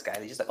reference guy.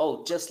 He's just like,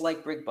 oh, just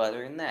like Big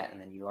Brother and that,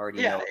 and then you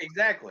already know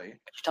exactly what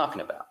you're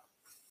talking about.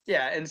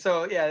 Yeah, and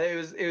so it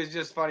was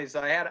just funny.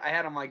 So I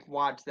had him like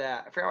watch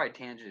that. I forgot why I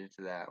tangented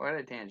to that. Why did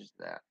I tangent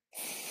to that?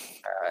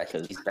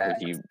 Because He's bad.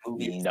 you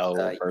Movies, know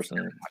a you person.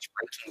 watch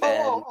Breaking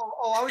Bad.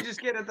 I was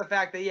just getting at the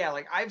fact that, yeah,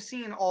 like I've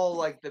seen all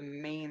like the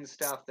main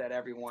stuff that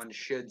everyone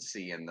should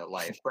see in the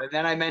life. But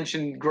then I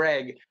mentioned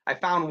Greg. I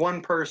found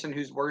one person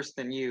who's worse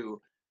than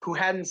you who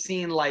hadn't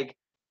seen like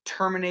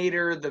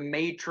Terminator, The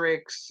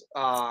Matrix,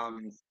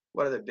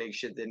 what other big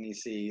shit didn't he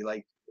see?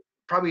 Like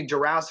probably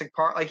Jurassic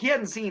Park. Like he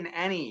hadn't seen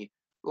any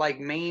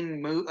like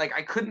main movie. Like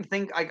I couldn't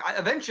think. Like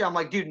eventually, I'm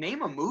like, dude,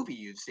 name a movie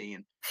you've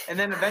seen. And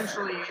then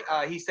eventually,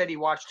 he said he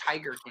watched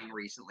Tiger King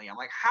recently. I'm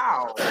like,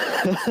 how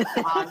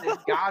on this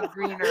God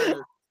green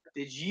earth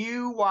did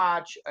you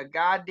watch a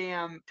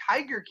goddamn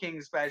Tiger King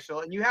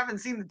special and you haven't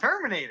seen the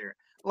Terminator?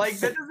 Like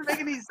that doesn't make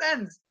any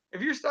sense.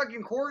 If you're stuck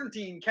in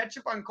quarantine, catch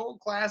up on cold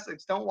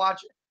classics. Don't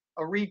watch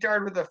a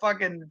retard with a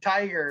fucking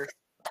tiger.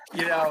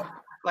 You know,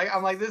 like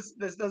I'm like this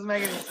doesn't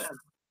make any sense.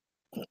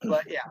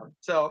 But yeah,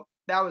 so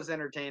that was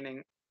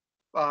entertaining.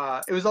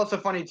 It was also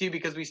funny too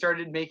because we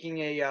started making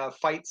a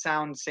fight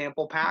sound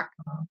sample pack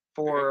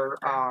for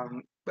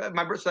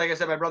so like I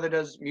said, my brother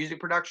does music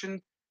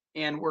production,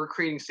 and we're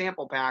creating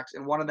sample packs,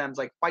 and one of them's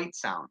like fight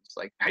sounds,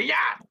 like yeah,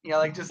 you know,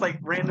 like just like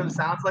random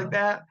sounds like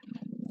that.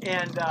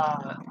 And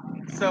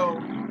so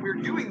we were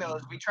doing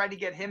those. We tried to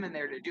get him in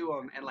there to do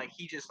them, and like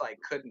he just like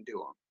couldn't do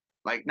them.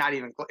 Like not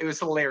even. It was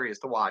hilarious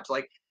to watch.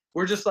 Like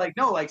we're just like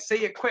no, like say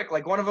it quick.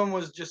 Like one of them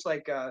was just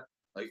like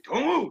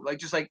don't move, like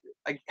just like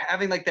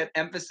having like that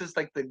emphasis,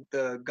 like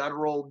the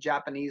guttural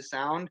Japanese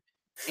sound,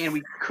 and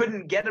we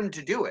couldn't get him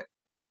to do it.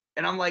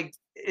 And I'm like,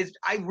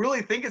 I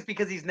really think it's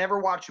because he's never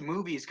watched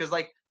movies. Because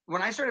like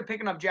when I started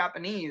picking up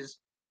Japanese,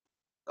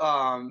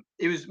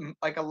 it was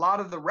like a lot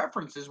of the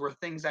references were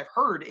things I've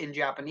heard in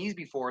Japanese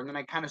before, and then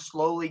I kind of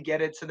slowly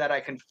get it so that I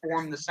can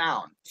form the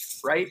sound,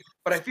 right?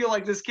 But I feel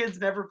like this kid's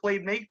never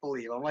played make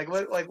believe. I'm like,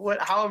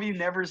 what? How have you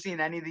never seen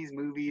any of these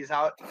movies?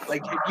 How,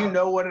 like, do you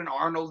know what an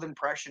Arnold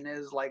impression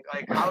is? Like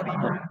how do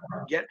you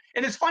get?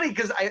 And it's funny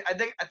because I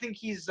think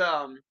he's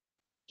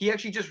he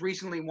actually just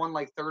recently won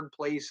like third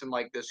place in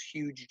like this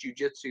huge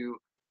jujitsu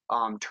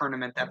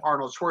tournament that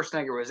Arnold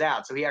Schwarzenegger was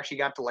at. So he actually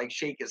got to like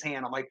shake his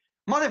hand. I'm like,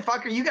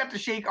 motherfucker, you got to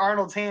shake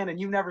Arnold's hand and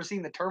you've never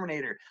seen the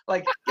Terminator.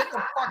 Like, get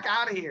the fuck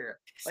out of here.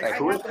 Like I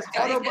have this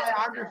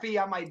autobiography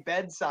on my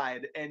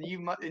bedside, and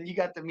you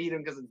got to meet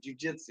him because of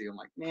jujitsu. I'm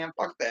like, man,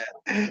 fuck that.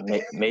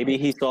 Maybe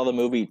he saw the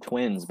movie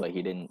Twins, but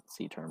he didn't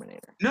see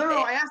Terminator. No,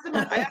 I asked him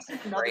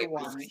another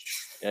one.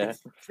 Yeah.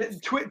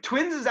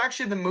 Twins is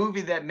actually the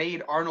movie that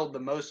made Arnold the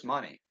most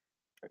money.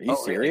 Are you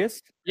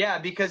serious? Really? Yeah,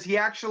 because he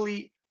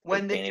actually I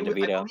believe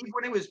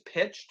when it was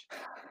pitched,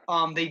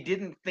 they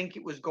didn't think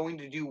it was going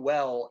to do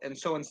well, and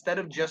so instead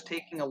of just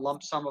taking a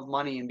lump sum of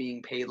money and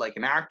being paid like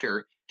an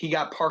actor, he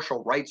got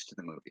partial rights to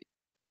the movie,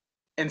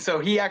 and so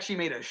he actually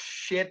made a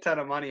shit ton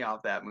of money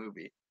off that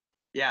movie.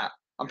 Yeah,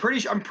 I'm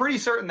pretty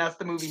certain that's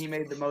the movie he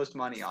made the most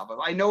money off of.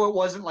 I know it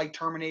wasn't like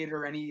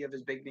Terminator or any of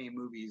his big name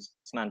movies.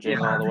 It's not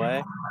Jingle All the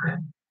Way.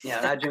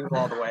 Yeah, not Jingle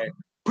All the Way.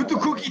 Put the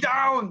cookie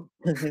down.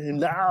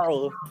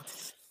 No.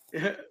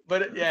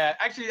 But yeah,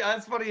 actually,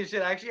 that's funny as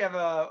shit. I actually have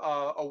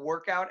a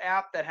workout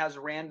app that has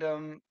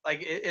random, like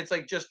it's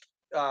like just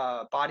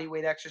body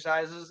weight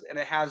exercises, and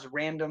it has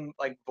random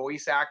like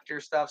voice actor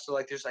stuff. So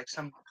like there's like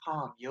some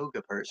calm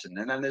yoga person,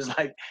 and then there's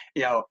like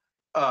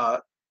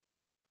what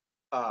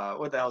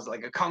the hell is it?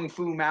 Like a kung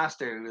fu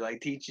master who like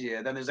teaches you.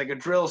 And then there's like a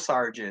drill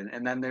sergeant,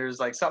 and then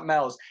there's like something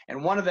else,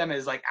 and one of them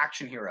is like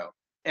action hero,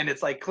 and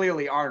it's like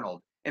clearly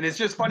Arnold. And it's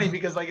just funny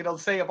because like it'll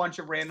say a bunch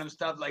of random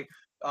stuff like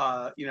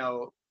what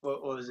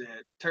was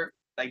it?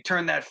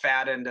 Turn that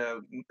fat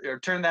into, or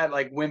turn that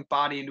like wimp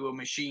body into a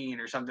machine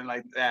or something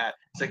like that.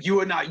 It's like, you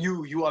are not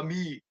you are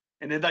me,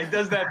 and it like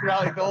does that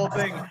throughout like the whole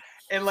thing.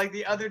 And like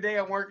the other day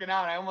I'm working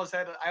out, I almost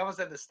had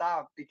to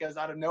stop because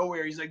out of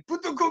nowhere he's like,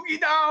 put the cookie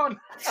down.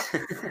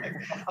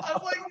 I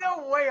was like,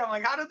 no way. I'm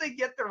like, how did they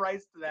get the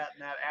rights to that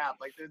in that app?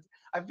 Like,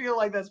 I feel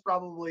like that's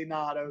probably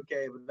not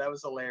okay, but that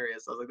was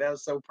hilarious. I was like, that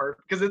was so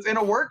perfect because it's in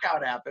a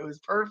workout app. It was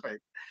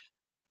perfect.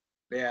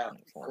 Yeah,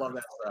 I love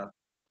that stuff.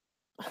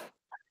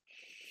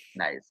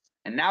 Nice.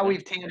 And now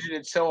we've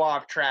tangented so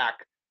off track.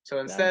 So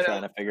instead I'm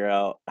trying to figure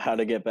out how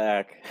to get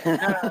back.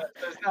 I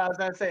was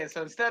gonna say,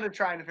 so instead of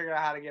trying to figure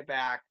out how to get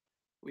back,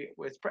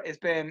 it's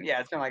been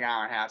like an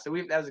hour and a half. So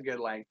that was a good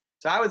length.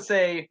 So I would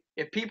say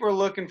if people are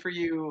looking for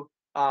you,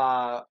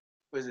 was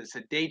it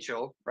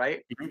Sadachel,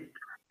 right? Mm-hmm.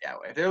 Yeah.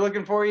 If they're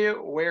looking for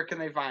you, where can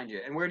they find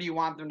you, and where do you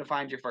want them to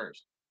find you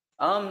first?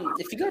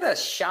 If you go to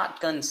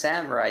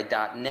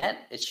shotgunsamurai.net,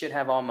 it should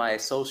have all my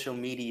social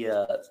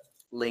media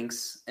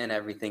links and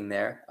everything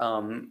there.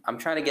 I'm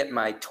trying to get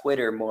my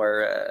Twitter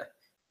more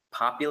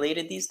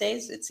populated these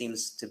days. It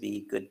seems to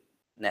be good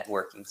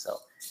networking. So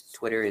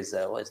Twitter is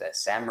what is that?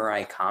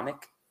 Samurai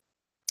Comic.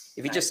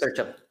 If you just search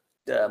up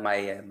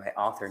my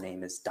author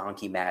name is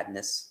Donkey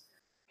Madness.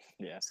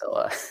 Yeah.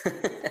 So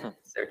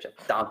search up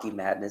Donkey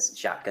Madness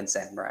Shotgun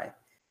Samurai.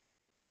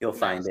 You'll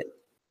find it.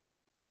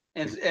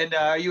 And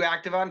are you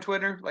active on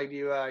Twitter? Like, do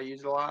you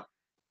use it a lot?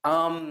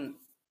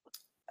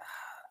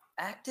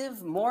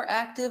 More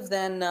active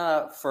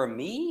than for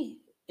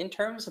me in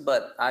terms,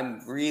 but I'm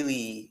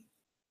really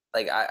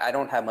like I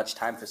don't have much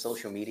time for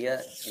social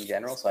media in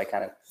general, so I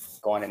kind of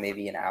go on it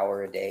maybe an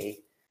hour a day.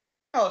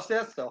 Oh, so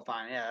that's still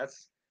fine. Yeah,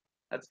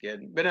 that's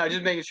good. But no,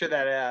 just making sure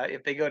that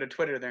if they go to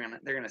Twitter, they're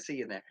gonna see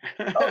you there.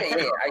 Okay,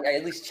 yeah, I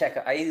at least check.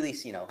 I at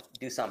least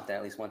do something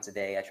at least once a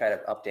day. I try to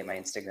update my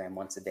Instagram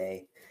once a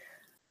day.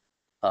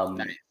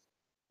 Nice.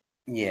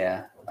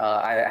 Yeah,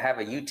 I have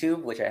a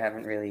YouTube, which I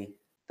haven't really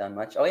done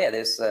much. Oh yeah,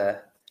 there's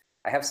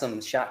I have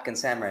some Shotgun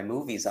Samurai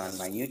movies on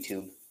my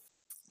YouTube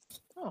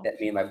Oh, that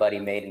me and my buddy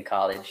made in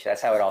college.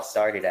 That's how it all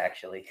started,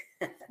 actually.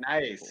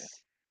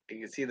 Nice. You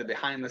can see the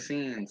behind the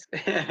scenes.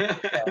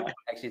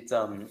 Actually,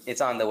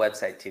 it's on the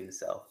website too.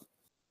 So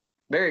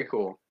Very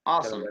cool. go to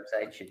Awesome. the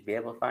website, should be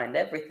able to find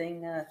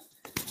everything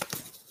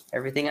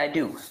I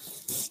do.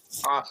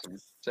 Awesome.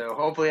 So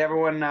hopefully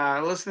everyone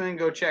listening,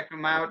 go check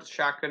them out.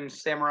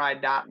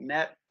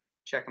 ShotgunSamurai.net.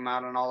 Check him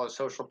out on all his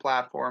social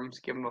platforms.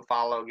 Give him a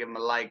follow. Give him a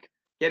like.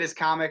 Get his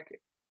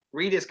comic.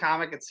 Read his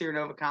comic at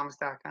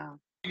SierraNovaComics.com.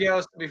 You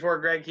go before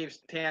Greg keeps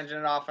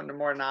tangenting off into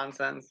more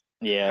nonsense.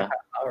 yeah.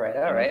 All right.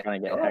 I'm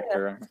trying to get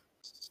Hector.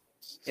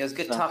 It was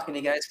good So- talking to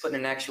you guys, putting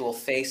an actual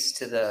face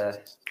to the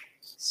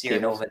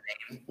Sierra Nova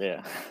name.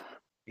 Yeah.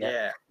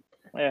 Yeah.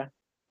 Yeah.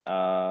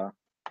 Yeah.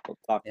 We'll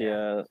talk to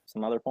you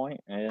some other point,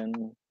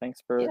 and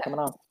thanks for coming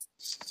on.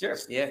 Sure.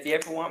 Yeah, if you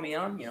ever want me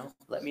on,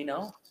 let me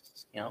know.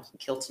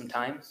 Killed some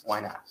time. Why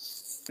not?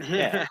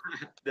 Yeah.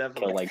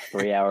 Definitely. Kill like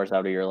 3 hours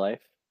out of your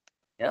life.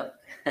 Yep.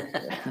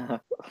 Nice.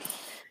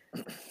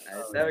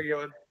 Have a good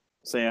one.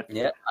 See ya.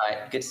 Yeah. All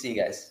right. Good to see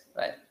you guys.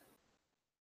 Bye.